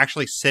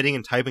actually sitting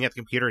and typing at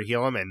the computer to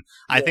heal him, and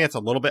I think it's a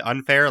little bit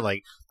unfair.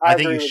 Like I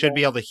think you should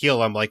be able to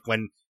heal him like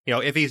when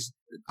if he's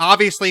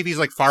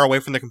like far away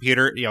from the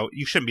computer,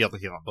 you shouldn't be able to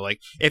heal him. But like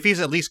if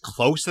he's at least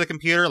close to the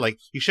computer, like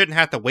you shouldn't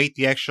have to wait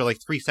the extra like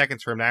 3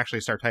 seconds for him to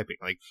actually start typing.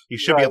 Like you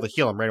should be able to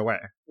heal him right away.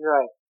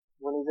 Right.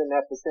 When he's in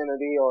that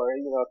vicinity, or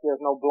if there's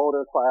no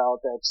bloater cloud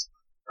that's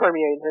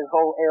permeating his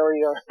whole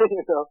area,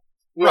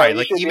 right?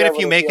 Like even if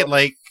you make it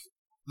like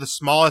the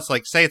smallest,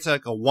 like say it's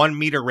like a 1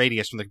 meter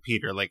radius from the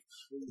computer, like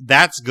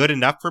that's good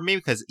enough for me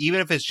because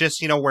even if it's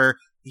just where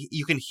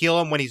you can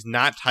heal him when he's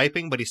not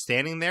typing but he's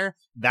standing there,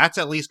 that's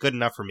at least good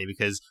enough for me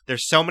because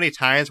there's so many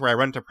times where I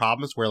run into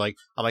problems where like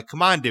I'm like,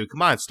 come on dude,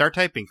 come on, start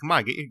typing, come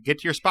on, get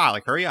to your spot,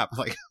 like hurry up.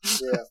 Like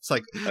it's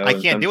like I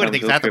can't do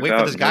anything because I have to wait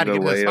for this guy to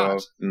get to the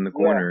spot in the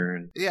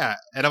corner. Yeah,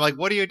 and I'm like,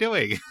 what are you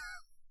doing?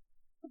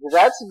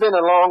 That's been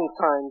a long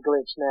time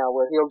glitch now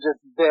where he'll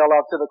just bail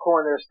off to the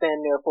corner,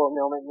 stand there for a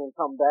moment, and then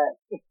come back.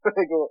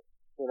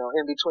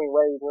 In between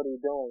waves, what are you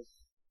doing?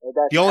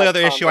 The only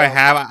other issue I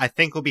have, I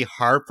think will be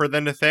hard for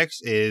them to fix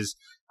is,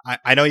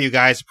 I know you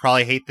guys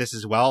probably hate this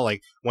as well,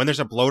 like, when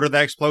there's a bloater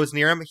that explodes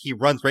near him, he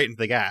runs right into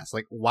the gas.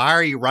 Like, why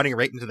are you running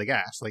right into the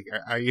gas? Like,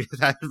 are you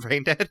that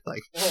brain dead?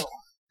 Like,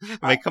 I'm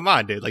like, come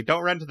on, dude, like,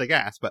 don't run to the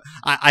gas. But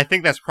I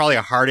think that's probably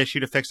a hard issue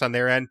to fix on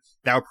their end.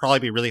 That would probably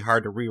be really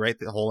hard to rewrite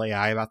the whole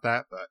AI about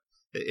that, but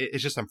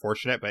it's just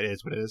unfortunate, but it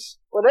is what it is.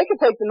 Well, they could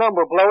take the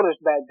number of bloaters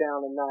back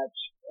down a notch.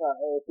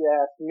 if you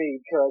ask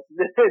me,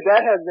 because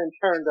that has been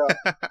turned up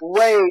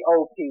way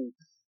OP.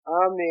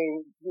 I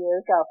mean,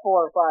 it's got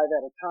 4 or 5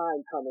 at a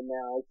time coming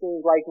now. It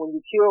seems like when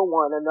you kill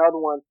one, another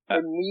one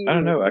immediately. I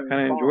don't know. I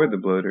kind of enjoyed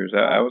the bloaters.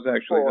 I was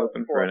actually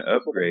hoping for an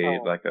upgrade,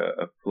 like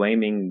a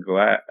flaming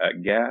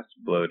gas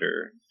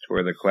bloater, to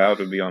where the cloud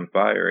would be on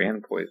fire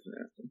and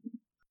poisonous.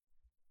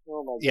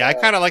 Oh yeah, I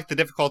kind of like the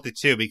difficulty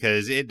too,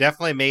 because it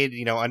definitely made,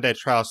 Undead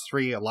Trials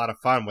 3 a lot of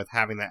fun with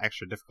having that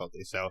extra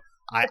difficulty. So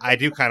I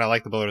do kind of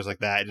like the bloaters like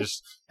that.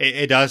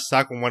 It does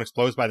suck when one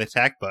explodes by the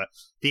tech, but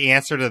the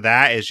answer to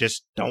that is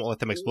just don't let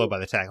them explode by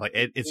the tech. Like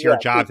it's your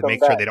job to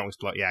make sure they don't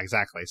explode. Yeah,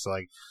 exactly. So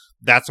like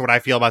that's what I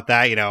feel about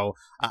that.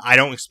 I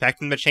don't expect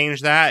them to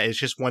change that. It's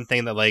just one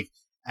thing that like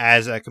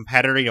as a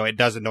competitor, it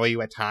does annoy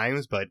you at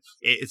times, but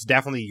it's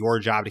definitely your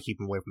job to keep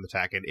them away from the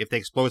tech. And if they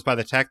explode by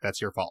the tech, that's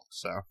your fault.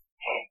 So.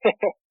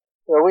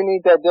 Yeah, we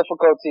need that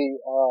difficulty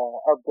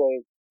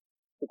upgrade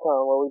to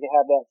come where we can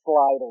have that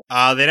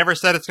slider. They never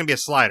said it's going to be a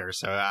slider,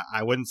 so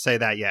I wouldn't say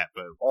that yet,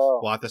 but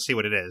we'll have to see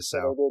what it is.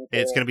 So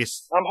it's going to be.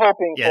 I'm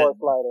hoping for a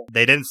slider.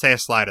 They didn't say a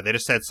slider. They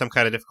just said some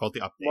kind of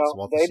difficulty update. No, so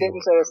we'll they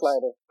didn't say a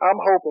slider. I'm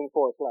hoping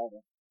for a slider.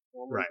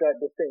 Right. That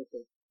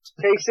distinction.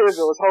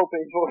 K-Sizzle is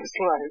hoping for a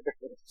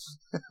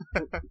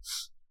slider.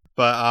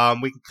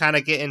 But we can kind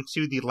of get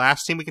into the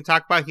last team we can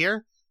talk about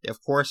here.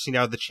 Of course,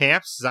 the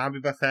champs,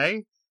 Zombie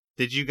Buffet.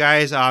 Did you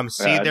guys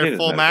see their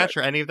full match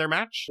or any of their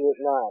match? Did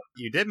not.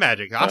 You did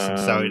Magic. Awesome.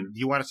 So do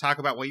you want to talk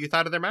about what you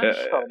thought of their match?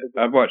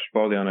 I've watched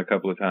Baldion a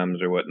couple of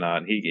times or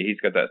whatnot. He's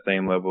got that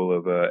same level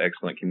of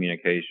excellent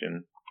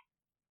communication.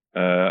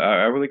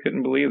 I really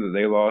couldn't believe that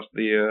they lost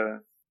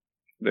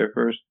their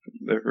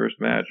first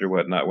match or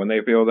whatnot. When they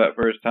failed that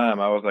first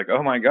time, I was like,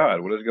 oh my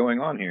god, what is going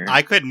on here?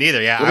 I couldn't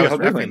either. Yeah, I was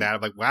ripping that.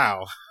 I'm like,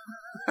 wow.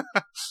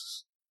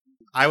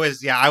 I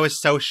was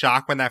so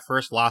shocked when that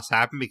first loss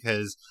happened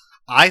because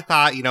I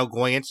thought,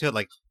 going into it,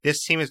 like,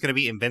 this team is going to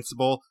be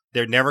invincible.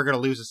 They're never going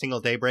to lose a single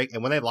Daybreak.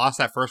 And when they lost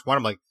that first one,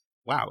 I'm like,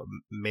 wow,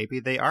 maybe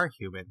they are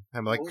human.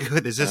 I'm like,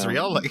 good, is this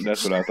real? Like,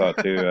 that's what I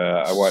thought, too.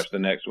 I watched the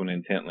next one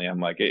intently. I'm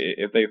like,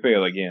 if they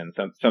fail again,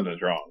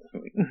 something's wrong.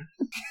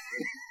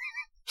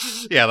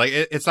 Yeah, like,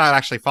 it's not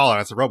actually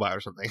Fallout, it's a robot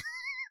or something.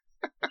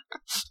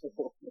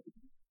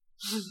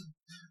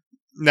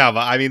 No,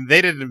 but, I mean,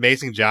 they did an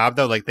amazing job,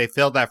 though. Like, they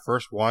failed that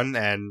first one,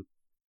 and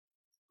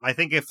I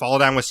think if Fall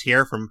Down was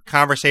here, from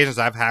conversations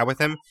I've had with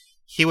him,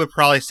 he would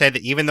probably say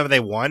that even though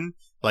they won,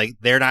 like,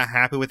 they're not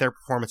happy with their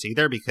performance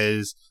either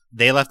because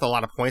they left a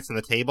lot of points on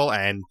the table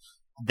and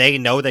they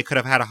know they could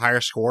have had a higher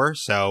score,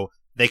 so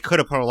they could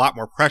have put a lot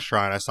more pressure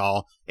on us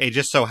all. It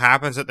just so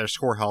happens that their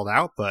score held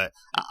out, but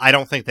I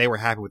don't think they were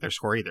happy with their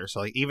score either. So,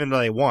 like, even though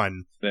they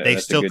won, they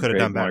still could have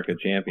done better. Market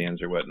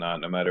champions or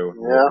whatnot, no matter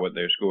what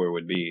their score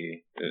would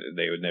be,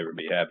 they would never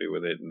be happy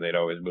with it, and they'd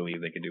always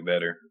believe they could do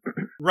better.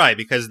 Right,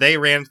 because they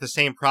ran into the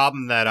same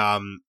problem that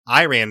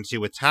I ran into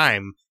with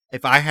time.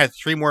 If I had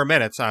 3 more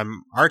minutes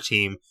on our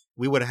team,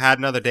 we would have had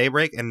another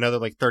Daybreak and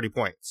another, 30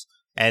 points.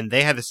 And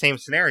they had the same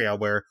scenario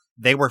where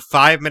they were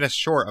 5 minutes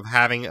short of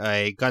having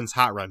a Guns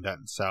Hot run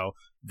done. So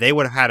they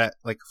would have had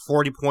a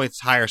 40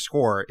 points higher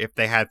score if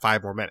they had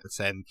 5 more minutes.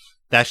 And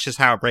that's just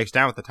how it breaks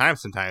down with the time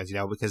sometimes,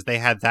 because they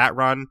had that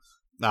run.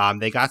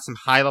 They got some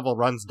high-level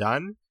runs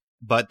done,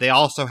 but they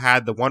also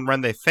had the one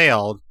run they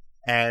failed,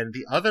 and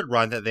the other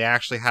run that they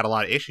actually had a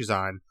lot of issues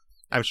on.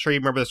 I'm sure you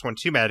remember this one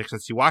too, Magic,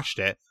 since you watched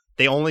it.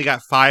 They only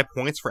got 5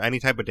 points for any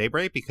type of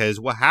Daybreak because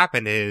what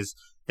happened is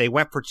they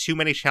went for too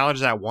many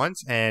challenges at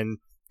once, and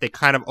they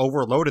kind of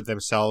overloaded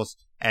themselves,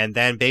 and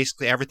then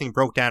basically everything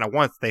broke down at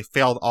once. They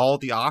failed all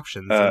the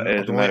options.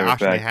 And the only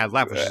option they had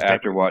left was just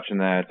after watching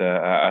that,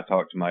 I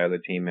talked to my other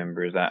team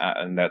members,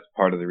 and that's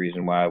part of the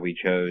reason why we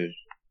chose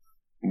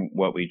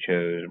what we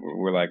chose.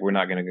 We're like, we're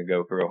not going to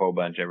go for a whole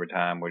bunch every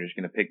time. We're just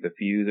going to pick the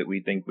few that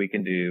we think we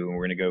can do, and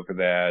we're going to go for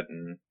that.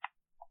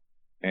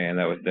 And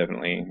that was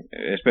definitely,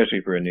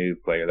 especially for a new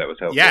player, that was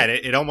helpful. Yeah,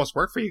 it almost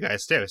worked for you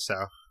guys too.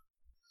 So,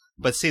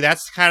 but see,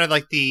 that's kind of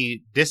like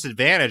the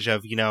disadvantage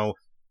of,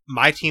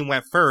 my team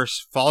went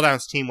first, Fall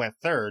Down's team went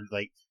third.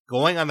 Like,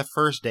 going on the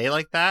first day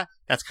like that,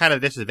 that's kind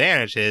of the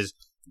disadvantage is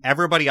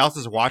everybody else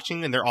is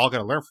watching and they're all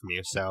going to learn from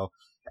you. So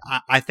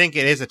I think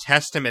it is a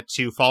testament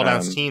to Fall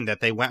Down's team that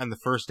they went on the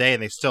first day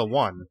and they still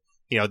won.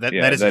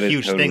 That is a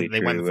huge totally thing. They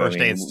went the first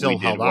day and still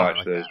held on. We did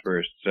watch those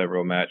first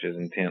several matches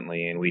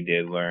intently, and we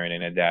did learn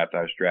and adapt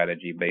our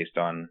strategy based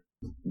on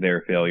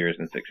their failures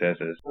and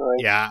successes.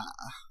 Yeah.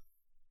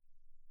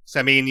 So,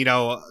 I mean,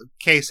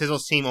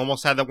 K-Sizzle's team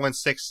almost had the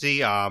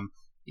 160.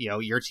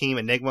 Your team,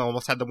 Enigma,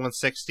 almost had the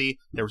 160.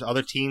 There was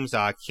other teams,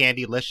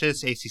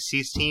 Candylicious,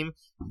 ACC's team.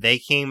 They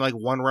came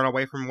one run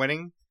away from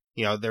winning.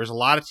 There's a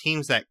lot of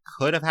teams that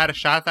could have had a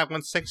shot at that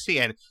 160,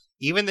 and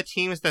even the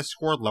teams that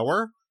scored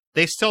lower,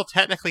 they still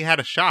technically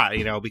had a shot,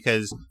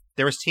 because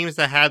there was teams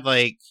that had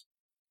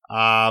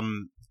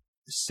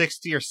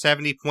 60 or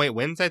 70 point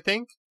wins, I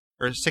think,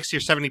 or 60 or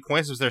 70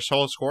 points was their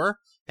sole score.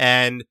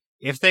 And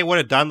if they would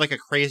have done a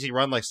crazy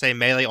run, say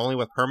Melee only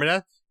with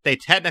Permanent, they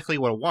technically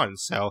would have won.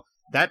 So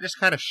that just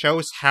kind of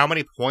shows how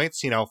many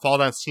points, Fall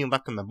Down's team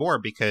left on the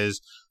board,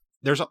 because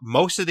there's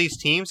most of these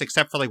teams,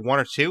 except for like one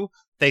or two,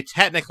 they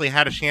technically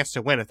had a chance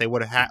to win if they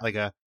would have had like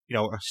a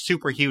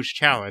super huge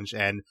challenge,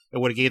 and it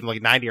would have gave them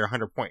like 90 or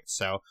 100 points.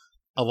 So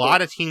a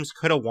lot of teams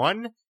could have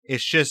won.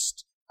 It's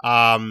just,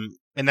 and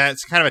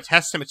that's kind of a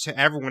testament to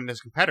everyone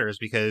as competitors,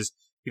 because,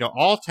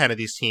 all 10 of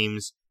these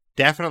teams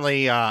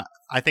definitely, I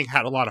think,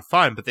 had a lot of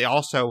fun, but they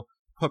also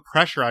put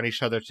pressure on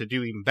each other to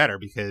do even better,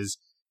 because,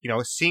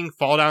 seeing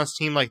Fall Down's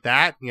team like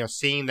that,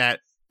 seeing that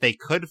they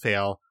could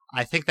fail,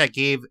 I think that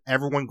gave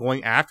everyone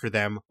going after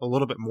them a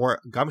little bit more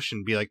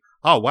gumption, be like,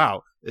 oh,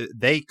 wow,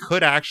 they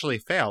could actually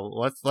fail.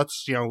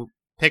 Let's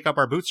pick up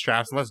our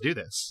bootstraps and let's do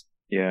this.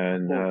 Yeah,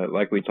 and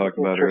like we talked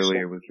about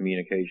earlier, with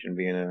communication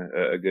being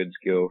a good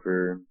skill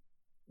for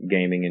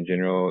gaming in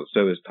general,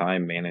 so is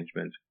time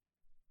management.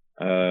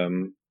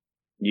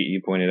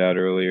 You pointed out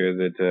earlier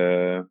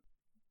that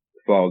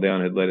Fall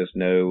Down had let us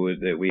know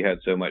that we had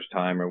so much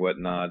time or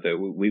whatnot that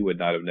we would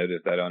not have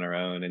noticed that on our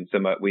own, and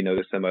we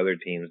noticed some other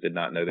teams did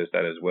not notice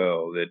that as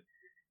well, that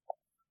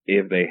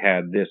if they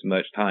had this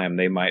much time,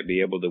 they might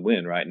be able to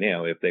win right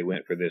now if they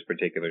went for this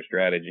particular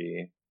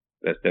strategy.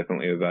 That's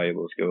definitely a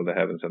valuable skill to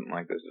have in something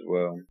like this as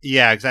well.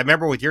 Yeah, because I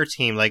remember with your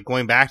team, like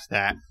going back to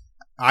that,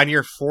 on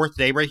your 4th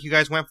Daybreak you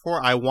guys went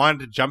for, I wanted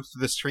to jump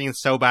through the screen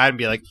so bad and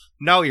be like,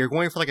 no, you're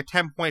going for like a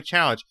 10-point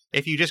challenge.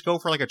 If you just go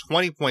for like a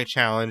 20-point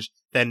challenge,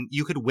 then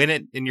you could win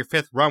it in your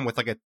 5th run with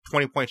like a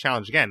 20-point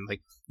challenge again.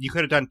 Like, you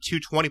could have done 2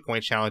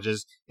 20-point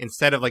challenges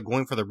instead of like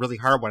going for the really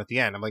hard one at the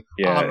end. I'm like,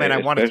 oh man, I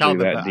want to tell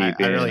them,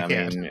 but I really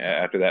can't. Mean,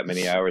 after that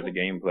many hours of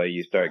gameplay,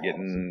 you start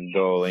getting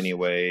dull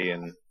anyway,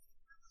 and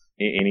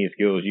any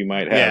skills you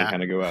might have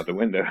kind of go out the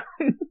window.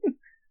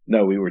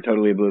 No, we were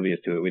totally oblivious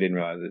to it. We didn't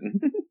realize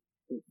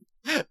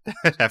it.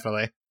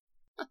 Definitely.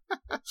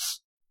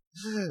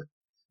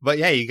 But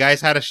yeah, you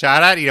guys had a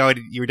shot at it.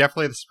 You were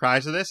definitely the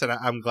surprise of this, and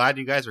I'm glad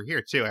you guys were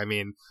here too. I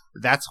mean,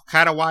 that's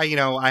kind of why,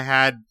 I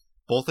had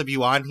both of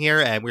you on here,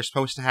 and we're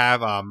supposed to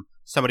have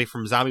somebody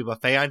from Zombie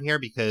Buffet on here,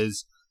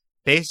 because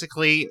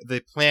basically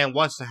the plan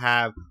was to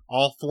have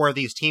all 4 of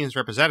these teams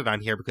represented on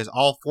here, because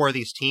all 4 of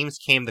these teams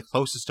came the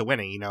closest to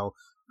winning.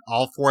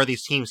 All 4 of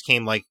these teams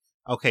came like,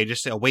 okay,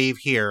 just a wave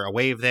here, a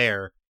wave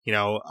there,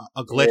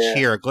 a glitch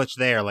here, a glitch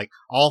there. Like,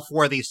 all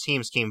 4 of these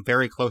teams came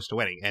very close to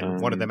winning,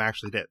 and one of them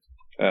actually did.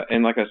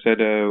 And like I said,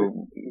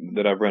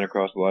 that I've run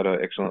across a lot of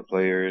excellent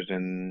players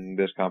in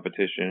this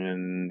competition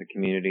and the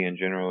community in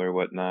general or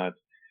whatnot.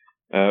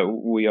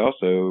 We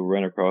also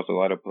run across a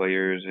lot of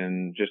players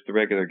in just the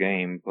regular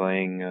game,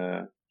 playing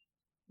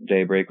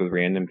Daybreak with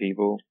random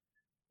people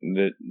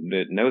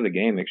that know the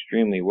game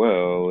extremely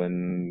well,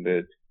 and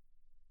that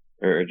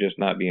are just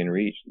not being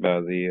reached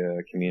by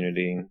the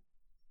community.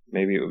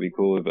 Maybe it would be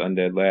cool if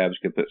Undead Labs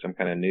could put some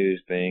kind of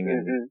news thing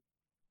and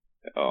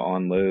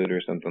on load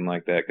or something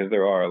like that, because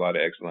there are a lot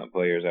of excellent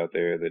players out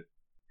there that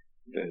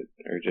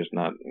are just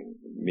not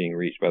being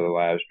reached by the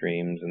live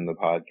streams and the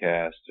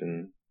podcasts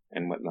and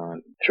whatnot.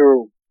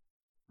 True.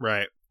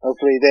 Right.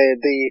 Hopefully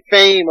the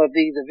fame of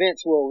these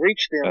events will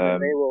reach them,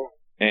 and they will.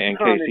 And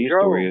KC's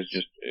story is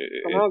just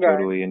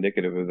totally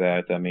indicative of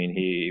that. I mean,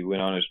 he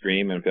went on a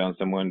stream and found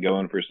someone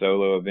going for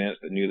solo events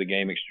that knew the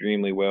game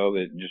extremely well,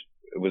 that just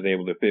was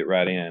able to fit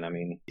right in. I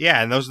mean,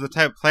 yeah, and those are the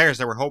type of players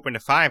that we're hoping to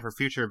find for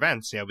future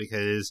events,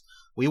 because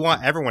we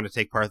want everyone to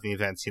take part in the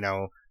events,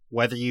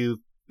 whether you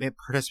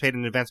participated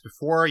in events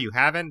before, you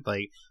haven't,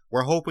 like,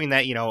 we're hoping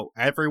that,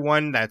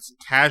 everyone that's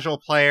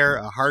casual player,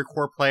 a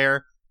hardcore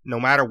player, no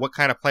matter what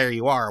kind of player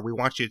you are, we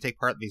want you to take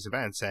part in these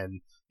events,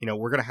 and,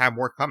 we're going to have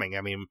more coming.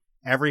 I mean,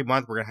 every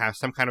month we're going to have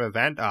some kind of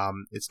event.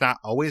 It's not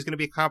always going to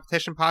be a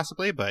competition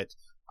possibly, but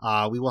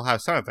we will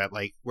have some event.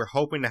 Like, we're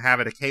hoping to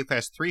have a Decay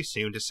Fest 3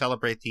 soon to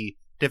celebrate the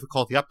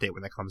difficulty update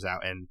when that comes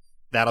out, and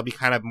that'll be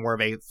kind of more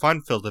of a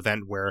fun-filled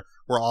event where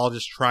we're all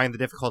just trying the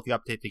difficulty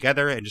update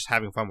together and just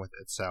having fun with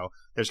it. So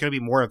there's going to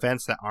be more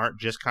events that aren't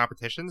just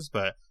competitions,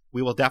 but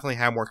we will definitely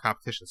have more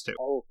competitions too.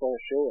 Oh, for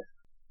sure.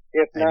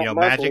 If and, not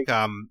Magic,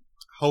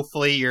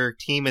 hopefully your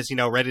team is,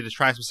 ready to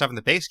try some stuff in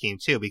the base game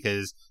too,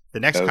 because the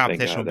next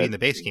competition will be in the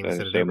base game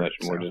instead of Daybreak.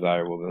 So much more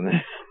desirable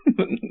than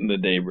the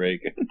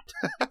Daybreak.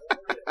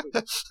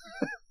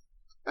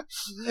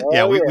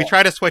 Yeah, we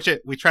try to switch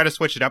it. We try to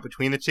switch it up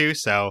between the two.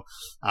 So,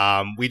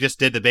 we just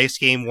did the base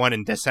game one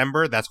in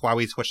December. That's why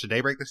we switched to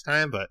Daybreak this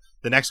time. But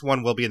the next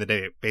one will be in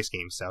the base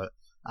game. So,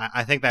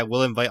 I think that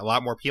will invite a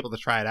lot more people to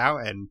try it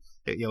out, and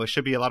it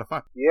should be a lot of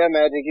fun. Yeah,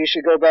 Magic, you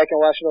should go back and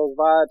watch those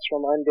VODs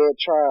from Undead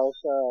Trials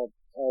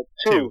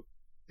 2.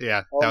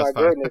 Yeah, oh that was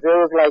my fun. goodness, it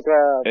was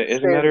like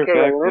as a matter of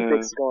fact,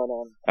 Olympics going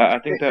on. I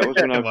think that was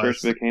when I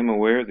first became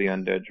aware of the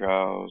Undead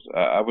Trials.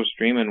 I was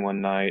streaming one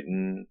night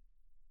and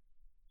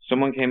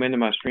someone came into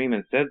my stream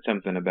and said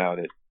something about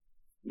it,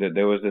 that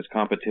there was this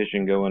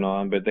competition going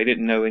on, but they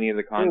didn't know any of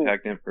the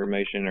contact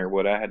information or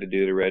what I had to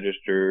do to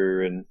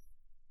register, and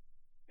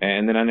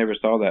then I never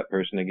saw that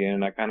person again,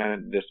 and I kind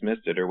of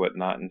dismissed it or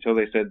whatnot until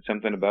they said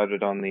something about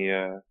it on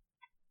the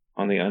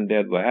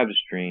Undead Labs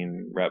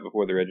stream right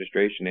before the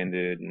registration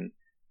ended, and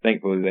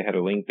thankfully they had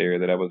a link there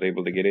that I was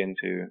able to get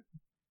into.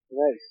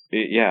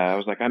 Nice. I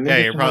was like,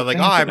 you're probably like,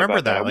 oh, I remember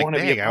that. Like,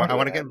 dang, I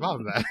want to get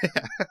involved in that.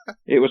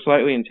 It was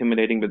slightly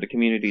intimidating, but the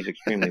community is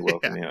extremely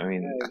welcoming. I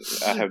mean,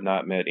 I have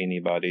not met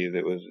anybody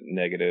that was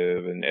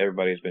negative, and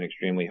everybody's been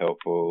extremely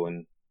helpful.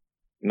 And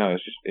no,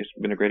 it's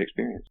been a great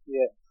experience.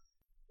 Yeah.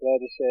 Glad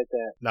you said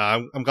that.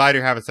 No, I'm glad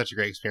you're having such a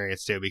great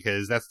experience too,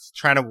 because that's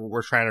what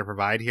we're trying to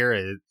provide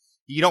here.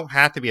 You don't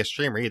have to be a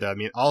streamer either. I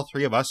mean, all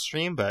three of us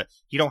stream, but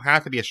you don't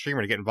have to be a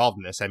streamer to get involved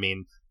in this. I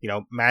mean,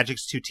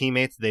 Magic's two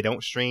teammates, they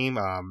don't stream.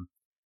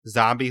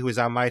 Zombie, who is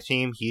on my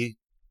team, he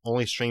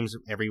only streams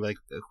every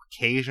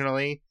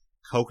occasionally.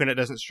 Coconut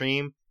doesn't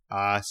stream.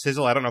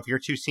 Sizzle, I don't know if your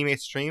two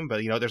teammates stream,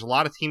 but there's a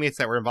lot of teammates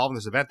that were involved in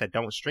this event that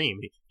don't stream.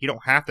 You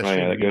don't have to stream.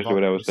 Yeah, that goes to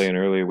what I was saying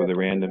earlier with the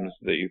randoms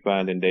that you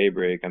find in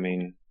Daybreak. I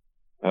mean,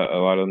 a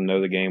lot of them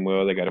know the game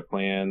well. They got a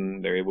plan.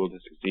 They're able to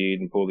succeed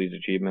and pull these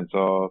achievements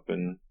off,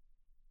 and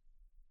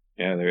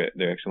yeah,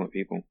 they're excellent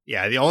people.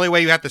 Yeah, the only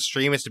way you have to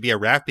stream is to be a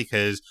ref,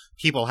 because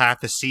people have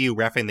to see you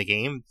reffing the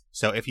game.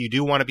 So if you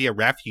do want to be a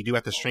ref, you do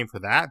have to stream for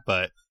that,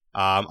 but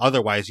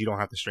otherwise you don't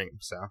have to stream.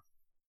 So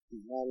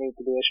I need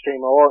to be a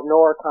streamer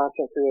nor a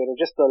content creator,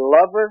 just a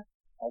lover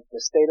of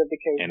the state of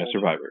Decay and a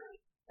survivor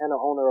and an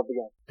owner of the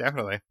game.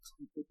 Definitely.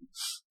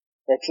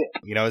 That's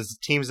it. As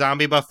Team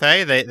Zombie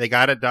Buffet, they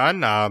got it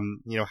done.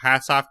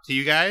 Hats off to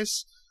you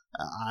guys.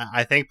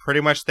 I think pretty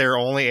much their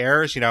only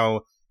errors,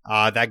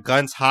 that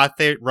Guns Hot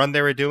run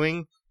they were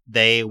doing,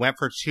 they went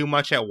for too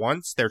much at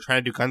once. They were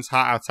trying to do Guns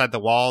Hot outside the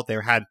wall. They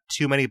had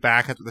too many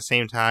backups at the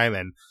same time,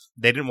 and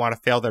they didn't want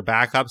to fail their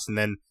backups, and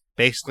then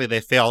basically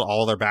they failed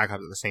all their backups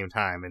at the same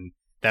time, and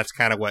that's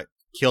kind of what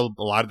killed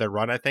a lot of their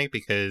run, I think,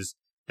 because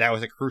that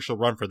was a crucial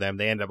run for them.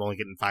 They ended up only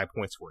getting 5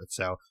 points for it,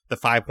 so the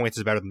 5 points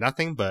is better than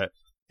nothing, but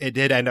it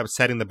did end up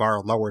setting the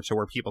bar lower to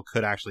where people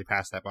could actually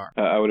pass that bar.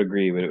 I would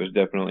agree, but it was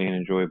definitely an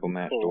enjoyable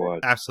match to watch.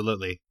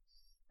 Absolutely.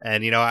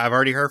 And, I've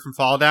already heard from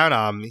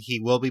Falldown. He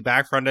will be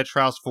back for Undead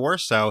Trials 4.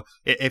 So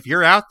if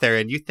you're out there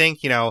and you think,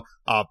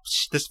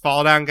 this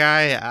Falldown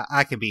guy,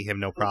 I can beat him,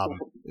 no problem.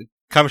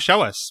 Come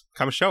show us.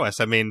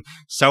 I mean,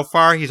 so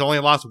far he's only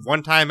lost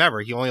one time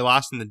ever. He only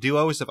lost in the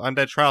duos of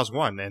Undead Trials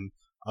 1. And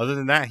other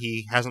than that,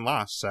 he hasn't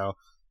lost. So,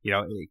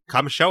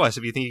 come show us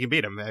if you think you can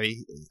beat him.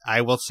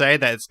 I will say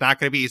that it's not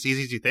going to be as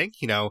easy as you think.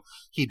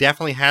 He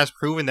definitely has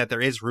proven that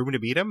there is room to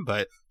beat him,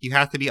 but you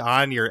have to be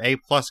on your A+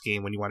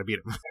 game when you want to beat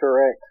him.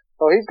 Correct.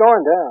 Oh, he's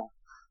going down.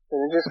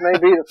 And it just may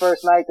be the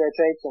first night that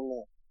takes him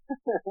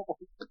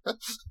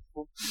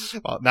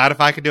there. Well, not if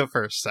I could do it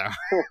first, so.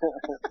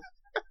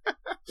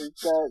 He's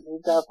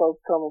got folks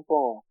coming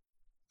for him.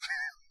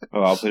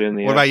 Oh, I'll put in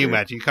the. What about you,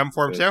 Matt? You come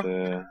for him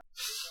too?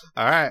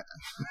 All right.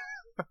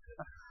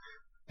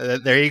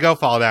 There you go,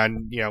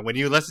 Falldown. When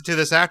you listen to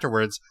this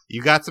afterwards,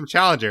 you got some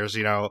challengers.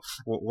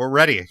 We're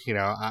ready.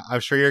 I'm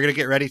sure you're going to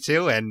get ready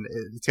too, and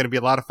it's going to be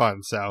a lot of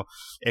fun. So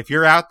if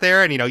you're out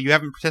there and, you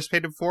haven't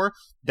participated before,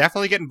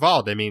 definitely get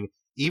involved. I mean,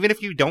 even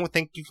if you don't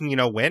think you can,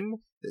 win,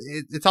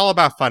 it's all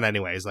about fun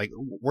anyways. Like,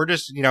 we're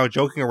just,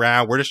 joking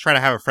around. We're just trying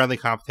to have a friendly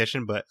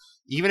competition. But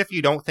even if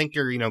you don't think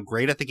you're,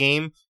 great at the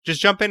game,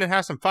 just jump in and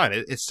have some fun.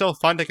 It's still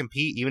fun to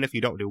compete, even if you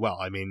don't do well.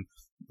 I mean,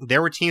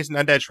 there were teams in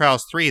Undead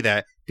Trials 3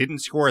 that didn't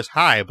score as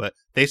high, but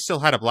they still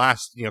had a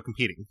blast,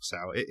 competing. So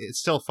it's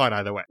still fun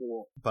either way.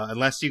 Yeah. But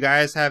unless you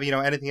guys have,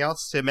 anything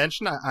else to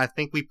mention, I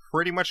think we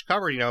pretty much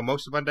covered,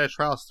 most of Undead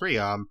Trials 3.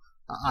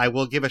 I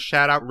will give a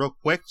shout out real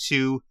quick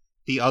to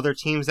the other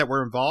teams that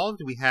were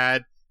involved. We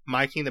had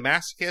my team, the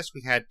Masochist.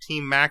 We had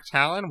Team Mac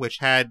Talon, which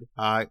had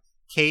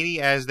Katie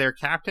as their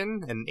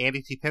captain, and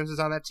Andy T. Pims is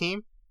on that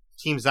team.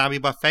 Team Zombie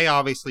Buffet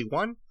obviously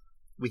won.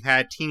 We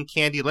had Team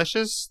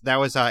Candylicious. That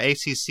was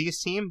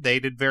ACC's team. They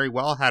did very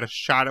well, had a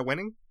shot at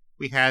winning.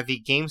 We had the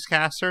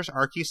Gamescasters,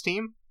 Arky's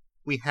team.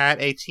 We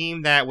had a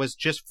team that was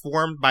just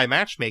formed by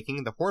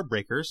matchmaking, the Horde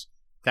Breakers.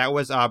 That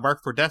was Mark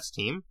for Death's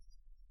team.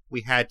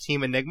 We had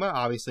Team Enigma,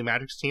 obviously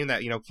Magic's team,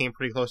 that came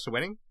pretty close to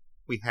winning.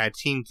 We had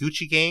Team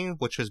Gucci Gang,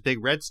 which was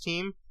Big Red's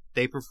team.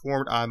 They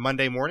performed on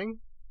Monday morning.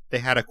 They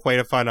had quite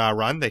a fun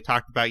run. They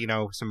talked about,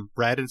 some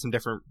bread and some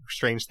different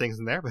strange things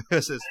in there, but it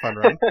was a fun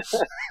run.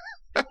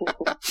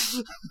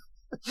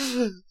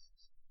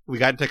 We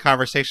got into a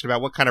conversation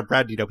about what kind of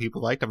bread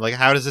people liked. I'm like,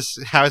 how is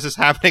this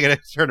happening in a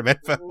tournament?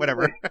 But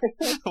whatever.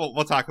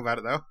 we'll talk about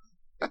it though.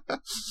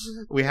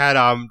 We had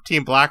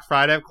Team Black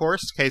Friday, of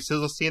course,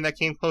 K-Sizzle's team that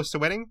came close to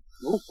winning.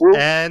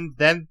 And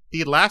then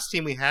the last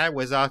team we had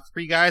was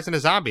 3 guys and a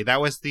zombie.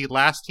 That was the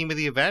last team of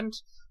the event.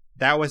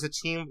 That was a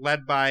team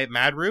led by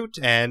Madroot,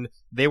 and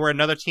they were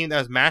another team that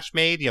was match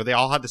made. They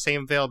all had the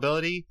same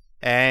availability,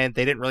 and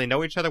they didn't really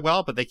know each other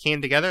well, but they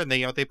came together and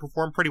they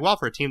performed pretty well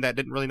for a team that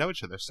didn't really know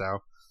each other. So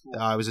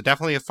it was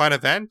definitely a fun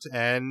event,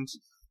 and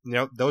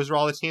those were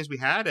all the teams we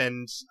had.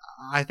 And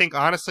I think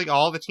honestly,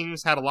 all the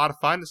teams had a lot of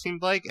fun. It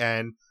seemed like,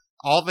 and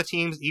all the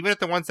teams, even if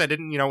the ones that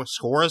didn't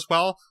score as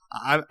well,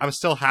 I'm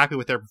still happy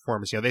with their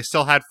performance. They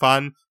still had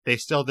fun. They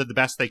still did the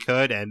best they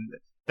could, and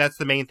that's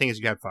the main thing, is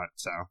you had fun.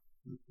 So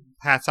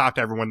hats off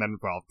to everyone that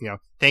involved.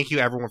 Thank you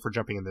everyone for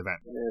jumping in the event.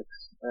 Yes,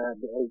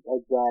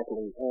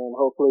 exactly. And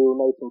hopefully we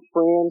made some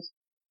friends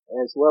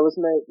as well as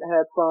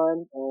have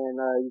fun, and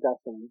you got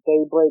some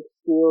daybreak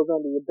skills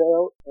under your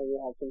belt, and you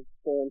have some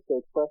things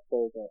to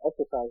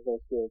exercise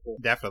those skills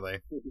with.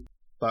 Definitely.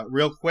 But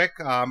real quick,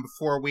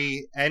 before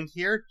we end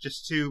here,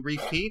 just to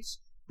repeat,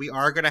 we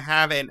are going to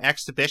have an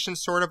exhibition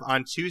sort of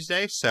on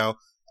Tuesday, so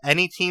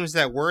any teams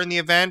that were in the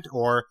event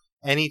or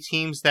any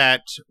teams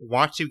that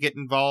want to get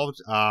involved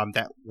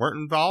that weren't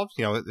involved,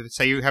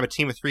 say you have a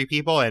team of 3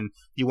 people and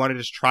you want to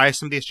just try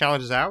some of these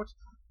challenges out,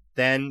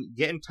 then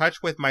get in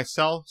touch with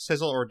myself,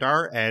 Sizzle, or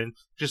Dart, and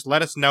just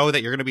let us know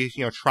that you're going to be,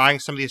 trying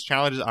some of these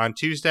challenges on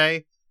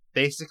Tuesday.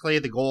 Basically,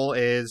 the goal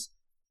is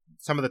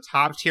some of the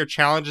top tier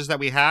challenges that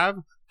we have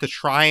to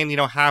try and,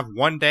 have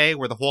one day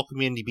where the whole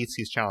community beats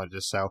these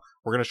challenges. So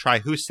we're going to try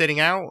Who's Sitting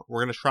Out.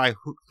 We're going to try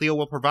Who Cleo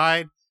Will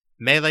Provide,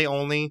 Melee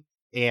Only,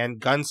 and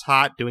Guns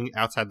Hot doing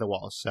Outside the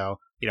Walls. So,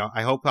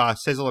 I hope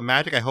Sizzle and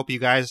Magic, I hope you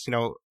guys,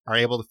 are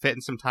able to fit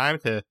in some time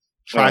to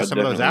try some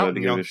of those out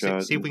and,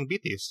 see if we can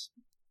beat these.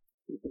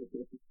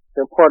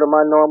 They're part of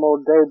my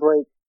normal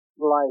daybreak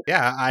life.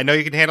 Yeah, I know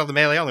you can handle the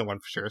melee only one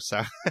for sure.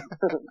 So,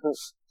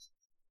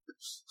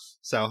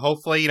 so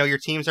hopefully, your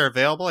teams are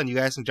available and you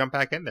guys can jump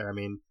back in there. I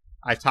mean,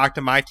 I talked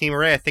to my team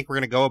already. I think we're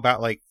going to go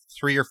about like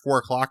 3 or 4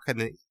 o'clock in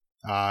the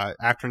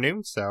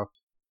afternoon. So,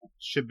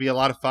 should be a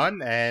lot of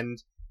fun.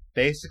 And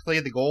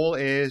basically, the goal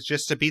is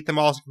just to beat them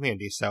all as a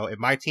community. So, if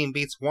my team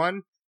beats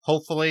one,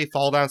 hopefully,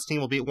 Fall Down's team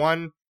will beat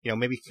one.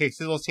 Maybe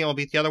K-Sizzle's team will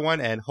beat the other one,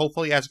 and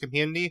hopefully as a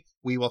community,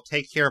 we will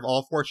take care of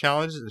all 4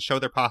 challenges and show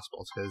they're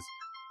possible, because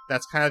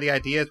that's kind of the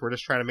idea, is we're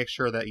just trying to make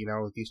sure that,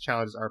 these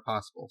challenges are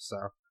possible,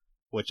 so,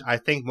 which I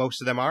think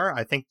most of them are.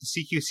 I think the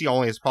CQC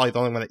only is probably the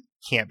only one that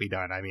can't be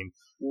done. I mean,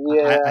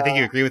 yeah. I think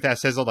you agree with that,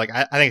 Sizzle? Like,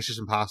 I think it's just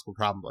impossible,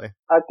 probably.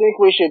 I think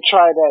we should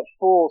try that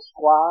full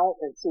squad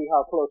and see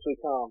how close we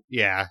come.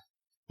 Yeah.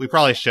 We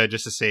probably should,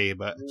 just to see,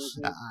 but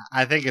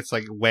I think it's,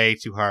 like, way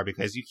too hard,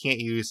 because you can't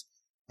use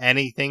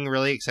anything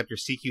really except your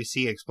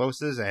CQC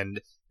explosives,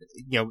 and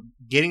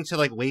getting to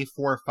like wave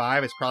 4 or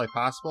 5 is probably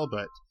possible,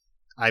 but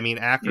I mean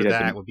after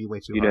that would be way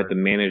too hard. You'd have to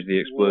manage the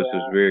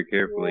explosives very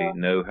carefully,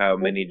 know how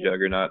many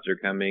juggernauts are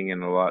coming,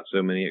 and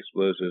so many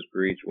explosives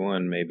for each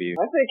one. Maybe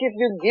I think if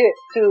you get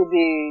to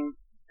the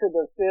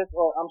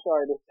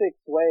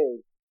 6th wave,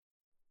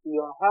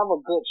 you'll have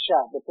a good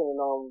shot depending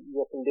on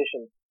your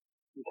condition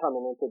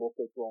coming into the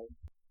 6th wave.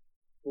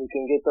 You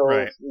can get those,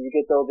 right. You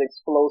get those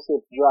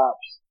explosive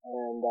drops,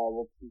 and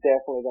it's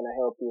definitely going to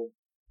help you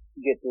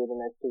get through the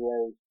next 2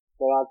 waves.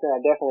 But I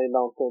definitely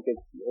don't think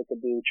it could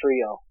be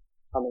trio.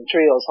 I mean,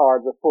 trio's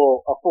hard with a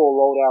full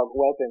loadout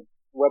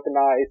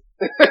weaponized,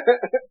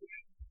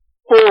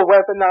 full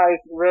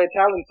weaponized red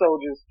talent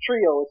soldiers.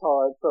 Trio is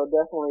hard, so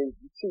definitely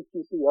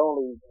CQC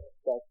only.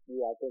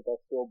 I think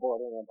that's still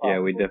bordering impossible. Yeah,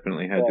 we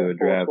definitely had to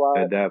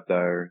adapt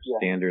our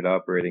standard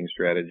operating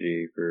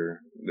strategy for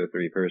the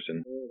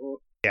 3-person. Mm-hmm.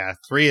 Yeah,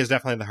 3 is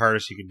definitely the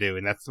hardest you can do,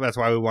 and that's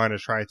why we wanted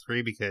to try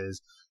 3,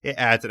 because it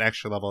adds an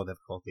extra level of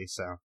difficulty.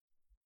 So,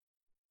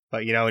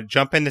 but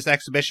jump in this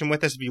exhibition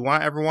with us if you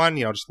want, everyone.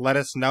 Just let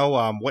us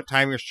know what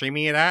time you're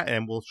streaming it at,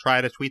 and we'll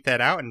try to tweet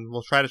that out, and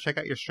we'll try to check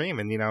out your stream,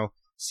 and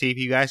see if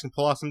you guys can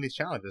pull off some of these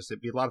challenges.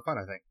 It'd be a lot of fun,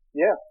 I think.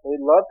 Yeah, we'd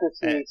love to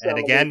see. And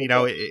again,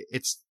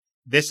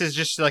 this is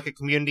just like a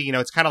community.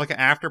 It's kind of like an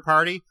after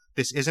party.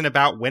 This isn't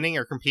about winning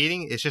or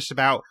competing. It's just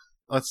about,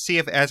 let's see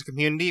if, as a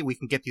community, we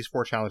can get these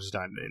 4 challenges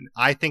done. And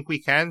I think we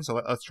can, so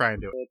let's try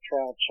and do it. Try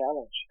a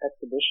challenge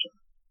exhibition.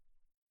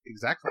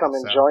 Exactly. Come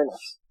and join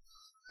us.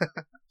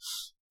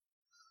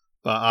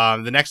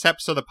 But the next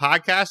episode of the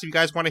podcast, if you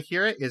guys want to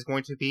hear it, is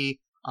going to be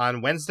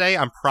on Wednesday.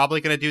 I'm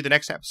probably going to do the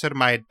next episode of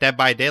my Dead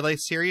by Daylight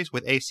series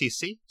with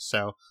ACC,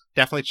 so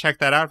definitely check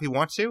that out if you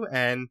want to.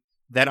 And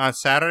then on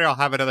Saturday, I'll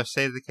have another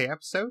State of Decay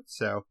episode,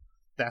 so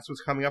that's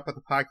what's coming up with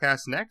the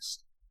podcast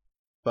next.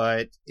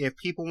 But if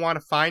people want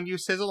to find you,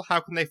 Sizzle,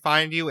 how can they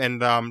find you and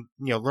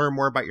learn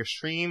more about your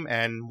stream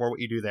and more what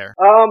you do there?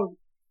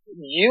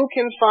 You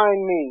can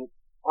find me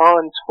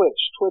on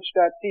Twitch,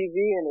 twitch.tv,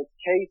 and it's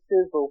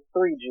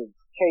KSizzle3G,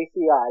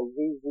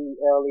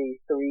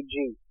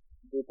 KCIZZLE3G.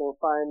 You can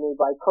find me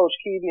by Coach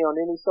Keeby on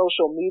any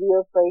social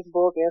media,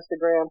 Facebook,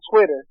 Instagram,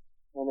 Twitter,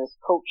 and it's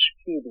Coach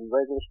Keeby,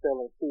 regular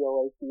spelling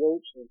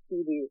COACH, and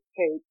Keeby is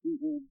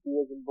KEEB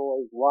as in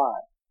boys Y.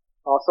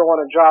 Also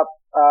want to drop,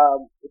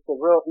 it's a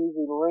real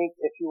easy link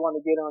if you want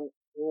to get in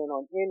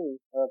on any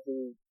of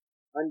the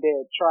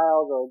Undead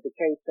Trials or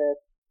Decay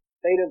Fest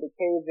State of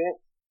Decay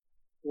events.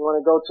 You want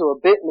to go to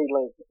a bit.ly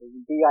link,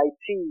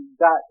 bit.ly/SOD,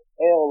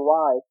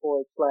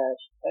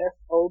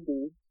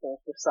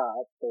 stands for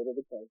side, State of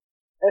Decay.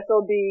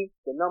 SOD,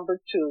 the number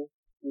 2,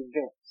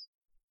 events.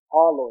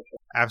 All over.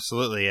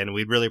 Absolutely, and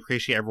we'd really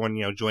appreciate everyone,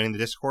 joining the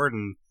Discord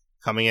and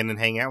coming in and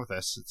hanging out with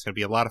us. It's going to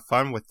be a lot of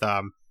fun with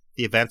the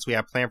events we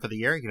have planned for the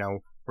year.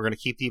 We're going to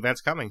keep the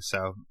events coming,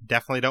 so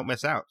definitely don't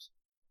miss out.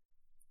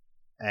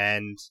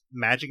 And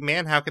Magic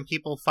Man, how can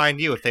people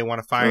find you if they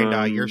want to find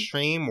your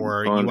stream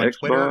or you on Xbox,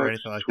 Twitter or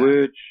anything like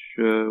Twitch,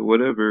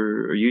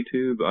 whatever, or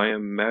YouTube? I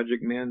am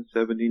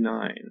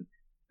MagicMan79,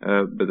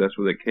 but that's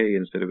with a K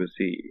instead of a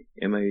C.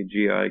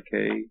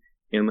 MAGIK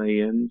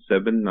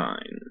MAN79.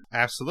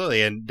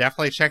 Absolutely, and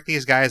definitely check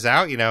these guys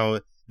out.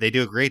 They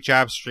do a great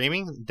job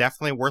streaming.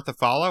 Definitely worth a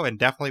follow, and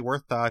definitely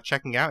worth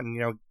checking out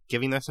and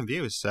giving them some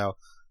views. So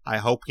I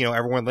hope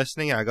everyone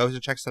listening goes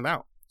and checks them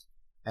out.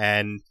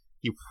 And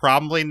you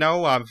probably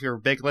know if you're a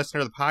big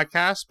listener to the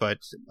podcast, but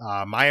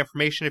my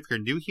information, if you're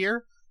new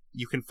here,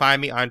 you can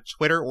find me on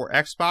Twitter or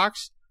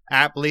Xbox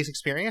at Blaze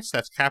Experience.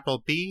 That's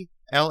capital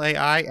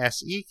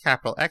BLAISE,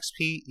 capital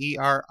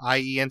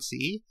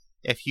XPERIENCE.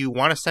 If you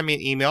want to send me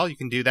an email, you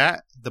can do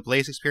that,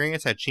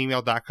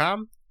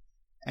 theblazeexperience@gmail.com.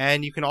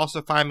 And you can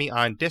also find me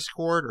on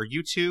Discord or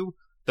YouTube.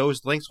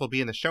 Those links will be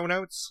in the show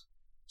notes.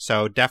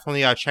 So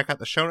definitely check out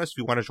the show notes if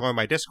you want to join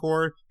my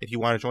Discord, if you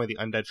want to join the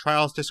Undead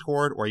Trials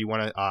Discord, or you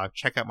want to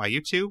check out my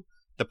YouTube.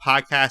 The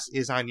podcast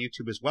is on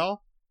YouTube as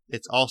well.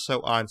 It's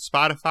also on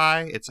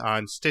Spotify. It's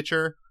on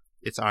Stitcher.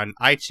 It's on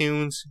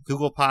iTunes,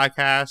 Google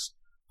Podcasts,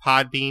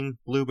 Podbean,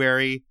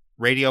 Blueberry,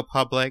 Radio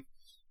Public.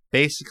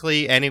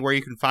 Basically anywhere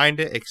you can find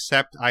it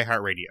except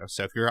iHeartRadio.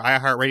 So if you're an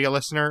iHeartRadio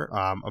listener,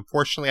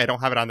 unfortunately I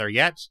don't have it on there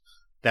yet.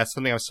 That's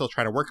something I'm still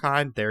trying to work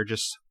on. They're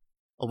just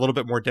a little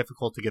bit more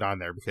difficult to get on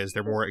there because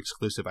they're more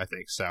exclusive, I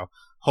think. So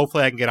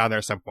hopefully I can get on there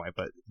at some point,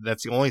 but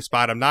that's the only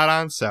spot I'm not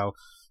on. So,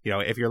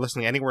 if you're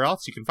listening anywhere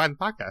else, you can find the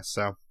podcast.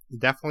 So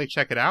definitely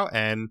check it out.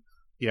 And,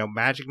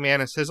 Magic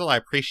Man and Sizzle, I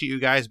appreciate you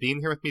guys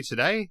being here with me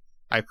today.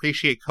 I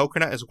appreciate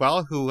Coconut as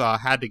well, who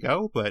had to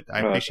go, but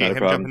I appreciate him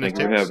jumping in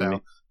too.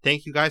 So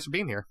thank you guys for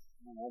being here.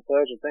 My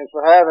pleasure. Thanks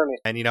for having me.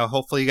 And,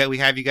 hopefully we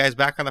have you guys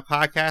back on the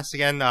podcast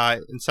again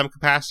in some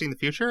capacity in the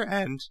future,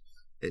 and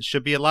it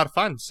should be a lot of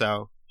fun.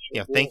 So,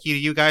 thank you to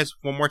you guys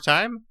one more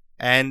time,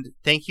 and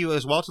thank you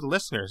as well to the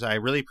listeners. I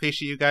really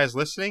appreciate you guys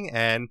listening,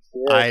 and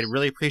I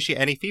really appreciate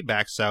any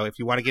feedback. So if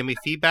you want to give me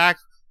feedback,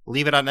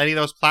 leave it on any of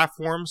those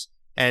platforms,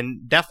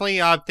 and definitely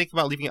think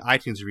about leaving an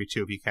iTunes review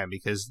too if you can,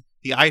 because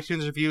the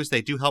iTunes reviews,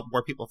 they do help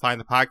more people find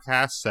the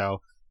podcast.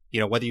 So,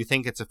 whether you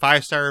think it's a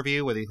 5-star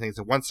review, whether you think it's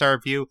a 1-star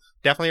review,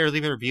 definitely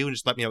leave a review and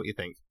just let me know what you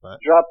think. But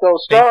drop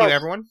those stars. Thank you,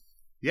 everyone.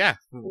 Yeah,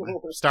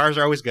 stars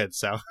are always good,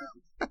 so.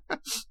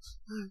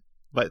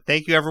 But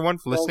thank you, everyone,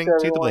 for listening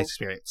to The Blaze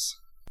Experience.